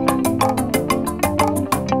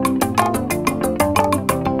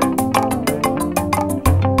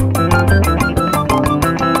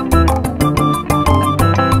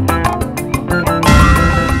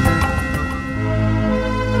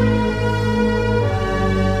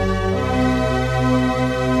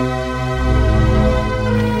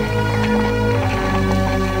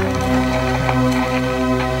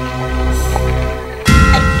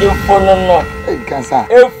 Cancer.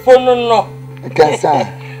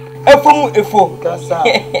 Efo. Cancer.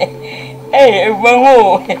 Hey,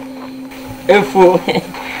 Ewango. Efo.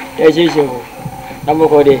 Ejijo.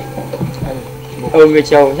 Namokode. Oh,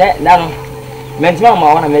 Michel. Now, mentima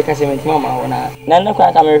ma wana make say mentima ma wana na na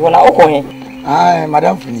kwa ka me na okọ he ah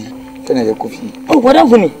madam funi tena ye kofi oh madam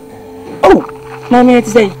funi oh na me ti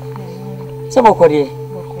say se bokore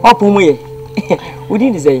opo mu ye udi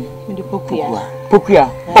ni say ndi pokua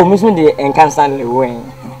oh me so de enkansan le wen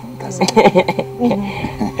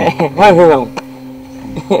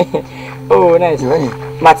oh nice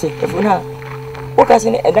mati efuna o ka se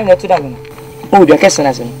ni edan etu da me oh dia kese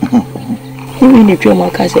na se ni ni twa ma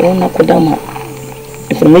ka se wona koda ma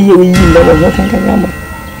efe me ye wi na mo kan kan ma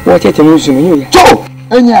wo tete mu su ni cho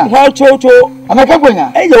enya ha cho amaka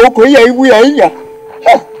kwenya eya wo ko ya ibu ya enya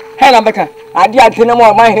ha na beka adi atene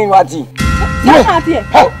mo ma hin wati na ati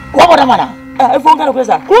wo boda mana efo kan ko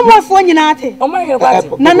sa ko mo fo nyina ati o ma hin wati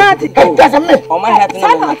na na ati ta se me o ma hin ati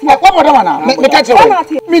na wo boda mana me ka che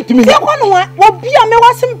me timi se ko no wa wo bia me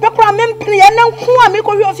wasim pe kra me mpene ye na nku a me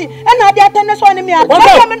ko hwe ofi e na adi atene so ne me a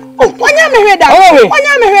onya me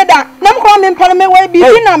hweda na mkra me mpane me wa bi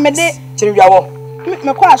na me de chiri wiawo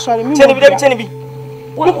me ko asori me cheni bi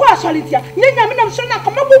me ko asori tia nyanya me na so na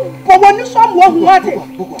kama bo woni so mo hu ate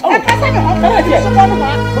e ka se me ho ka tia so no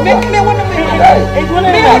ma me wona me e wona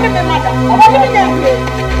me mada o me nya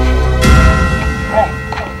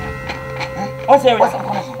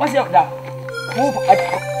what's da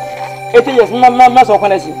ete yes ma so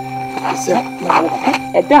kwana si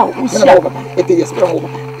eda usia ete yes pro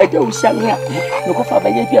eda usia me no ko fa ba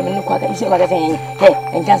ye bia me no kwa ka isi ma ka sen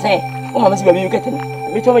enka sen o ma si ba bi ukete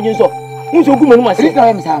me to ma jinso unso gu manu ma se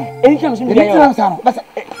ita mi san enka mi so bi ya ita san basa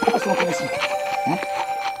ko so ko si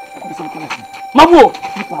mabu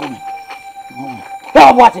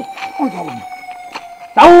ta wati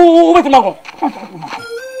ta u beti mako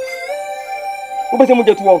u beti mu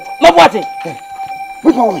de tuwo mabu wati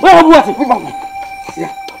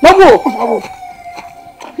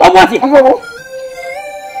mabu wati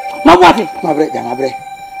Mabuati.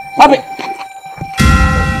 Mabre.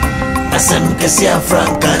 Asem kasi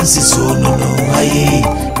African si sono no aye.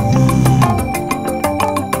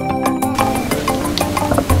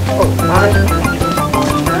 Sorry.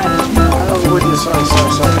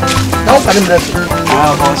 Now can you bless me?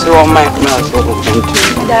 So on my mouth so go.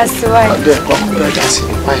 That's why. That's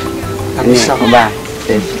why. I'm sorry ba.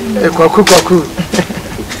 Kwaku.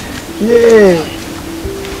 Yeah.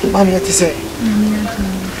 Mami ati say.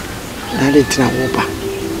 Na le tina wo ba.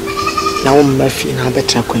 Na wo mma fi na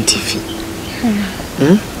betra kwantifi.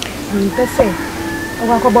 Mpese.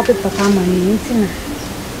 Owa ko bo papa ma ni ntina.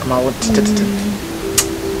 Ma wo tete.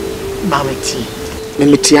 Mami ti.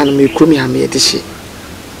 Me ti anu me kromi ha me de hye.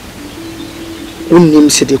 Unnim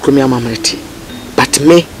se de kromi amamreti. But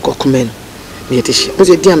me kokumen me de hye. Wo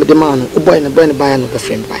se di am de ma no, o boy na boy na buy no be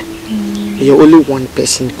friend buy. You're only one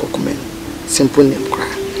person kokumen. Simple name kra.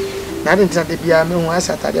 Na de ntina de bia me hu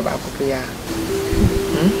Asante ba akopɛ ya.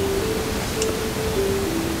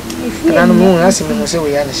 Kana mo hu asime mo se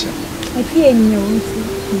we ya ne hye. Efi enyo nti.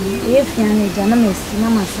 E fi an eja na mesi na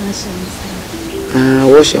masan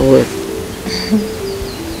wo hye wo.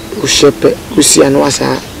 Wo shepe, wo si anu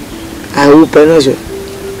asa. Wo pe no so.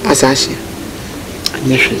 Asa hye.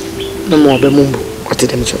 Anyehwe. Na mo obe mumbu. Ote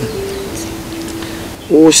dem cho.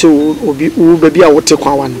 Wo se obi wo baby a wote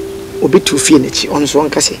kwa wa no. Obi tu fie n'echi on so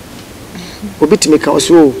nkase. Obi timi ka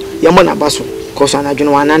so yemo na baso. Ko so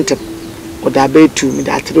anadwene wa nantem. Oda be tu mi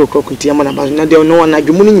da 3 o'clock nti yemo na baso. Na de no na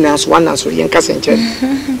dwemu ni nyina so wa na so yen kase nche.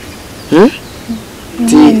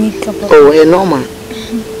 Ti oh e normal.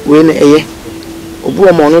 We na eye. Obu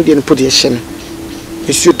o mo no de no podi ehye no.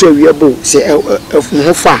 Esu to wi abo se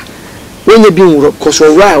ho fa. Wenye bi nwuro ko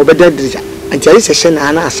so wura obeda dirija. Anti ayi se hye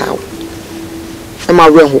na na asawo. Ma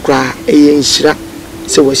wura ho kra eye nhira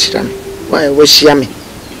se wo hira me. Wa wo hia me.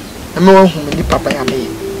 Me wo hu me ni papa ya me.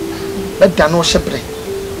 Beda no hyebre.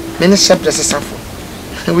 Me ne hyebre se safo.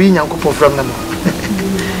 We nyankopon from na no.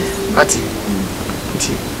 Ati.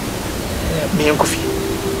 Nti. Me enkofi.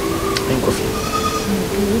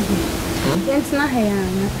 Yentina haya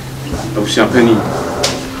na. Champagne.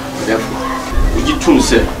 Therefore, we tun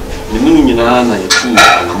say, the new nyina na yetu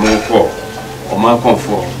na mo ko. O ma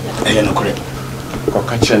konfo. Eye no kore. Ko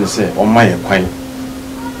ka chen say o ma ye kwan.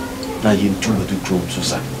 Na yentu bedu drum so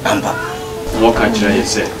sa. Amba. Mo ka kire ye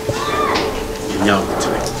say. Nya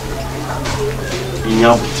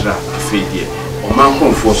butra fedie. O ma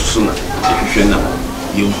konfo so na ehwehwe na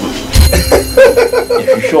yenhu.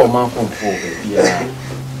 Ehwehwe o ma konfo be bia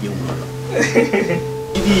yenhu.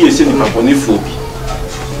 Idi ye se ni papa ni fobi.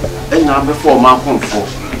 Ena before ma konfo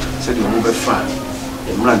se de mo be fa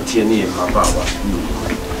e mrantie ne e papa wa.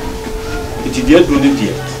 Iti dia do de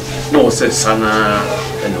dia. No se sana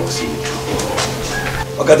ena o se tu.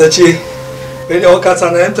 Okatachi. When you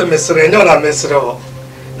okata na ento mesre nyo na mesre ho.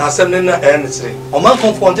 na asem na ensere o man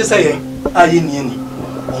confront say yen aye ni ani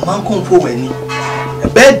o man confront wani e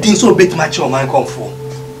bed din so bet match o man confront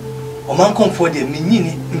de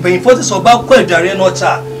menini mpanyimfo so ba kwa adware no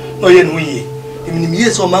cha no ye no yi emini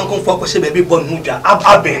ye so man confront ko she baby bon hu dwa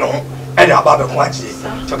aben no e de aba be ko agie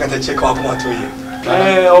to kata check up mo to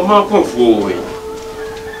ye o man confront we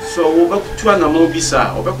so wo ba tu ana mo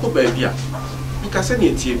bisa o be ko ba bia nka se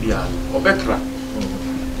ne tie bia o be kra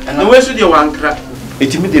na we so de wankra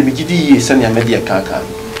etimi de migidi ye se ne amede kaka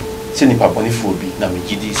se ni papa ni fobi na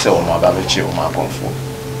migidi se o ma ba be che o ma confront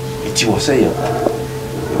eti wo se ye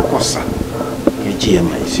kosa ye je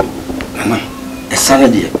ma isi ana esare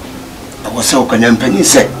de awo se o kan empani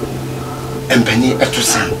se empani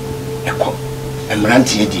etosan eko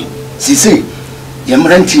emrantie di sisi ye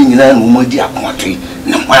mrantie nyina no mo di Akan Twi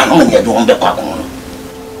na kwa no ne do on be kwa kon no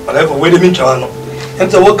ala fo we de min twa no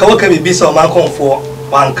enta wo ka bibi se o man konfo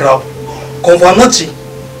wan kra konfo no chi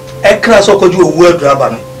e kra so ko ju owu aduraba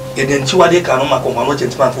no ye de nchi wade ka no ma konfo no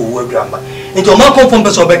chentima fo owu aduraba enta o man konfo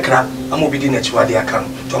be so be kra am obi di na chi wade aka no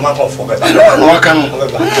to man konfo be ba no aka no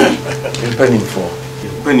empani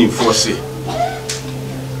fo se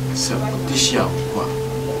dishia kwa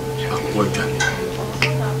akwa dwane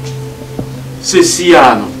se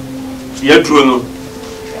siano ye duro no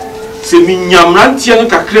se minyamrantie no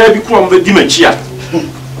kakra bi ko mbe di machia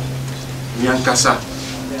nyankasa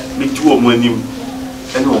metu o manim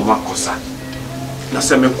ene o makosa na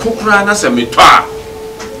se me kokura na se me to a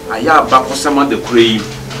aya ba kosama de kure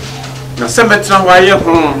na se me tra wa ye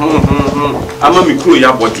ama mi kuro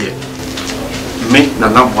ya bode me na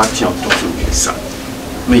na boatia to so bisa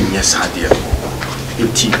me nya sade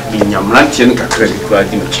eti minyamrantie no kakra bi ko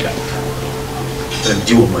adi machia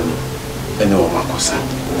di o mani ene o makosa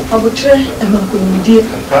abutre e man ko nimdie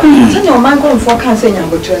sanya o man ko mfo kan sanya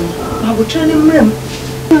abutre ni mrem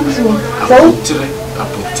abutre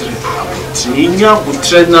nya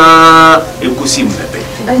abutre na ekosi mbebe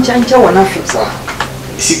ancha wana fiksa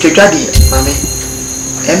sikekade mame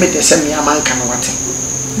emete se me aman kan wate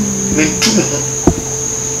me tu me ho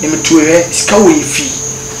ni me tu e ska wo ifi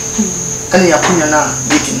ani yakunya na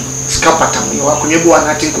beti ska patam yo akunye bo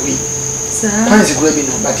na tinko bi kwan se gura bi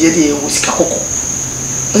no but ye de wo sika kokko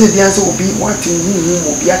ele bia se obi wati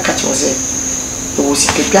hu obi aka che ose wo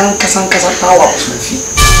sika bia kasa tawa ko fi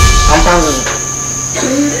ampanzo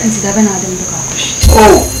anti da bana adam do ka koshi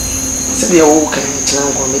oh se bia wo kan china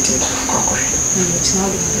ko meeting ko koshi china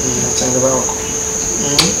ba ko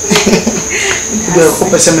do ko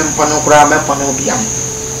pese me mpano kura me pano bia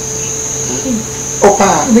opa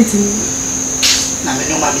meeting na me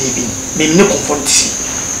no ma be me ne confront si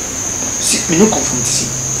me no confront si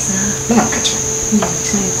na kacho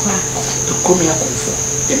to come ya confront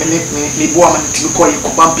e me bo ama ti ko yi ko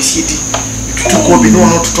bam pisieti tutu ko bi no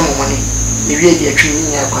no tutu mo mani e wie di atwi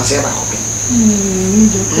ni ya kwanse ba ko be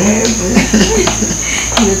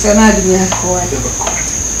ni tsana di ya ko wa de ba ko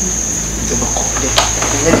de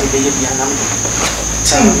ne de ye bi anam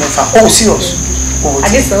tsana me fa oh serious oh I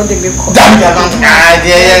guess so de me ko da ya ba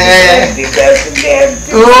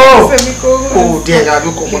oh de ga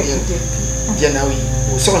do ko mo de na wi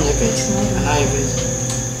o so nya pe na ye pe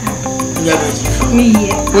nya be mi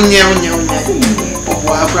ye unya o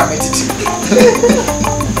bo afra metiti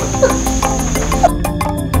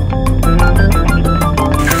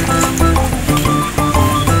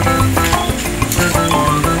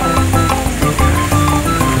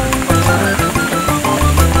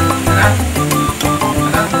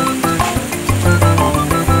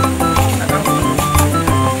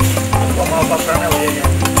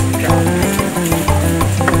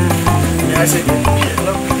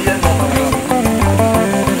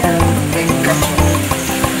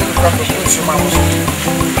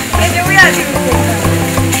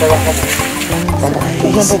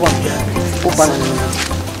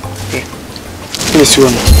This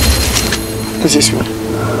one.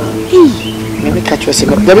 Let me catch you a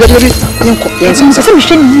second. Hey,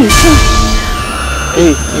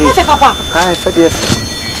 Papa. Hi, Fadi.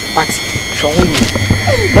 But, show me.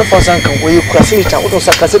 No for Zanka, where you cross it out of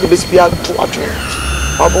Saka, the best beer to watch.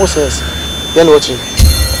 Our boss says, then watching.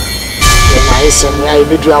 I said, I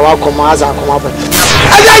made you our commands and come up.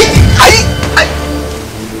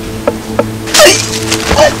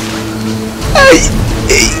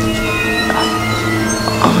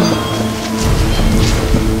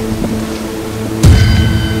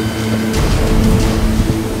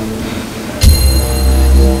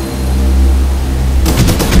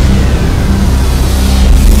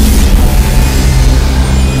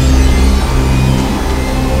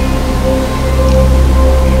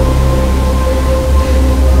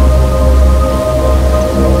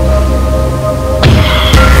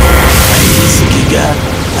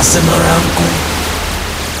 asemaranku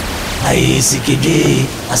ayi sikede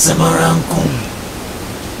asemaranku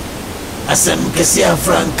asem kesi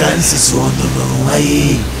afrankansi sonono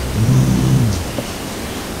ayi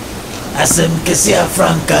asem kesi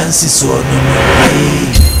afrankansi sonono ayi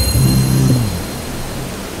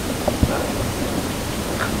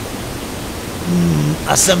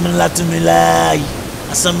asem latumilai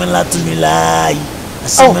asem latumilai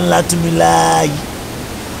asem latumilai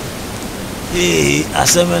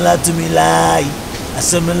asemela to me lie,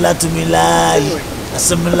 asemela to me lie,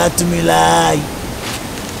 asemela to me lie.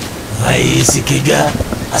 Ai sikija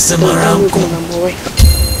asemaranku.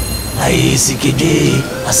 Ai sikije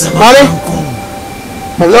asemaranku.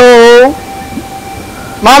 Hello.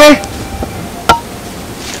 Mommy.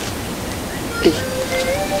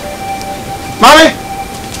 Mommy.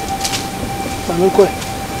 Mommy ko.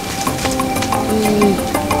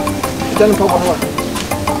 Jangan papa.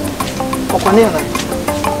 Okwane na.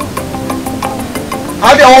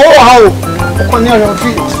 Abi owo hawo. Okwane na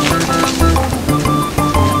fi.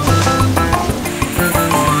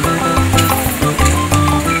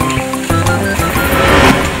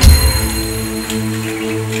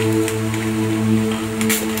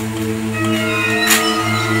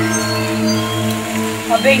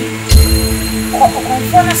 Obi.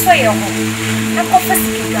 Ko na so ye ho. Na ko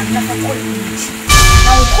fasiki kan na fa ko ni.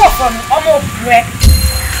 Na ko from omo bre.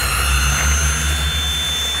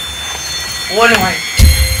 Wole wai.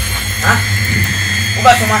 Ha?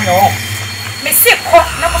 Uba to man yo. Me se ko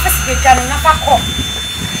na ko fasike kan na fa ko.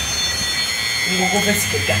 Ni go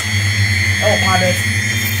fasike kan. O kwa be.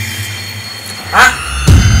 Ha?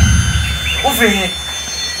 Ufrihe.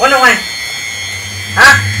 Wole wai. Ha?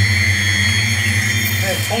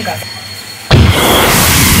 Onga.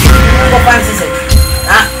 Ko fancy se.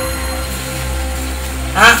 Ha?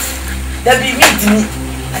 Ha? Da bi meet me.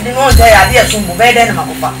 Ade no ja ya de sumbu be de na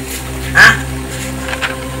makofa. Ah,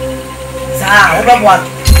 sa, o babo.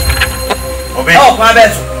 Obe. Oh, kwa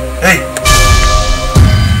beso. Hey.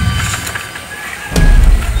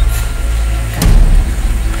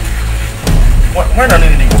 Why not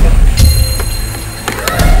in the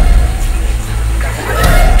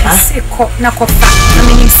Siko na kofa. Na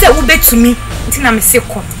me se wo betumi, nti na me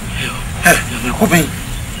siko. Hey, Obe.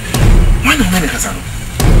 Why not in the casano?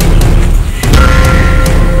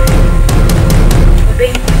 Obe.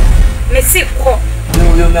 Me siko.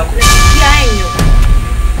 Yo mako. Ya enyo.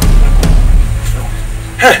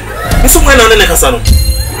 Hey, me so why not in the casano?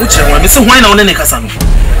 Uche wa me so why not in the casano?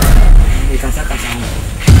 Me kasa kasano.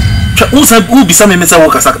 Usa ubisa me mesa wo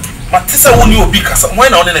kasa. Matisa woni obi kasa. Why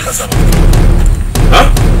not in the casano? Huh?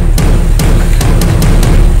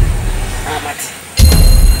 Amati.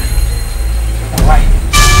 Why?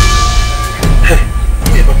 Hey,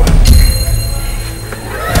 yeah, papa.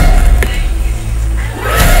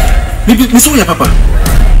 Me so ya papa.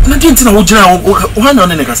 Na dinti na wojina wo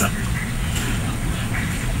na ne kasa.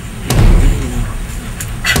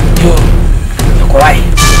 Yo. Ko wai.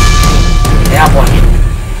 Ya bo.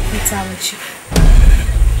 Itawachi.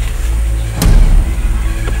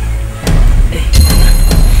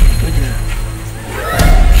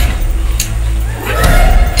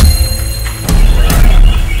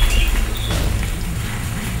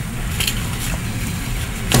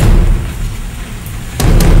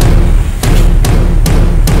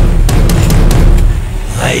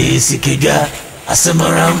 Ai sikija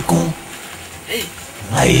asemaranku.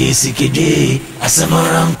 Ai sikije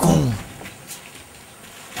asemaranku.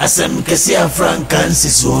 Asem kesi afrankansi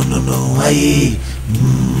sonono ai.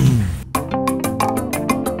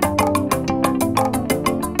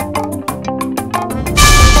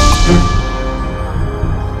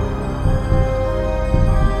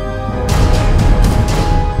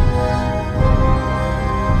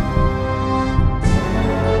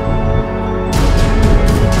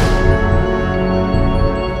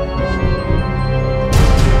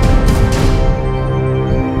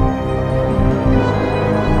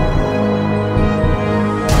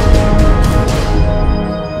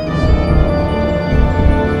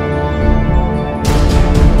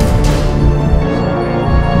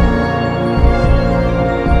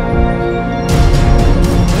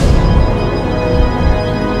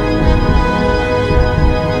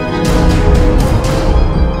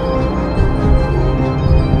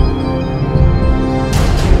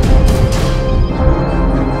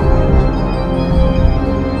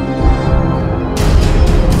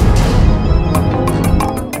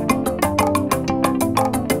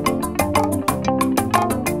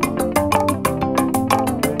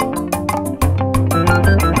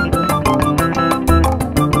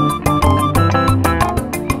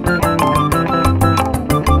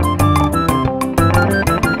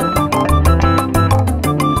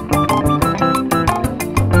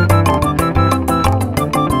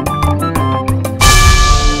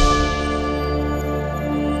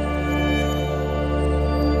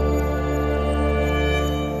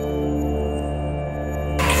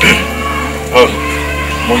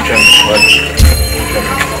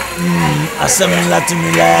 Assemble to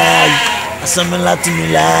me lie. Assemble to me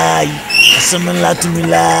lie. Assemble to me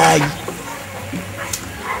lie.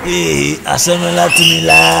 Hey, assemble to me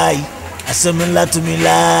lie. Assemble to me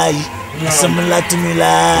lie. Assemble to me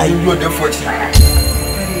lie. You go there 40.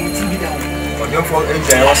 Don't for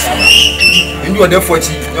enjoy us. You go there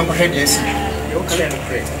 40. Don't for head yes. You can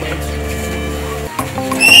pray.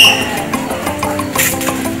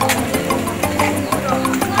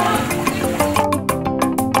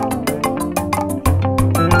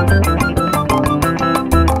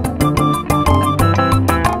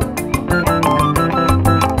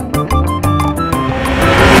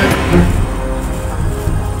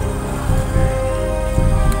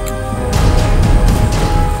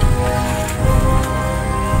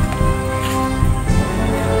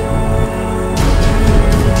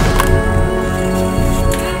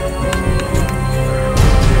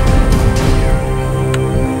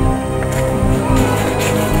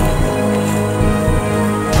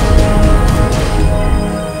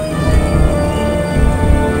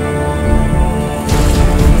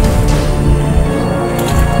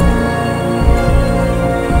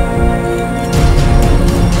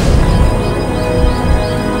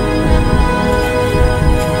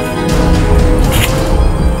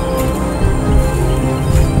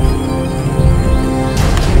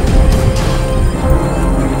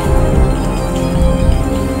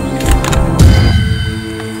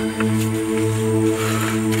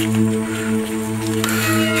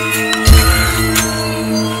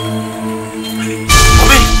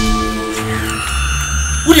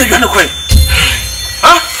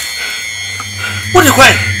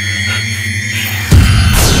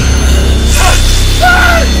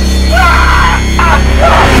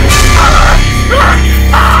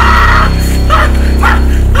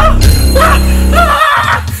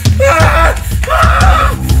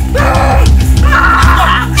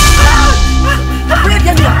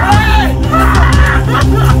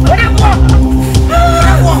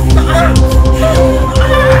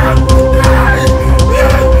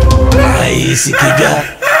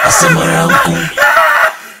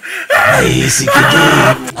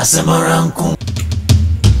 Asamaranku.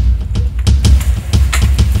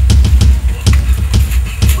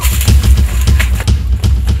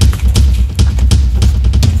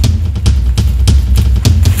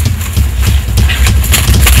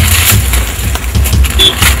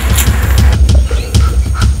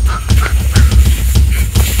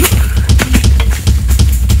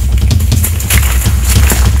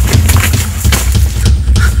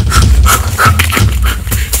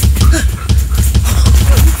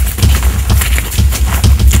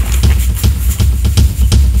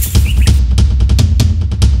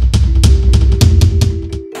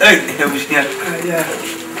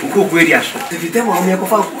 If you tell me, I'm going to go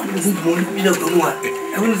to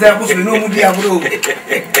I will say, I no more be able to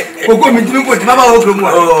go to Mama Oklahoma.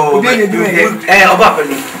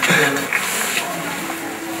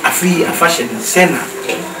 A free a fashion sender. I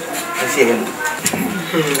see him.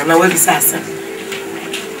 And I will be Sasa.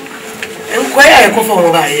 And quite a coffee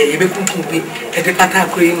over here, you may be at the Pata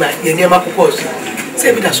cream, you never propose.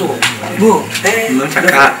 Say me that so. No, I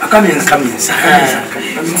come in, I'm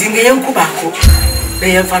thinking a young Kubaco.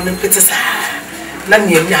 They have found pieces.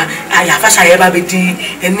 Nanya, I have a shy baby,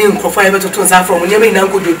 and name for five to turn out from when you now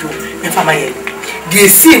go to Family. They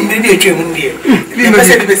see me a German dear. And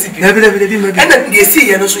they see,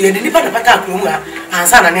 and also you didn't put a patak room, and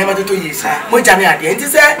son, I never to you, sir. Which I mean, and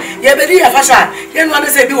say, yeah, but you have a shy. You want to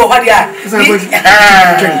say, be what you are.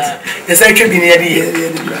 Yes, I can be near the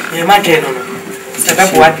imagine. Step up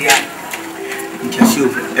what they are. Just you,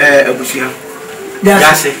 Abusia.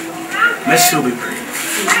 That's it. Monsieur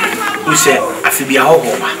who said, I feel be a hog. I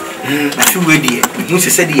feel ready. Who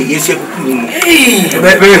said, yes, you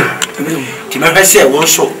Timothy said, one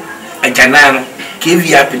so a Ghanaian gave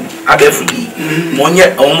you up in Aberfree, 1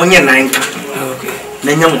 year or 1 year 9.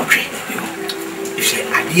 Then you want you say,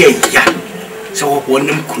 I dear, yeah. So one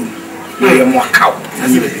them crew, no more cow.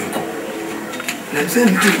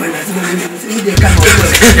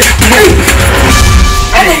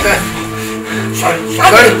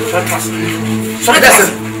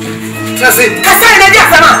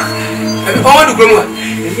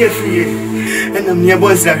 And I'm near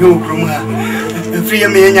boys that go from free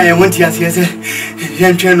me. I want to ask you,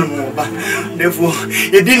 therefore,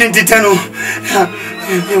 you didn't detain a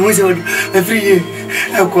free year.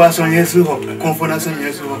 I cross on your soul, confidence on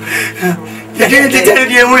your soul. You didn't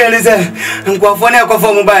detain you, and go for a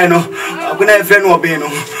conform by no. I'm going to have friend or Beno.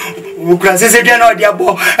 Who crosses again or the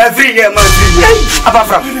boy, a free year, apart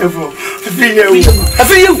from 3 years, a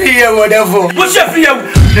free year, whatever. What's your free?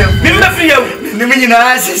 me free you. Me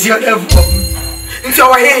na sisi odefo. Nti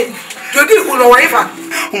wa he. Jodi ku no wa ifa.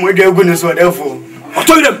 Mo de gu no so odefo.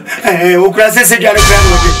 Otoy dem. Okura sese dware kra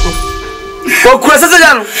no odefo. Okura sese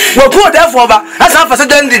dware no. Wo ku odefo ba. Asa fa se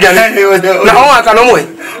dwan di dware. Na ho aka no mo e.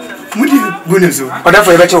 Mo de gu no so.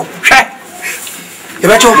 Odefo e be cho. Hwe. E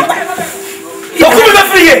be cho. Yo ku me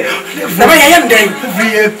free ye. Na ba yayam den.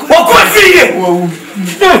 Free ye. Wo ku free ye.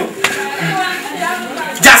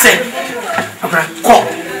 Jase. Okura. Ko.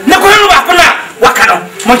 Na ko no ba ko na waka no.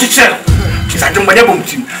 Mo chichira. Sa jumba de bom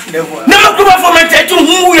tim. Na ma ko ba fo me te tu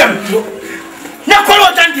hu yam. Na ko lo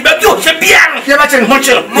tanti ba bio se bia no. Ye ba chen Mo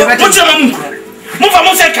chira. Mo chira mu. Mo fa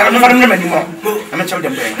mo se kara mo fa me mani mo. Ama chawo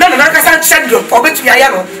dem be. Na ka san chen do. O betu ya ya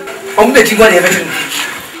no. O mu de ti gwa de be chen.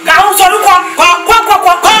 Ga ho so ko.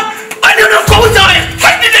 Ani no ko jo e.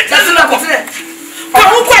 Fa ni de That's not what it. Ka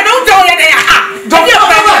ho kwa no do ye de ya. Do ye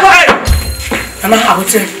ba. Ama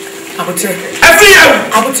abote. Every year.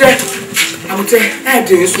 Abote.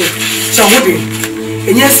 De so. So wo de.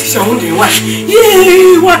 Enya si so wo de wa.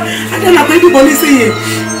 Ye wa. Ada na baby boy say ye.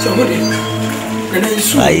 So wo de. Na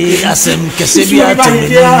isu. Ai asem kese bi ato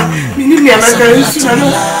mi ni ni amaka isu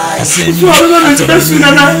na. asem So wo na isu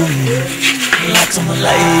na.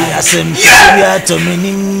 Latumulai asem kese bi ato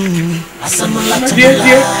menim asem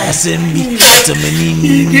latumulai asem bi ato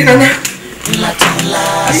menim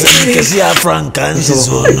asem kese afrankan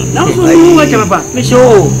siso na so wa chama me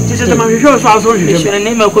show tise tama me show so me show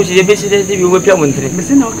ne ma ko je be se de bi wo pia montre me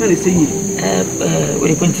se na o kan se yi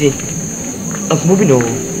we kunti akmo bi no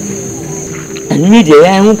ani de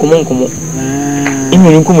ya hu komo imi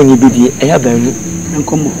ni komo ni bidie e ya banu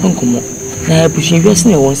nkomo na pushi bi se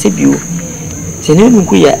ne won se bi o se ne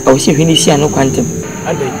nku ya o se hwini sia no kwantem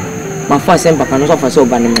ma fa sem papa no so fa so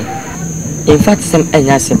ba ne me in fact sem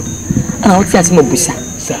anya sem ana o ti asem obusa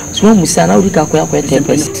so musa na o dika ko ya ko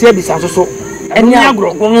tempest se bi sa so eni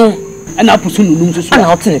agro no ana pusu nunum so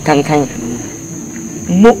ana o ti ne kankan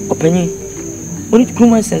mo opanyi oni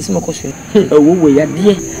kuma sense mako so wo ya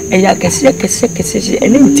de e ya kese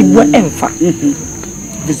eni mtibua emfa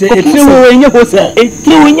bise etrewo enye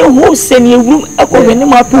hose ni ewum akọ ne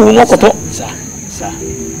ma pu wo koto sa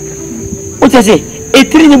o tese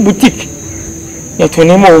etri ni boutique ya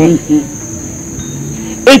tone mo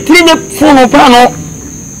etri ni fono pano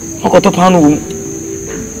okoto pano wo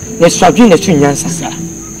ne swadwe na tunyansa sa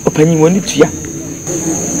opanyi woni tua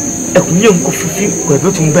ekunye nko fifi ko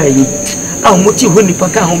betum ba yi a mo ti ho nipa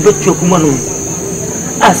ka ho betu akuma no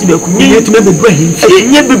asi be kunye yetu me bebu ahin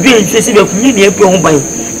nye bebu ahin se be kunye ne apu ho ban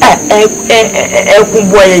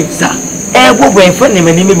kumbo ye sa bobo en fa ne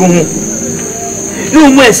mani me bu ho no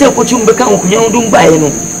mo ese ko tum be ka ho kunye ndum ba ye no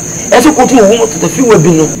ese ko tu wo mo to fi wa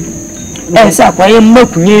bi no ese akwa ye ma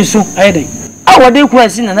kunye so ayede a wode ku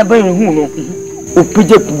asi na ba ye hu no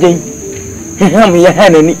opije kudai ham ye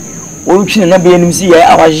hanani wo twi na ba ye nim si ye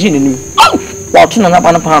awaje ne nim wa tu na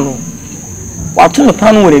ba na pa no wa tu na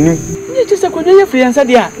pa no wo ne nim ni tse ko ye free answer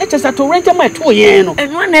dia na tse to rent my to ye no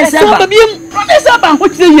no na esa ba ho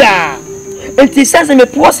tse ya enti sase me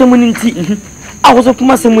po se mun nti a wo so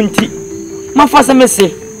kuma se mun nti ma fa se me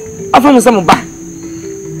se afa me se mo ba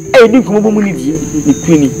e di kuma bo mun ni die ni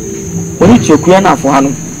kwini woni tse kuya na afo ha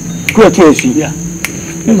no kuya to esu ya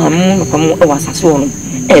mi ma mo no pam e wasase wo no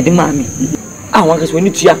e di ma mi a won ka so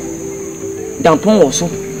ni tua dampon wo so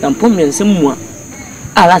dampon me nsem mu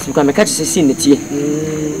a last because me catch se ne tie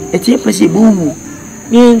etie pese buwu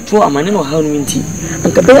ni nto amane no ha no nti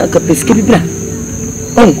anka be aka peske bibra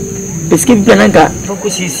peske bibra nanka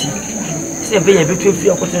focus isi se be ya betu fi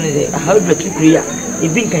akoto ne ha be betu kriya e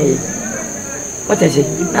bi nkan ye what I say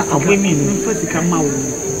na abo mi no fasi ka ma wo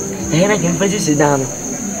na ke fasi se da no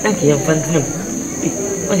na ke yamfantinem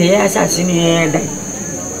o se ya sa si ni dai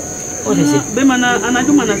o se be mana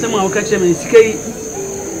anaju mana se ma o ka cheme sikai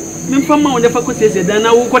me fama wonde fa ko sese dan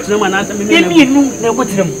na wo kwotena ma na asem me nu na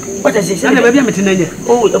kwotena mu what I say na ba bia metena nya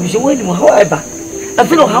oh abushi woni mu however I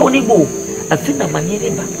feel how ni bo I feel na mani ni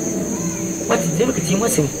ba what is the kiti mo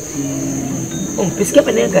sim peske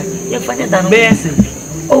penenga ya fanya dan bese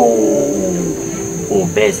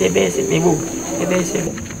bese me bo bese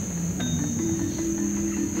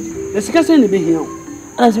le sika se ni be hian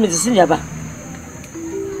ana se me sin ya ba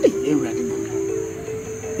ewrade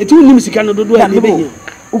eti unim sika no dodo ya ni be hian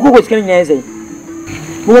uko sika nya ese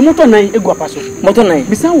wo moto nan egu apa so moto nan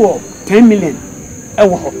bisa wo 10 million e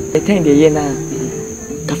wo ho e ten de ye na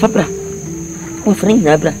ka fabra on fring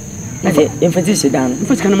na bra na se emphasis dan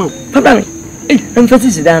emphasis kana ma fabra me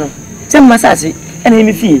emphasis dan se masasi ena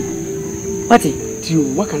mi fie wati ti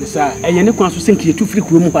wo kan sa e ye ne kwan so senki tu firi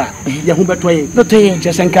kuro mu ba ye ho beto ye beto ye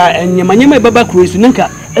je senka enyemanyema baba kuro su nenka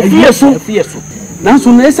fie so na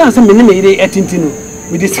so na esa se me ne me ire etintino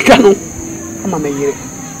Me de Sika no. Ama me yire.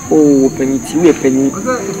 Oh, peniti, we penny.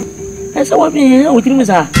 Esa what be here with him,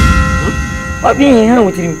 sir? What be here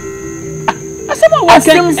with him? Asama what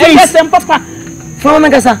say papa. From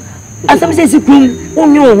Megasa. Asama say Sikum,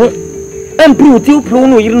 on you. And prove you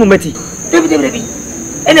no yiri no mati. Debi.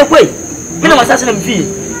 Anyway, me na masasa na mfi.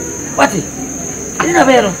 What? Ina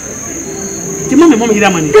vero. Ti mama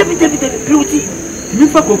yira mani. Debi beauty. Mi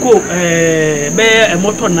fa koko be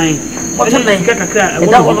motor 9. Motor 9 kakra. E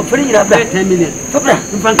da wono feri yira ba 10 million. Fabra,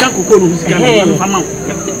 mfa nka koko no musika no fa ma.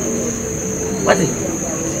 What?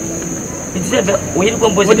 It is a we go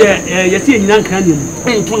boys. You see nyina nkan ni mu.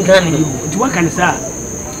 Ntu nkan ni. Ti wa kan sa.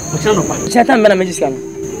 O cha no pa. Chata me na magician no.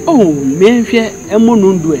 Oh, me hwe emo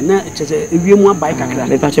no ndo e na chese ewiemu abai kakra.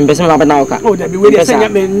 Me pa chembese me ba oka. Oh, da bi we dey senya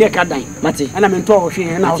me ne ka dan. Mati. Ana me nto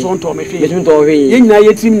hwe na so nto me hwe. Me nto hwe. Ye nyina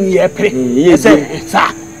ye tim ni ye pre. Ese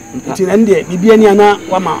sa. Ti na ndie bibia ni ana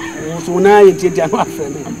wa ma so na ye tietia no afre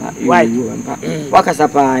me. Why? Wakasa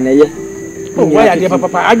pa na ye. Oh, why ade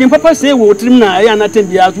papa? Ade papa say wo trim na ye ana tem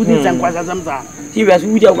bia so din san kwasa zamza. Ti bia so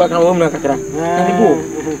wudi agwa kan wo mu na kakra. Ani bo.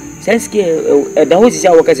 Sense ke da ho sisi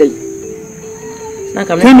awaka sai.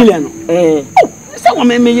 10 million. Say wo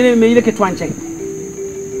me yire ke twan chen.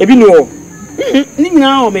 Ebi no. Ni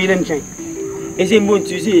nyina o me yire nchen. Ese mbo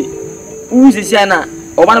ntu si wu sisi ana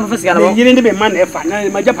o ba na papa sika na bo. Yire ndi be man e fa na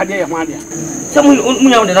ma japade ye ho ade. Say mu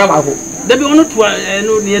nya wo de na ba ko. Dabi onu to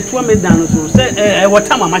no ne to me dan so say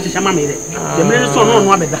water mama hyehyɛ ma me de. De me so no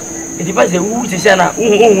no abeda. Edi ba se wu sisi ana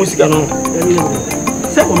wu sika no.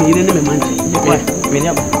 Say wo me yire ndi be man chen. Me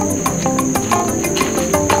nya ba.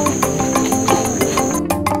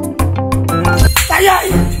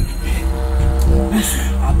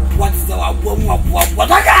 What is our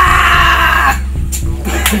what?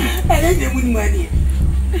 I didn't money.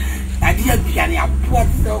 I didn't be any what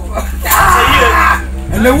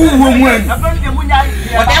and the woman went.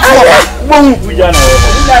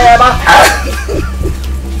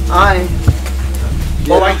 I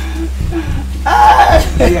boy.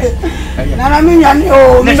 I mean, I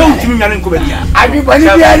know. They don't give me an incubator. I do believe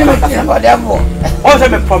I also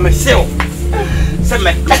have a promise. Say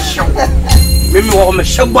me question. Maybe what me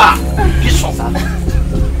shaba. Kiso.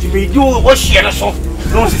 To be do what she had so.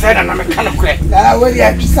 No, she said, and I'm a kind of crack. I will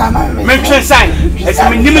have to sign. Mention sign. As I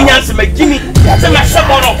mean, Nimians, my Jimmy. Say my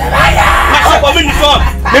shabano. My shabano in the phone.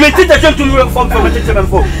 Let me take the jump to me from a gentleman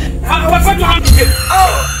for.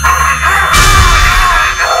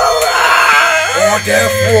 Oh,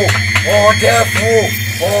 therefore.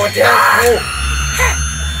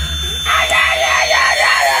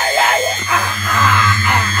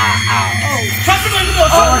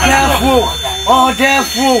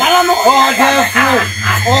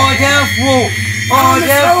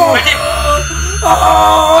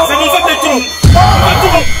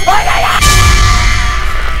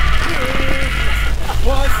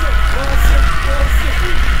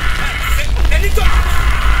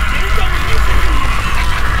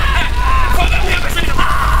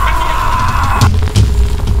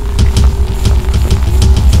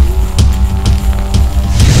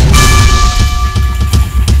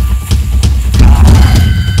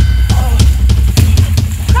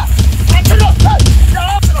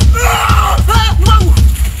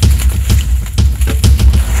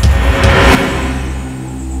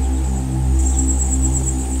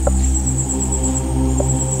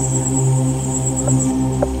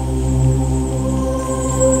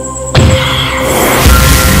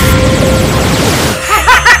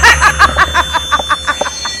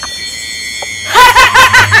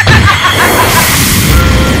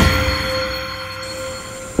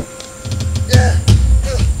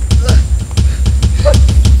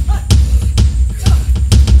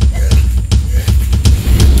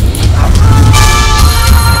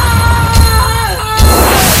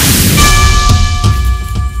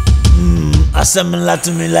 Assemble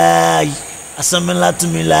to me lie. Assemble to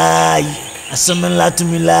me lie. Assemble to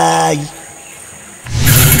me lie.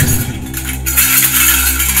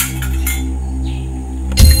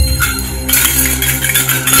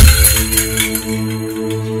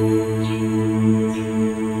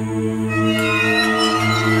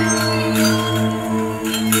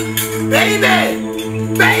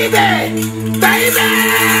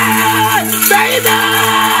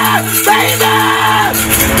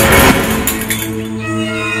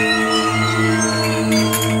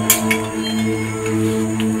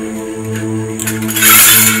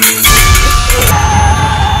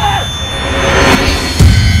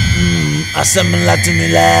 Assemble to me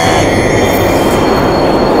lie.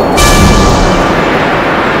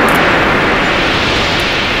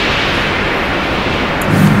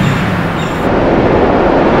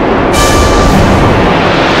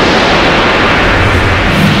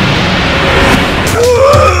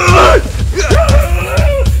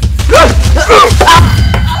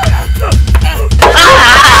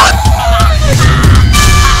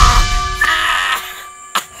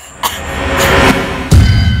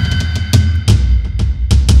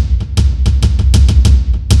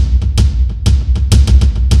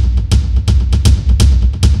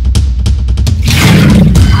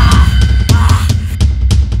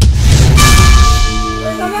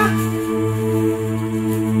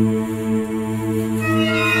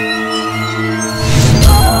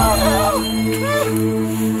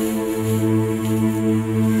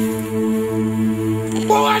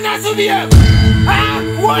 na subia.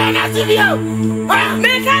 Wa na subia.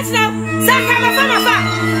 Me catch now. Saka mafa.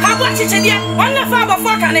 Kabo chichedia. Wonna fa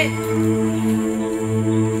before kane.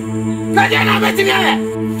 Kaje na beti mi.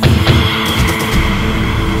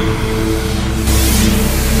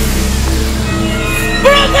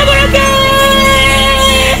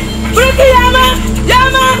 Bruke yama,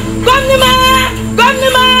 gomnima.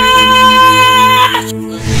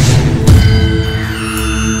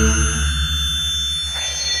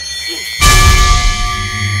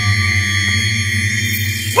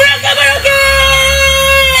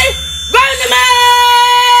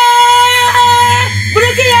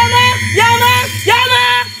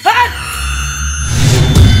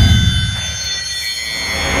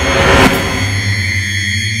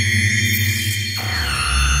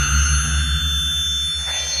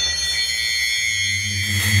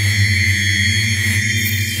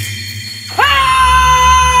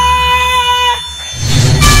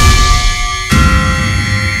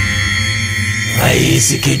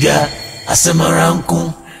 Sikeja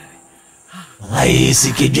asamaranku ai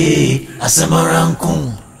sikeje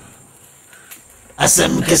asamaranku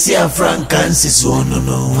asam kesi afrankan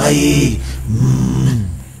sisonono ai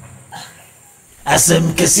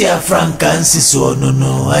asam kesi afrankan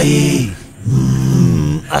sisonono ai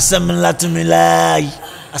asam latumilai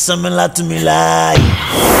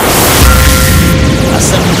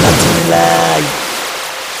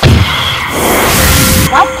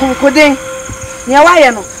Akonkodin ni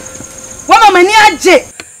awaye no wama mani aje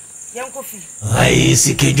yankofi ai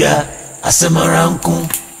sikeja asamaranku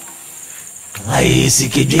ai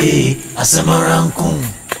sikeje asamaranku